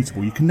it's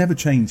immutable. You can never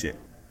change it.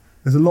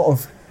 There's a lot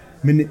of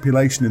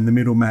manipulation in the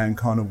middleman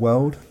kind of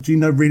world. Do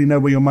you really know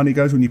where your money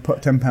goes when you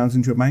put £10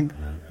 into your bank?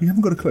 No. You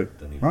haven't got a clue,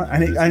 right?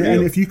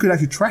 And if you could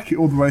actually track it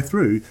all the way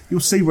through, you'll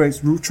see where it's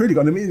truly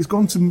gone. I mean, it's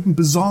gone to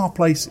bizarre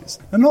places.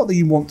 And not that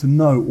you want to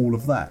know all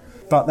of that,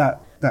 but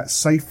that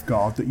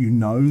safeguard that you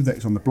know that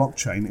it's on the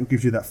blockchain, it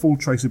gives you that full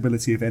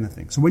traceability of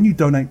anything. So when you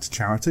donate to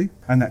charity,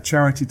 and that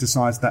charity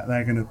decides that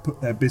they're going to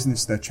put their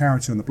business, their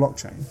charity on the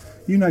blockchain,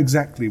 you know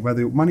exactly where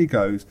the money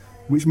goes,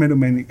 which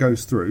middlemen it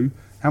goes through,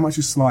 how much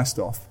is sliced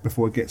off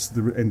before it gets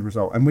to the end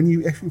result. And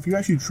if you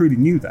actually truly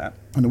knew that,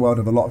 in the world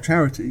of a lot of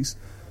charities,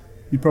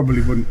 you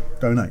probably wouldn't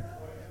donate.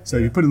 So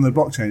you put it on the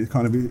blockchain, it's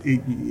kind of,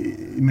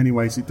 in many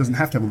ways, it doesn't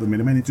have to have all the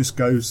middlemen, it just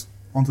goes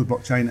onto the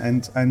blockchain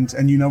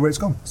and you know where it's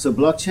gone. So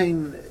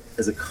blockchain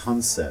as a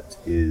concept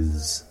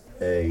is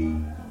a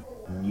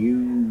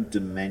new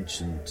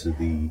dimension to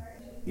the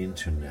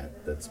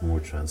internet that's more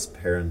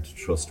transparent,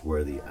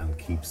 trustworthy, and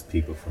keeps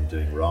people from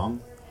doing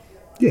wrong.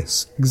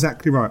 Yes,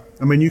 exactly right.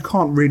 I mean, you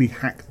can't really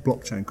hack the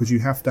blockchain because you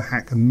have to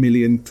hack 1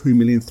 million, 2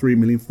 million, 3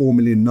 million, 4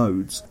 million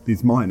nodes,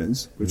 these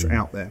miners, which are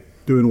out there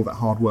doing all that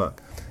hard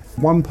work.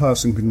 One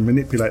person can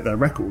manipulate their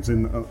records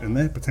in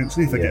there,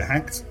 potentially, if they get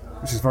hacked,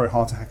 which is very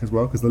hard to hack as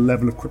well because the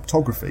level of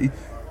cryptography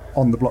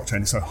on the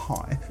blockchain is so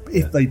high. But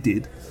if they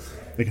did,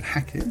 they could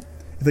hack it.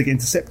 If they get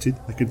intercepted,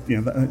 they could,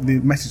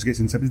 the message gets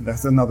intercepted.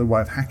 That's another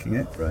way of hacking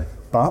it. Right.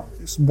 But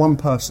it's one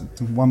person,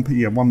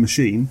 one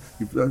machine.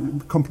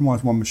 You've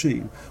compromised one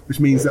machine, which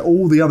means that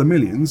all the other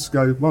millions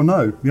go, well,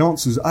 no, the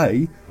answer's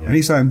A, and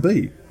he's saying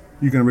B.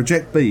 You're going to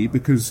reject B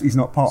because he's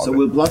not part of it. So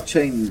will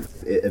blockchain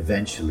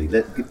eventually,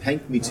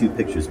 paint me two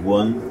pictures.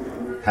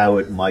 One, how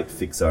it might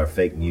fix our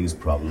fake news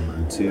problem,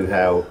 and two,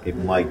 how it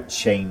might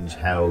change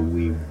how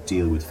we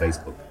deal with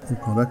Facebook.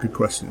 Oh, they're good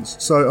questions.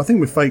 So I think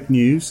with fake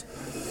news,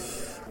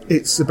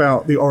 it's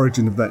about the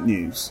origin of that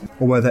news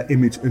or where that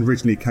image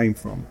originally came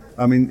from.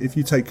 I mean, if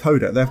you take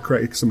Kodak, they've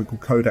created something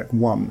called Kodak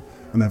One,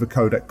 and they have a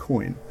Kodak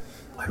coin.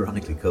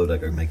 Ironically,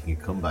 Kodak are making a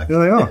comeback. Yeah,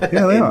 they are.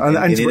 Yeah, they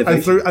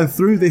are. And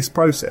through this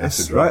process,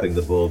 after dropping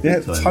the ball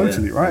big time,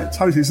 totally, right?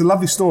 Totally. It's a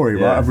lovely story,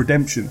 right, of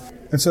redemption.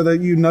 And so that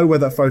you know where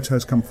that photo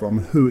has come from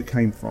and who it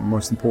came from,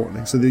 most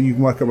importantly, so that you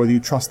can work out whether you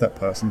trust that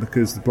person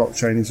because the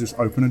blockchain is just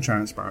open and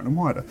transparent and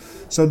wider.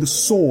 So the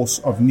source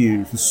of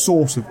news, the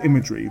source of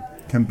imagery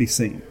can be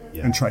seen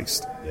and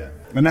traced. Yeah.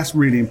 And that's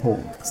really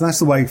important. So that's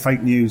the way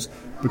fake news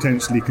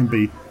potentially can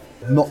be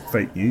not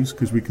fake news,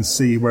 because we can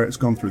see where it's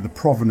gone through, the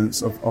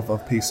provenance of a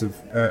piece of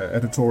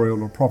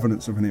editorial or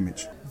provenance of an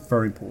image.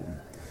 Very important.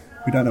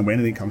 We don't know where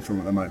anything comes from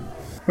at the moment.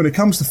 When it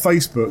comes to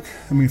Facebook,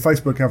 I mean,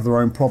 Facebook have their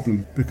own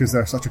problem because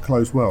they're such a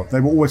closed world.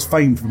 They were always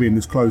famed for being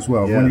this closed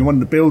world when you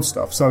wanted to build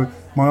stuff. So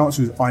my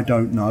answer is I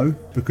don't know,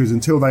 because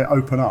until they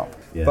open up.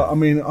 Yeah. But I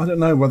mean, I don't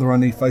know whether I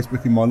need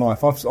Facebook in my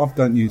life. I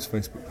don't use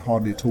Facebook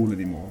hardly at all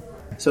anymore.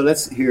 So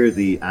let's hear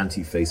the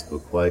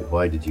anti-Facebook.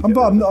 Why did you? I'm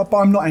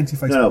not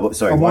anti-Facebook. No, but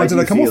sorry. Why did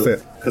I come off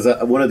it? Because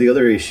one of the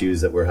other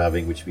issues that we're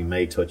having, which we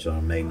may touch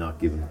on, may not,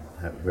 given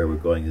where we're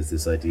going, is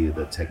this idea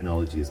that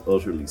technology is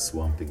utterly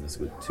swamping us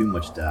with too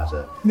much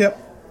data.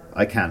 Yep.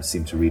 I can't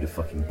seem to read a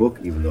fucking book,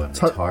 even though I'm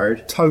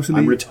retired. Totally.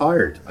 I'm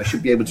retired. I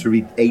should be able to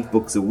read 8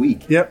 books a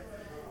week. Yep.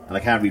 And I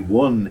can't read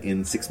one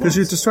in 6 months. Because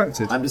you're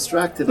distracted. I'm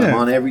distracted. Yeah. I'm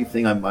on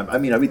everything. I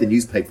read the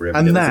newspaper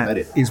every day. And that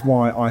is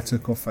why I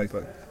took off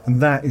Facebook. And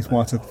that is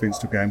why I took off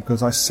Instagram,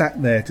 because I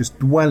sat there just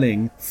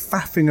dwelling,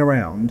 faffing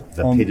around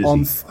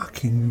on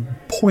fucking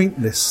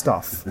pointless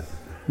stuff,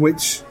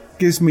 which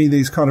gives me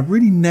these kind of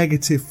really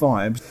negative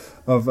vibes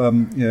of,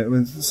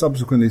 when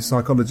subsequently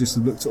psychologists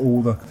have looked at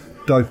all the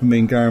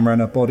dopamine going around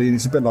our body, and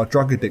it's a bit like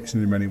drug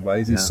addiction in many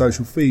ways. It's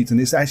social feeds,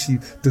 and it's actually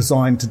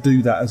designed to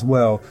do that as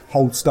well,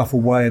 hold stuff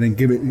away and then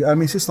give it. I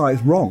mean, it's just like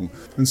it's wrong.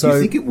 And so, do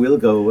you think it will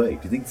go away? Do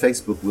you think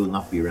Facebook will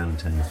not be around in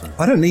 10 years' time?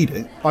 I don't need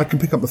it. I can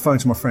pick up the phone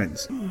to my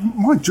friends.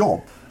 My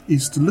job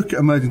is to look at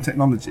emerging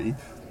technology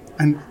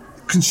and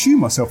consume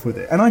myself with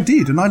it, and I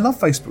did, and I love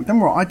Facebook. Don't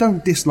worry, I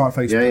don't dislike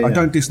Facebook. I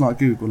don't dislike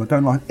Google. I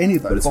don't like any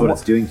of those. But it's what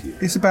it's doing to you.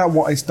 It's about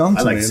what it's done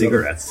to me. I like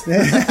cigarettes.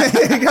 There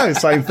you go,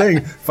 same thing.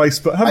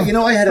 Facebook. I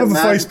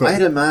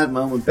had a mad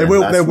moment.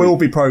 There will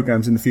be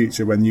programs in the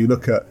future when you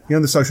look at,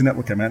 the social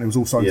network came out, and it was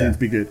all starting to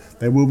be good.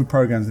 There will be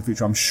programs in the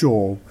future, I'm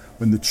sure,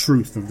 when the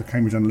truth of the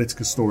Cambridge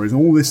Analytica stories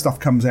and all this stuff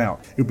comes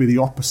out, it'll be the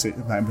opposite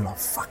of that, and be like,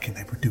 fucking,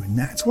 they were doing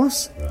that to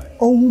us? Right.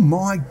 Oh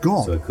my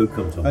God. So it could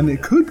come tumbling. And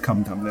it could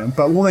come tumbling,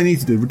 but all they need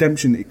to do,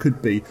 redemption, it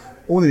could be,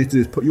 all they need to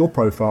do is put your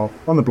profile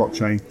on the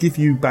blockchain, give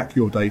you back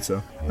your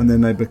data, and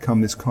then they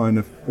become this kind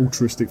of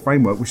altruistic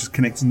framework, which is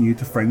connecting you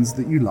to friends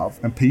that you love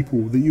and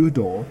people that you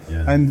adore.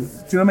 Yeah. And do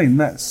you know what I mean?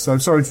 That's so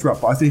sorry to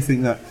interrupt, but I do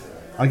think that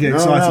I get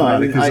excited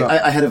about it because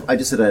I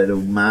just said I had a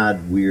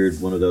mad,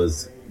 weird one of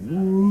those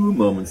woo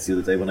moments the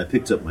other day when I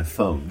picked up my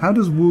phone. How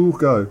does woo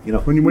go?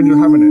 When you're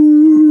having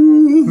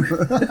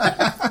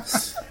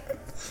it.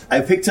 I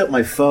picked up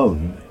my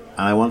phone and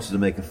I wanted to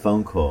make a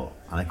phone call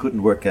and I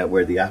couldn't work out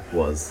where the app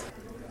was.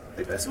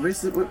 I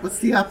said, what's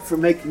the app for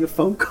making a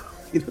phone call?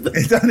 You know,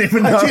 I don't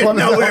even know. I didn't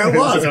know where it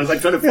was. I was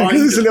like trying to find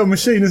because it's a it. little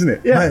machine, isn't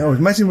it? Yeah. Mate,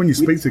 imagine when you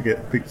speak to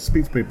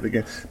people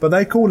again. But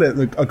they call it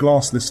a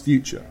glassless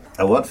future.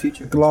 A what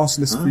future?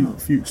 Glassless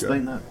future.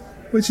 Explain that.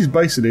 Which is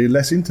basically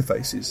less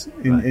interfaces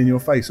in your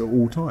face at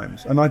all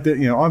times. And I did,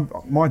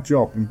 my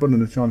job in Bull in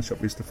the China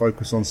Shop is to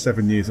focus on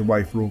 7 years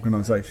away for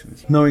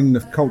organisations, knowing the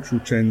cultural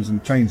trends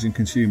and changing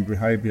consumer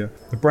behaviour,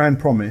 the brand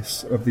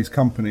promise of these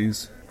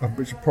companies,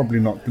 which are probably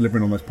not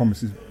delivering on those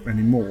promises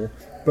anymore.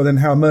 But then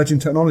how emerging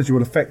technology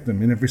will affect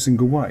them in every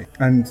single way.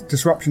 And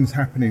disruption is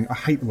happening, I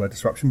hate the word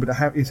disruption, but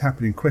it is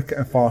happening quicker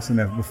and faster than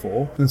ever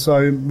before. And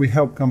so we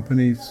help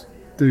companies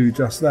do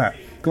just that.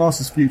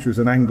 Glassless Future is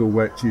an angle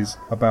which is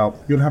about,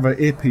 you'll have an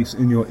earpiece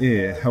in your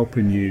ear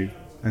helping you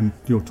and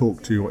you'll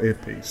talk to your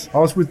earpiece. I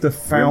was with the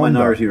founder... We're in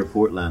Minority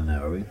Report land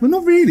now, are we? Well,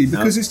 not really,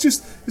 because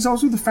I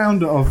was with the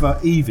founder of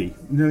Evie.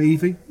 You know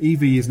Evie?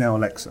 Evie is now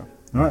Alexa.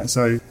 Right,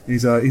 so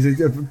he's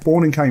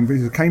born in Cambridge.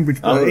 He's a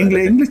Cambridge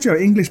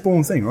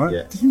English-born thing, right?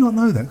 Yeah. Did you not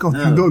know that? God,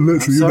 No. you know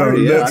literally, I'm sorry,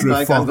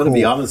 literally. I'm going to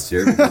be honest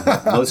here,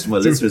 because most of my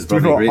listeners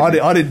probably agree.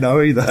 I didn't know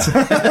either,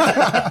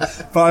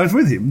 but I was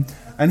with him,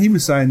 and he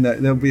was saying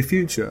that there'll be a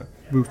future.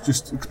 We'll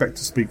just expect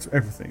to speak to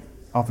everything,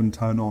 oven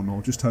turn on,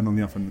 or just turn on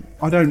the oven.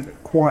 I don't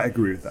quite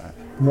agree with that.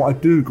 What I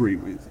do agree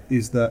with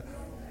is that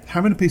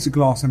having a piece of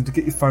glass, having to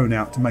get your phone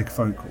out to make a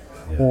phone call,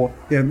 or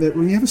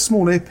when you have a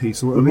small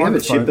earpiece or we have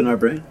a chip in our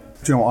brain.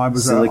 Do you know what, I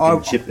was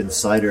silicon chip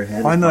inside her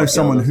head. I know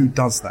someone who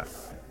does that.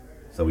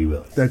 So we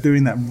will. They're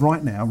doing that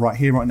right now, right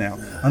here, right now.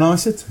 And I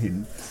said to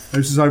him,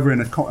 this is over in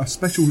a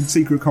special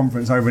secret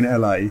conference over in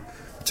LA,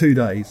 2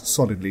 days,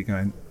 solidly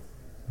going,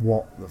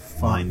 what the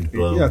fuck? Mind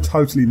blown. Yeah,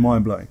 totally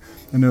mind blowing.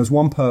 And there was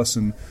one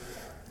person,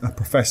 a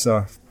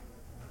professor,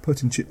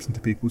 putting chips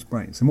into people's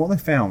brains. And what they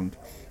found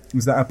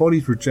was that our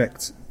bodies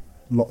reject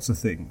lots of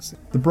things.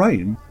 The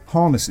brain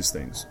harnesses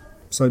things.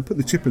 So put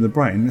the chip in the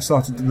brain,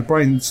 the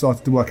brain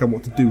started to work out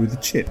what to do with the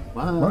chip.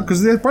 Wow.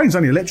 Because the brain's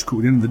only electrical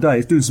at the end of the day.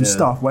 It's doing some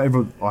stuff,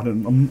 whatever.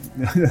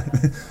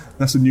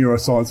 That's a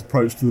neuroscience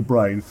approach to the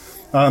brain.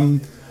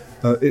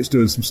 It's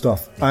doing some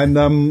stuff. And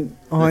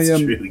That's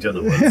true. We don't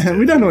know what it's doing.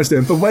 we don't know what it's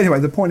doing. But anyway,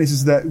 the point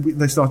is that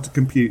they started to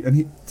compute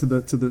to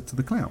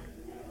the cloud.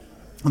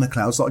 And the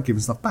cloud started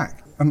giving stuff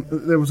back. And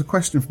there was a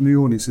question from the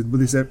audience, will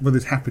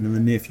this happen in the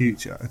near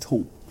future at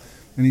all?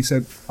 And he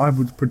said, I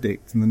would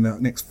predict in the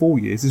next 4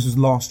 years, this was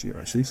last year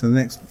actually, so the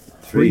next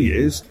 3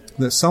 years,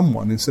 that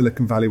someone in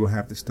Silicon Valley will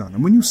have this done.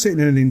 And when you're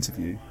sitting in an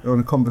interview or in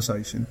a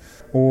conversation,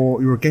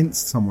 or you're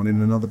against someone in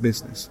another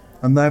business,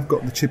 and they've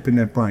got the chip in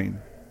their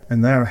brain,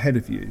 and they're ahead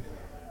of you,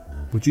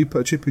 would you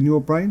put a chip in your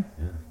brain?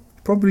 Yeah.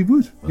 You probably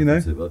would,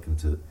 Welcome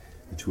to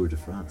the Tour de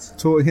France.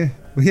 Yeah,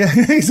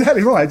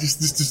 exactly right.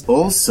 Just.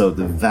 Also,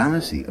 the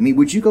vanity. I mean,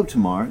 would you go to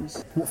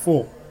Mars? What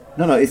for?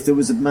 No, if there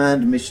was a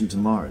manned mission to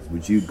Mars,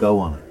 would you go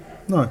on it?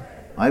 No.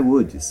 I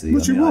would, you see.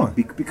 Would you? Why?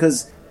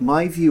 Because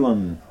my view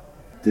on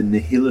the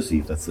nihility,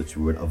 if that's such a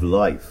word, of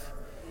life.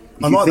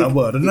 I like that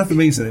word. I don't know if it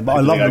means anything, but I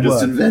love the word. I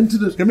just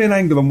invented it. Give me an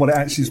angle on what it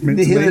actually is meant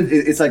to mean.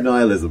 It's like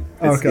nihilism.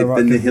 It's the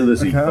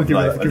nihility of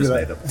life. I just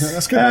made up.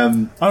 That's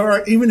good. All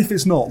right, even if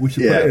it's not, we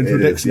should put it into a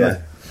dictionary.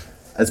 Yeah.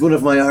 As one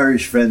of my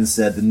Irish friends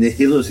said, the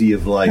nihility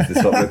of life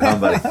is what we're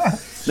combating.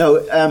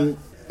 No,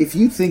 if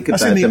you think about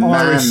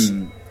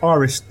the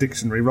Irish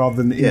dictionary rather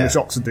than the English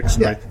Oxford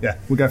dictionary. Yeah,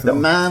 we'll go for that. The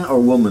man or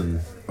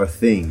woman or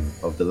thing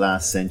of the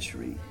last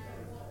century.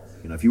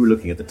 If you were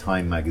looking at the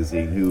Time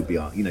magazine, who would be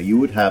on? You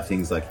would have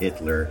things like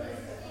Hitler,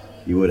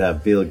 you would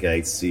have Bill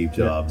Gates, Steve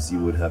Jobs, you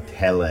would have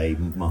Pele,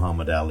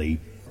 Muhammad Ali.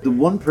 The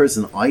one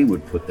person I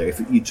would put there,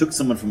 if you took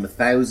someone from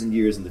 1,000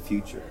 years in the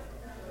future,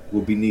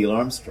 would be Neil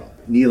Armstrong.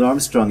 Neil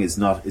Armstrong is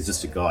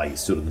just a guy who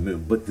stood on the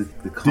moon, but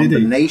the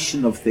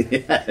combination of the...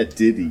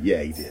 Did he?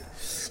 Yeah, he did.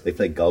 They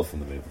played golf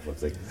on the moon, for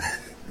fuck's sake.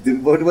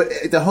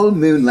 The whole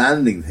moon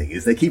landing thing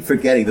is they keep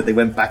forgetting that they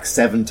went back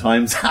 7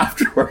 times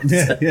afterwards.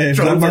 Yeah,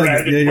 drove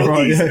around in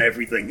buggies and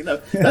everything.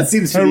 That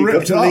seems to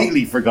be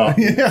completely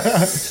forgotten.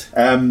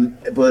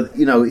 But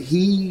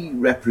he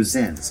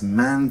represents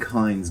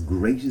mankind's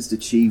greatest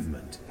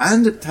achievement,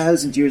 and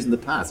 1,000 years in the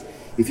past.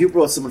 If you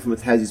brought someone from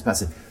 1,000 years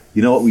past, and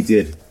you know what we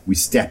did? We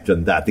stepped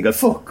on that. They go,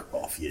 fuck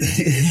off, you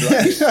did,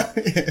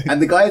 right? And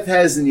the guy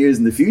 1,000 years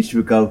in the future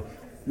would go,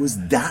 was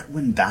that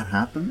when that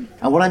happened?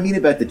 And what I mean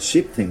about the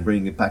chip thing,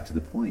 bringing it back to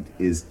the point,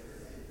 is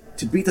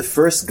to be the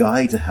first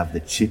guy to have the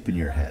chip in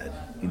your head,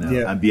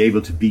 and be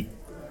able to beat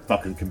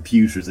fucking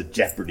computers at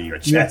Jeopardy or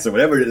chess or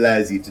whatever it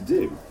allows you to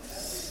do.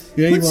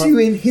 Puts you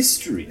in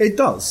history. It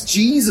does.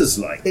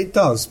 Jesus-like. It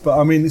does, but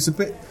I mean, it's a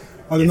bit...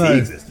 I don't know. He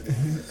existed.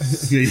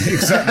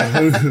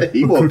 Exactly.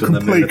 He walked on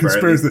the moon,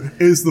 conspiracy.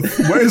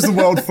 Where is the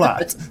world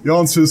flat? The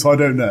answer is I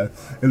don't know.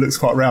 It looks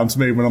quite round to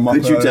me when I'm up.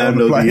 Could you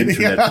download the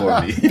internet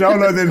for me?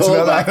 Download the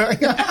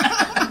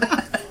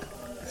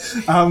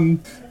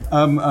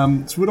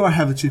internet. So would I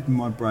have a chip in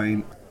my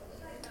brain?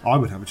 I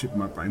would have a chip in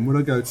my brain. Would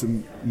I go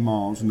to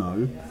Mars?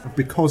 No,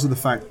 because of the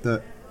fact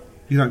that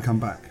you don't come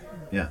back.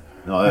 Yeah.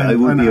 No, it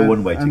would be a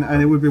one-way ticket.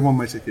 And it would be a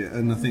one-way ticket,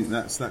 and I think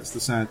that's the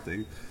sad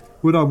thing.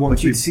 Would I want But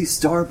to... you'd see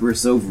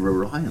Starburst over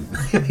Orion.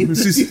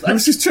 This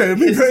is true.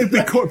 It'd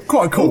be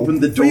quite cool.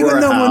 Open the door,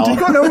 But Hal. you've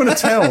got no one to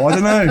tell. I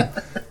don't know.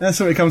 That's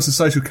when it comes to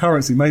social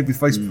currency. Maybe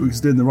Facebook is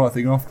doing the right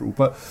thing after all.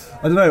 But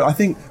I don't know. I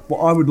think what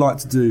I would like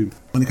to do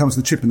when it comes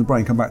to the chip in the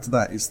brain, come back to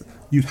that, is that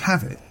you'd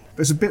have it.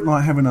 But it's a bit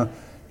like having a...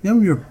 You know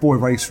when you're a boy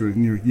racer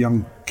and you're a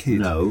young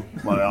kid? No.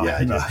 Well, Yeah,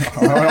 I no. did.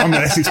 I'm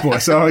an Essex boy,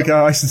 so I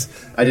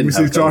didn't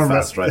have Go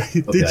Fast, right?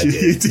 Did Okay, you?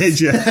 You did,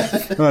 yeah.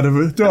 I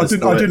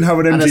didn't have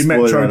an MG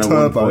Metro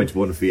Turbo.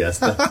 1.1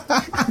 Fiesta.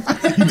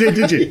 You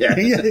did you? Yeah.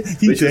 You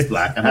Which was did.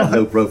 black and had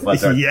low profile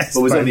tire. Yes,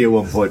 but was mate. only a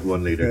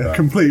 1.1 litre car.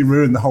 Completely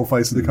ruined the whole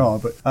face of the car.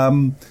 But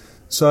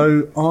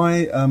so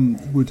I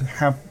would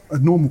have a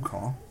normal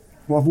car.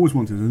 What I've always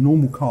wanted is a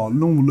normal car,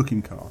 normal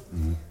looking car,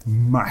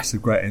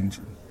 massive, great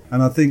engine.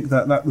 And I think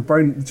that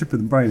the chip in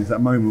the brain is that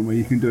moment where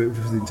you can do it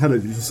with the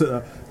intelligence. You sit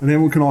there and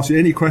everyone can ask you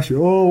any question.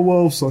 Oh,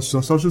 well, such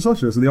and such.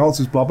 And the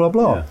answer is blah, blah,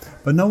 blah. Yeah.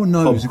 But no one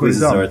knows Pub you've got it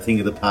quizzes done. are a thing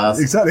of the past.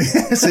 Exactly.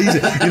 It's easy.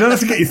 You don't have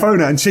to get your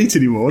phone out and cheat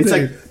anymore. It's do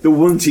you? like the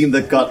one team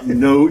that got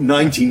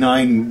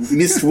 99,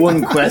 missed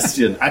one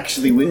question,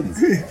 actually wins.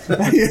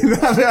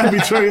 That'd be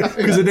true.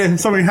 Because then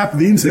something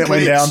happened, the internet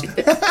went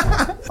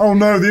down. Oh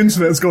no, the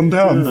internet's gone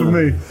down for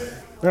me.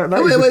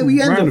 We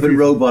end up in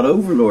robot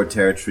overlord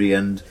territory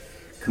and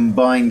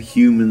combined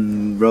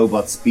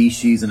human-robot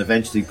species, and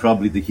eventually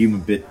probably the human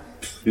bit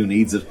who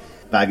needs it,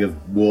 bag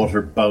of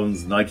water,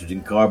 bones, nitrogen,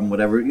 carbon,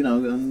 whatever,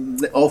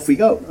 and off we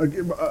go. A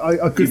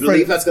good Do you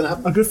believe that's going to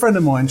happen? A good friend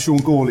of mine, Sean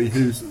Gawley,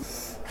 he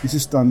was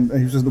just at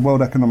the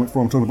World Economic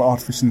Forum talking about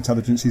artificial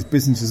intelligence. His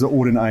businesses are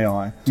all in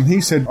AI, and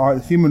he said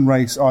human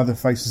race either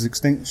faces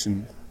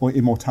extinction or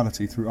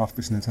immortality through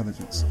artificial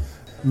intelligence.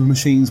 The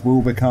machines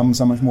will become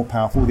so much more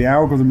powerful. The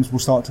algorithms will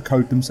start to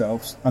code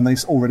themselves, and they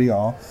already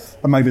are.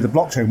 And maybe the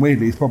blockchain,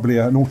 weirdly, is probably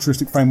an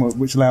altruistic framework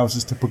which allows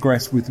us to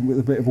progress with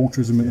a bit of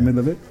altruism in the middle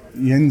of it.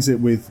 He ends it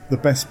with, the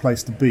best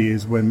place to be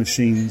is when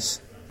machines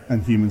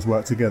and humans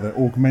work together.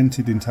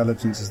 Augmented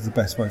intelligence is the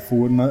best way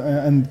forward.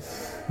 And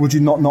would you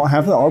not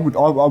have that? I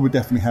would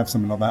definitely have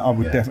something like that. I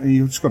would definitely.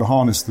 You've just got to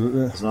harness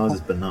the... As long as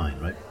it's benign,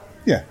 right?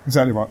 Yeah,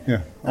 exactly right.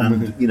 Yeah,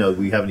 And,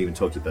 we haven't even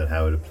talked about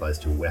how it applies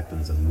to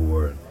weapons and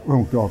war.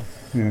 Oh, God.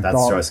 Yeah, That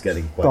starts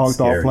getting quite dark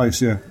scary.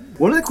 place, yeah.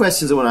 One of the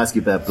questions I want to ask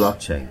you about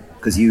blockchain,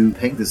 because you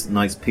paint this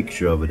nice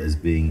picture of it as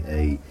being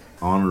a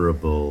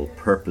honourable,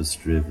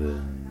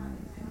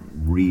 purpose-driven,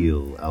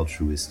 real,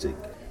 altruistic,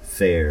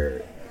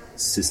 fair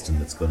system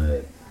that's going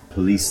to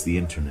police the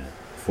internet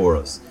for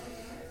us.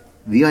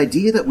 The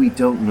idea that we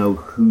don't know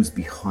who's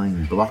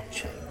behind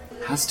blockchain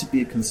has to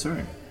be a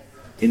concern.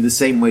 In the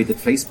same way that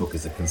Facebook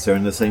is a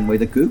concern, the same way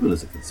that Google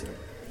is a concern.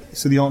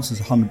 So the answer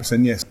is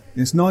 100% yes.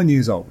 It's 9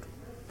 years old.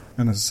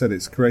 And as I said,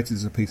 it's created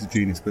as a piece of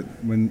genius. But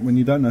when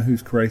you don't know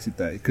who's created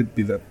that, it could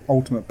be the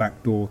ultimate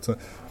backdoor to...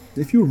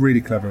 If you were really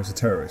clever as a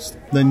terrorist,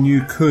 then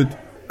you could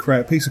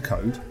create a piece of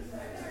code,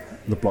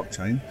 the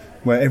blockchain,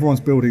 where everyone's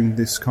building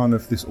this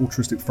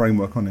altruistic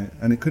framework on it,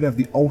 and it could have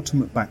the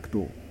ultimate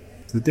backdoor.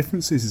 So the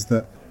difference is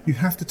that you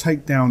have to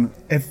take down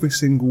every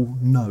single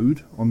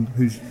node on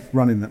who's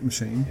running that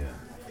machine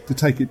to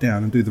take it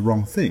down and do the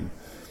wrong thing.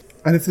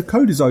 And if the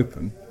code is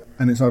open,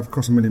 and it's over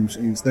across a million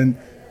machines, then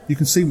you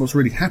can see what's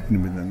really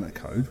happening within that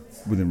code,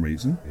 within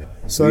reason. Yeah.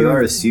 So we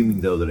are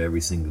assuming, though, that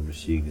every single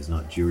machine is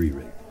not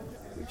jury-rigged,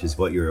 which is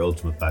what your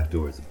ultimate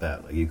backdoor is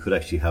about. Like, you could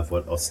actually have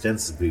what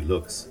ostensibly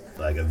looks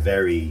like a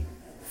very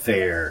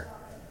fair,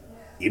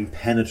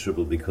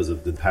 impenetrable because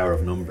of the power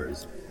of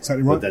numbers.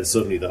 Exactly right. But then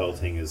suddenly the whole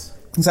thing is...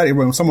 Exactly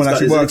right. Someone It's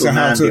got actually this works little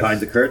out how man to... behind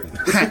the curtain.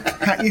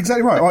 hack,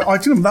 exactly right.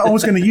 I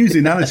was going to use the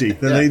analogy.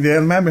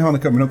 The man behind the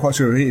curtain, we're not quite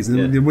sure who he is.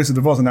 The Wizard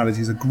of Oz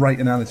analogy is a great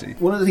analogy.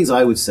 One of the things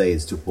I would say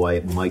as to why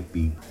it might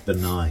be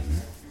benign,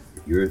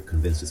 you're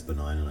convinced it's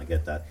benign, and I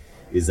get that,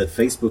 is that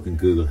Facebook and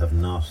Google have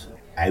not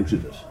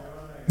outed it.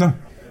 No.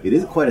 It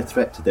is quite a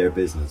threat to their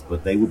business,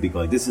 but they would be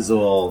going, this is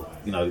all,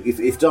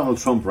 if Donald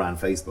Trump ran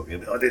Facebook,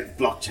 this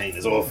blockchain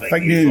is all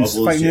fake news.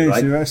 All bullshit, Fake news,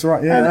 right? that's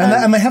right,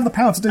 yeah. And they have the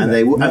power to do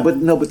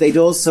that. But they'd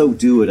also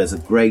do it as a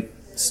great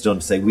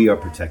stunt to say, we are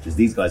protectors,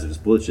 these guys are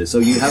just bullshit. So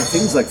you have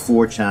things like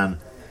 4chan,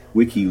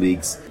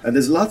 WikiLeaks, and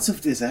there's lots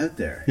of this out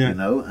there,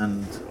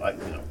 and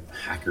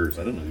hackers,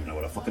 I don't even know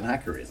what a fucking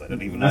hacker is. I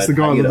don't even know. That's the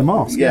guy with the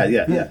mask. Yeah.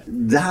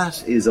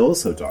 That is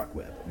also dark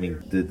web. I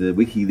mean, the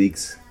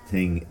WikiLeaks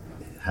thing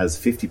has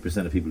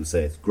 50% of people who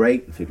say it's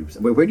great, and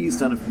 50%. Where do you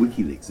stand with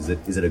WikiLeaks?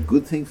 Is it a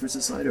good thing for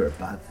society or a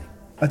bad thing?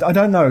 I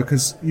don't know,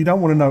 because you don't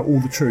want to know all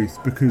the truth,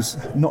 because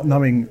not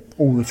knowing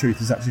all the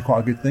truth is actually quite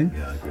a good thing.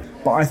 Yeah, I agree.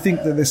 But I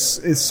think that this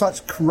is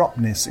such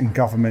corruptness in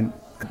government.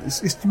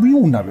 We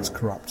all know it's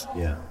corrupt.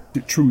 Yeah.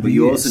 It truly is. But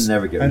you also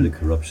never get rid of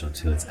corruption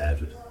until it's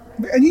outed.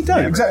 And you don't,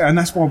 Never. exactly. And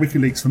that's why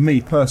WikiLeaks, for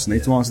me personally,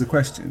 to answer the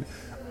question,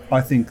 I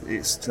think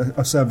it's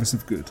a service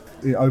of good.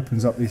 It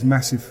opens up these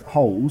massive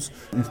holes.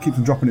 It keeps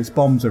on dropping its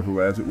bombs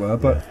everywhere, as it were.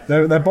 But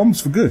they're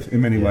bombs for good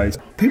in many ways.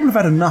 People have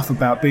had enough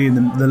about being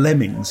the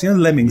lemmings. You know,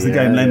 the Lemmings, the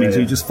game Lemmings,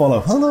 where you just follow.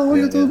 Hello,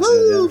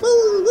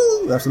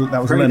 that was a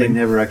Apparently they lemming.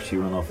 never actually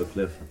run off a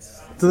cliff.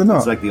 Do they not?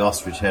 It's like the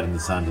ostrich head in the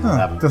sand doesn't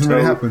happen. doesn't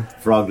really happen.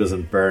 Frog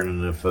doesn't burn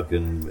in the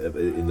fucking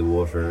in the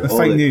water. That's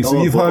fake news.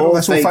 So you've heard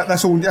that's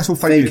all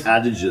fake fake news.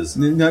 adages.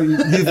 No,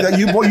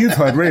 what you've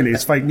heard really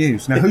is fake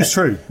news. Now, who's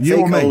true? You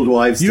Fake or me? old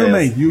wives' You or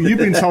me? tales. You've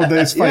been told that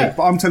it's fake, Yeah.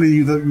 but I'm telling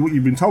you that what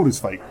you've been told is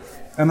fake.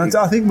 And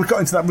I think we've got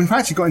into that. We've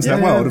actually got into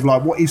that Yeah. world of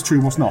like what is true,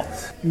 what's not.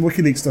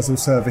 WikiLeaks does a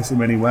service in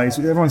many ways.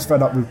 Everyone's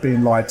fed up with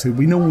being lied to.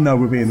 We all know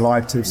we're being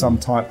lied to of some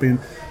type, being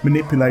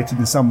manipulated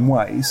in some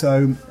way.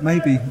 So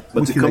maybe.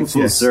 But to come WikiLeaks,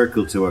 full yes.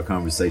 circle to our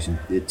conversation,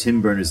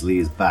 Tim Berners-Lee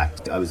is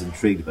back. I was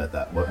intrigued about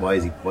that. Why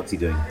is he? What's he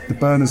doing? The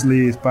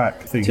Berners-Lee is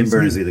back thing. Tim isn't it?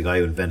 Berners-Lee, the guy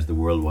who invented the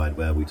World Wide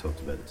Web, we talked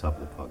about at the top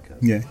of the podcast.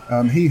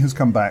 Yeah, he has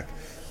come back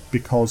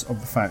because of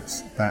the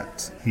fact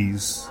that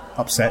he's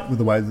upset with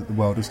the way that the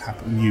world has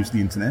used the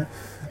internet,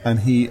 and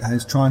he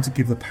is trying to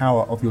give the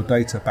power of your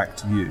data back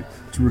to you,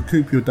 to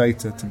recoup your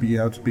data, to be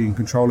able to be in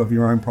control of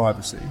your own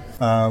privacy,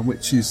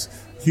 which is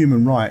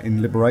human right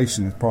in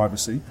liberation of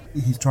privacy.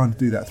 He's trying to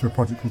do that through a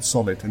project called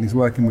Solid, and he's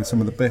working with some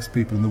of the best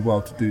people in the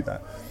world to do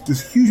that.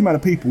 There's a huge amount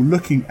of people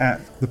looking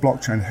at the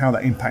blockchain, how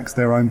that impacts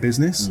their own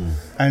business,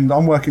 and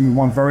I'm working with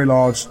one very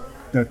large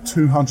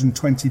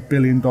 $220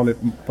 billion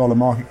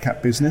market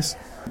cap business,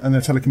 and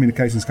they're a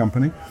telecommunications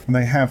company, and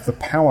they have the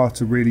power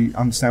to really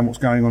understand what's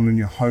going on in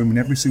your home in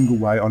every single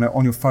way,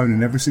 on your phone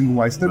in every single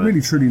way, so they really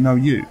truly know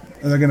you,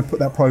 and they're going to put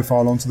that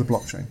profile onto the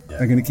blockchain.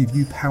 They're going to give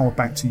you power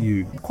back to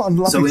you. Quite a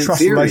lovely So in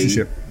trust theory,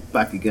 relationship.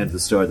 back again to the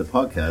start of the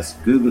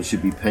podcast, Google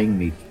should be paying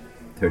me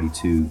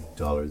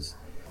 $32,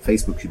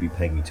 Facebook should be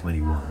paying me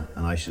 $21,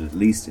 and I should at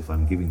least, if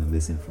I'm giving them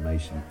this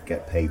information,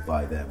 get paid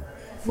by them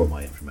for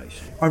my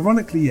information.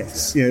 Ironically,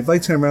 yes. Yeah, if they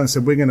turn around and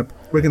said, we're going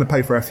to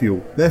pay for our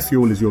fuel. Their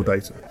fuel is your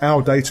data.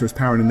 Our data is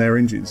powering in their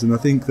engines. And I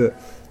think that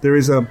there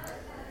is a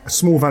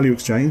small value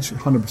exchange,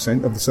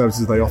 100% of the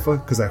services they offer,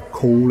 because they're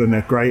cool and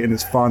they're great and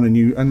it's fun.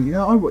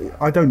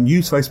 I don't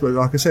use Facebook,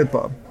 like I said,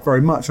 but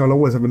very much. I'll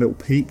always have a little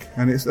peek,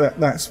 and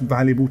that's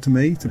valuable to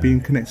me. To be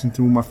in connection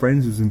to all my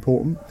friends is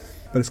important,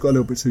 but it's got a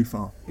little bit too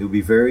far. It would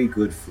be very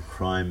good for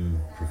crime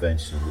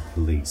prevention and the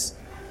police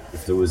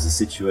if there was a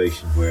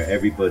situation where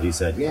everybody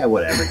said, yeah,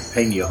 whatever,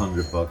 pay me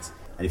 $100,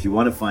 and if you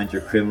want to find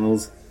your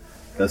criminals,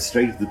 go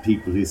straight to the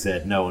people who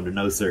said, no, under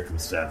no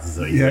circumstances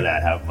are you allowed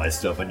to have my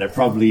stuff, and they're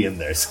probably in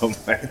there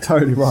somewhere.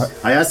 Totally right.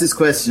 I asked this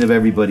question of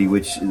everybody,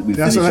 which we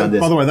finished on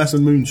this. By the way, that's a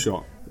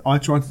moonshot. I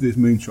tried to do this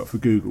moonshot for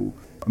Google.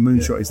 A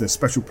moonshot is their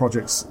special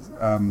projects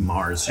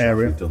Mars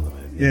area. We've done that.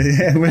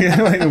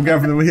 We'll go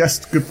for them.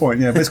 That's a good point.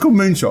 Yeah, but it's called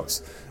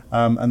moonshots,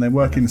 and they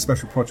work in a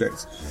special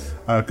project.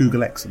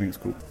 Google X, I think it's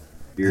called.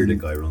 Bearded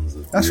guy runs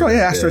it. That's right,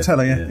 yeah,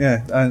 AstroTele,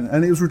 yeah.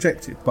 And it was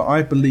rejected. But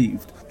I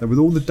believed that with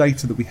all the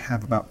data that we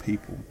have about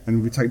people,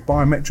 and we take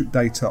biometric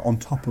data on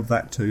top of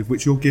that too,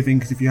 which you're giving,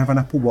 because if you have an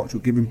Apple Watch,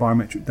 you're giving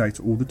biometric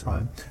data all the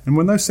time. And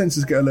when those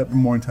sensors get a little bit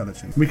more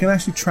intelligent, we can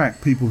actually track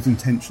people's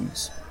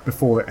intentions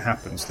before it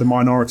happens, the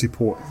Minority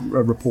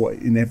Report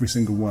in every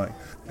single way.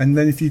 And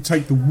then if you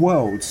take the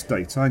world's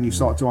data and you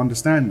start to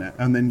understand that,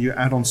 and then you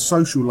add on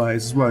social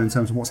layers as well in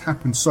terms of what's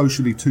happened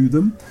socially to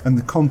them and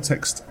the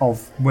context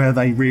of where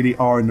they really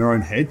are in their own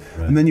head,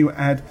 and then you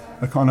add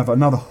a kind of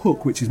another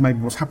hook, which is maybe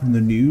what's happened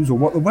in the news or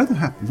what the weather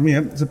happens. I mean,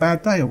 it's a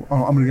bad day, or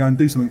I'm going to go and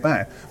do something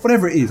bad.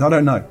 Whatever it is, I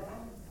don't know.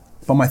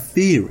 But my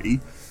theory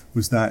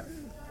was that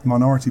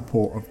Minority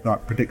Report of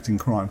like predicting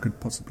crime could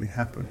possibly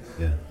happen.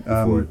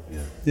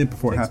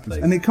 Before it happens.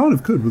 Place. And it kind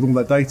of could with all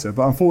that data,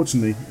 but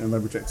unfortunately they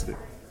rejected it.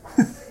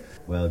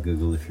 Well,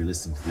 Google, if you're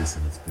listening to this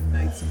and it's been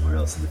made somewhere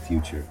else in the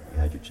future, you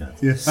had your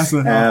chance. Yeah, that's the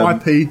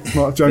IP,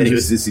 Mark Jones. Penny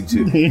was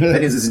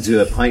listening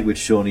to A Pint with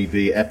Shawnee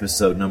B,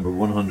 episode number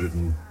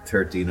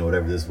 113 or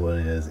whatever this one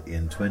is,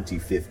 in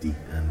 2050,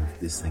 and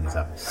this thing has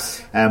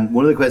happened.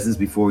 One of the questions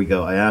before we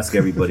go, I ask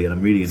everybody, and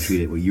I'm really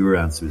intrigued at what your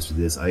answer is to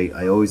this.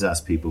 I always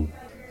ask people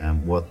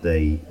what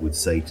they would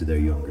say to their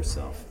younger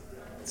self.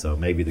 So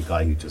maybe the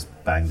guy who just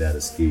banged out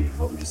of skiing,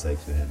 what would you say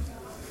to him?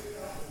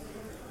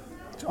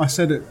 I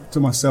said it to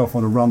myself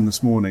on a run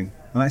this morning,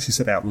 and I actually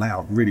said it out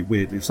loud, really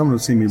weirdly. If someone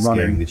had seen me Scaring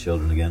running... the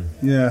children again?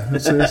 Yeah, I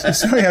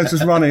was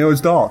just running. It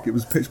was dark. It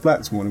was pitch black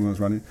this morning when I was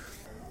running.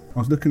 I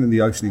was looking at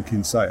the ocean in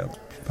Kinsale,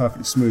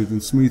 perfectly smooth,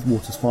 and smooth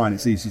water's fine.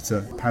 It's easy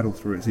to paddle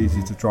through. It's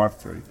easy to drive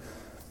through.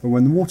 But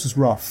when the water's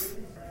rough,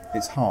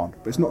 it's hard.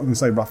 But it's not going to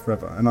stay rough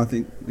forever. And I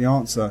think the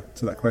answer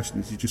to that question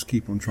is you just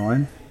keep on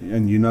trying,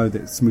 and you know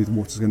that smooth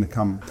water's going to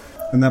come.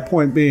 And that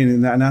point being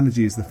in that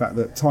analogy is the fact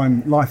that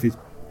life is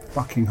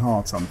fucking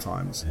hard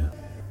sometimes. Yeah.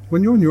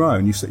 When you're on your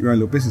own, you set your own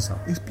little business up.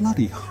 It's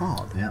bloody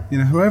hard. Yeah. You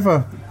know,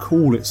 however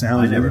cool it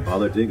sounds. I never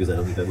bothered to because I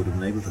don't think I would have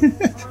been able to.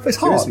 But it's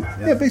hard.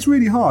 Seriously, Yeah, but it's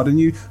really hard, and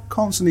you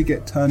constantly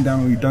get turned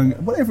down, or you don't.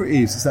 Whatever it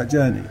is, it's that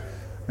journey,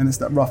 and it's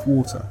that rough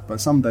water.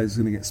 But some days it's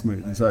going to get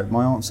smooth. And so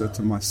my answer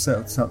to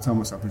myself, tell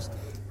myself, is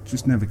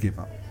just never give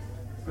up.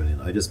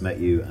 Brilliant. I just met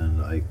you,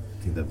 and I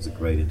think that was a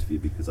great interview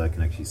because I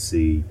can actually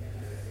see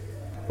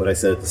what I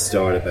said at the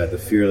start about the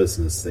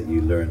fearlessness that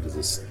you learned as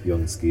a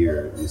young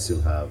skier. You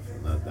still have.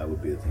 That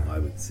would be the thing I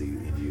would see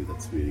in you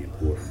that's really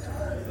important.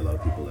 A lot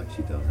of people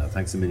actually don't have.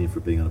 Thanks a million for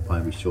being on A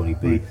Pint with Shawnee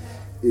B.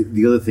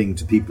 the other thing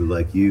to people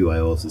like you, I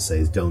also say,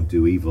 is don't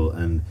do evil.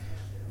 And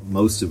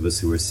most of us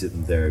who are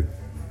sitting there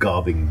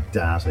gobbing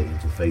data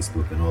into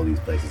Facebook and all these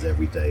places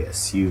every day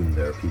assume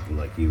there are people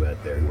like you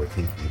out there who are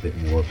thinking a bit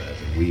more about it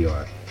than we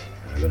are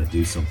and are going to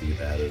do something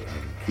about it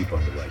and keep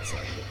on the right side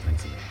of it.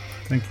 Thanks again.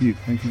 Thank you.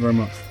 Thank you very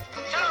much.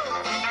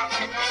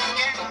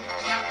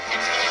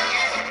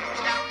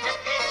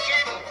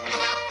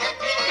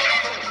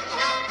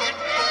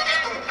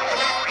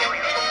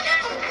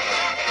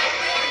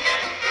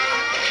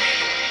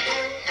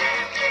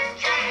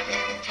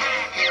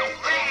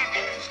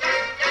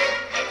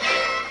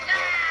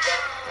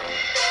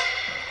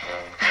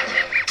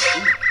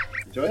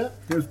 Enjoy it?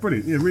 It was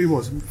brilliant. It really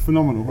was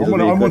phenomenal. I It'll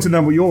be want to good.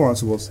 know what your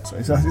answer was. So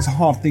it's a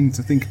hard thing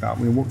to think about.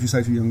 What would you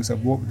say to your younger self?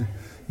 What would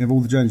all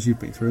the journeys you've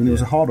been through, and it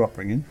was a hard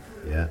upbringing.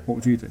 Yeah. What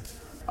would you do?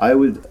 I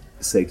would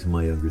say to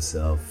my younger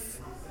self,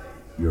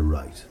 you're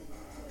right.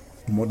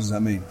 And what does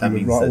that mean? That You were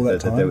means right all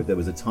that time? there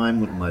was a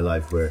time in my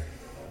life where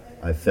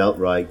I felt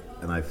right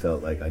and I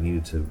felt like I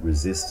needed to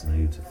resist and I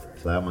needed to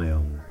plough my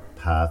own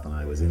path, and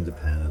I was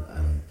independent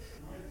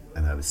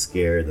and I was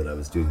scared that I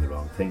was doing the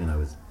wrong thing and I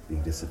was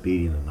being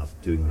disobedient and not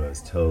doing what I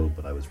was told,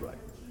 but I was right.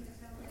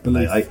 And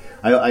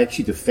I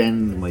actually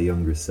defend my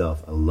younger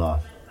self a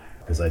lot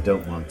because I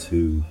don't want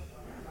to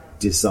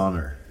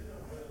dishonour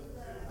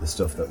the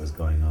stuff that was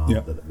going on,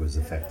 that was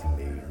affecting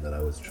me, and that I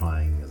was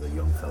trying as a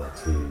young fella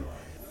to,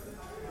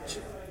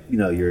 you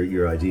know,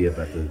 your idea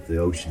about the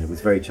ocean. It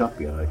was very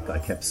choppy, and I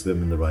kept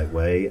swimming the right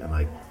way, and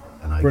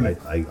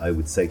I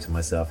would say to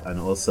myself, and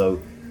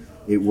also,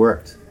 it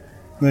worked.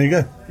 There you go.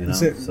 You know,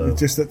 That's it. so- It's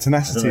just that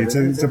tenacity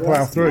to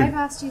plough through. I've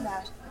asked you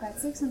that about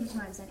 600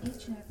 times, and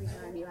each and every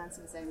time you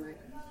answer the same way.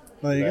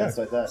 There you Yeah, go. it's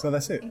like that. So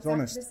that's it. It's Exactly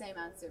honest. the same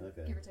answer,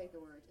 Okay. give or take a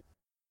word.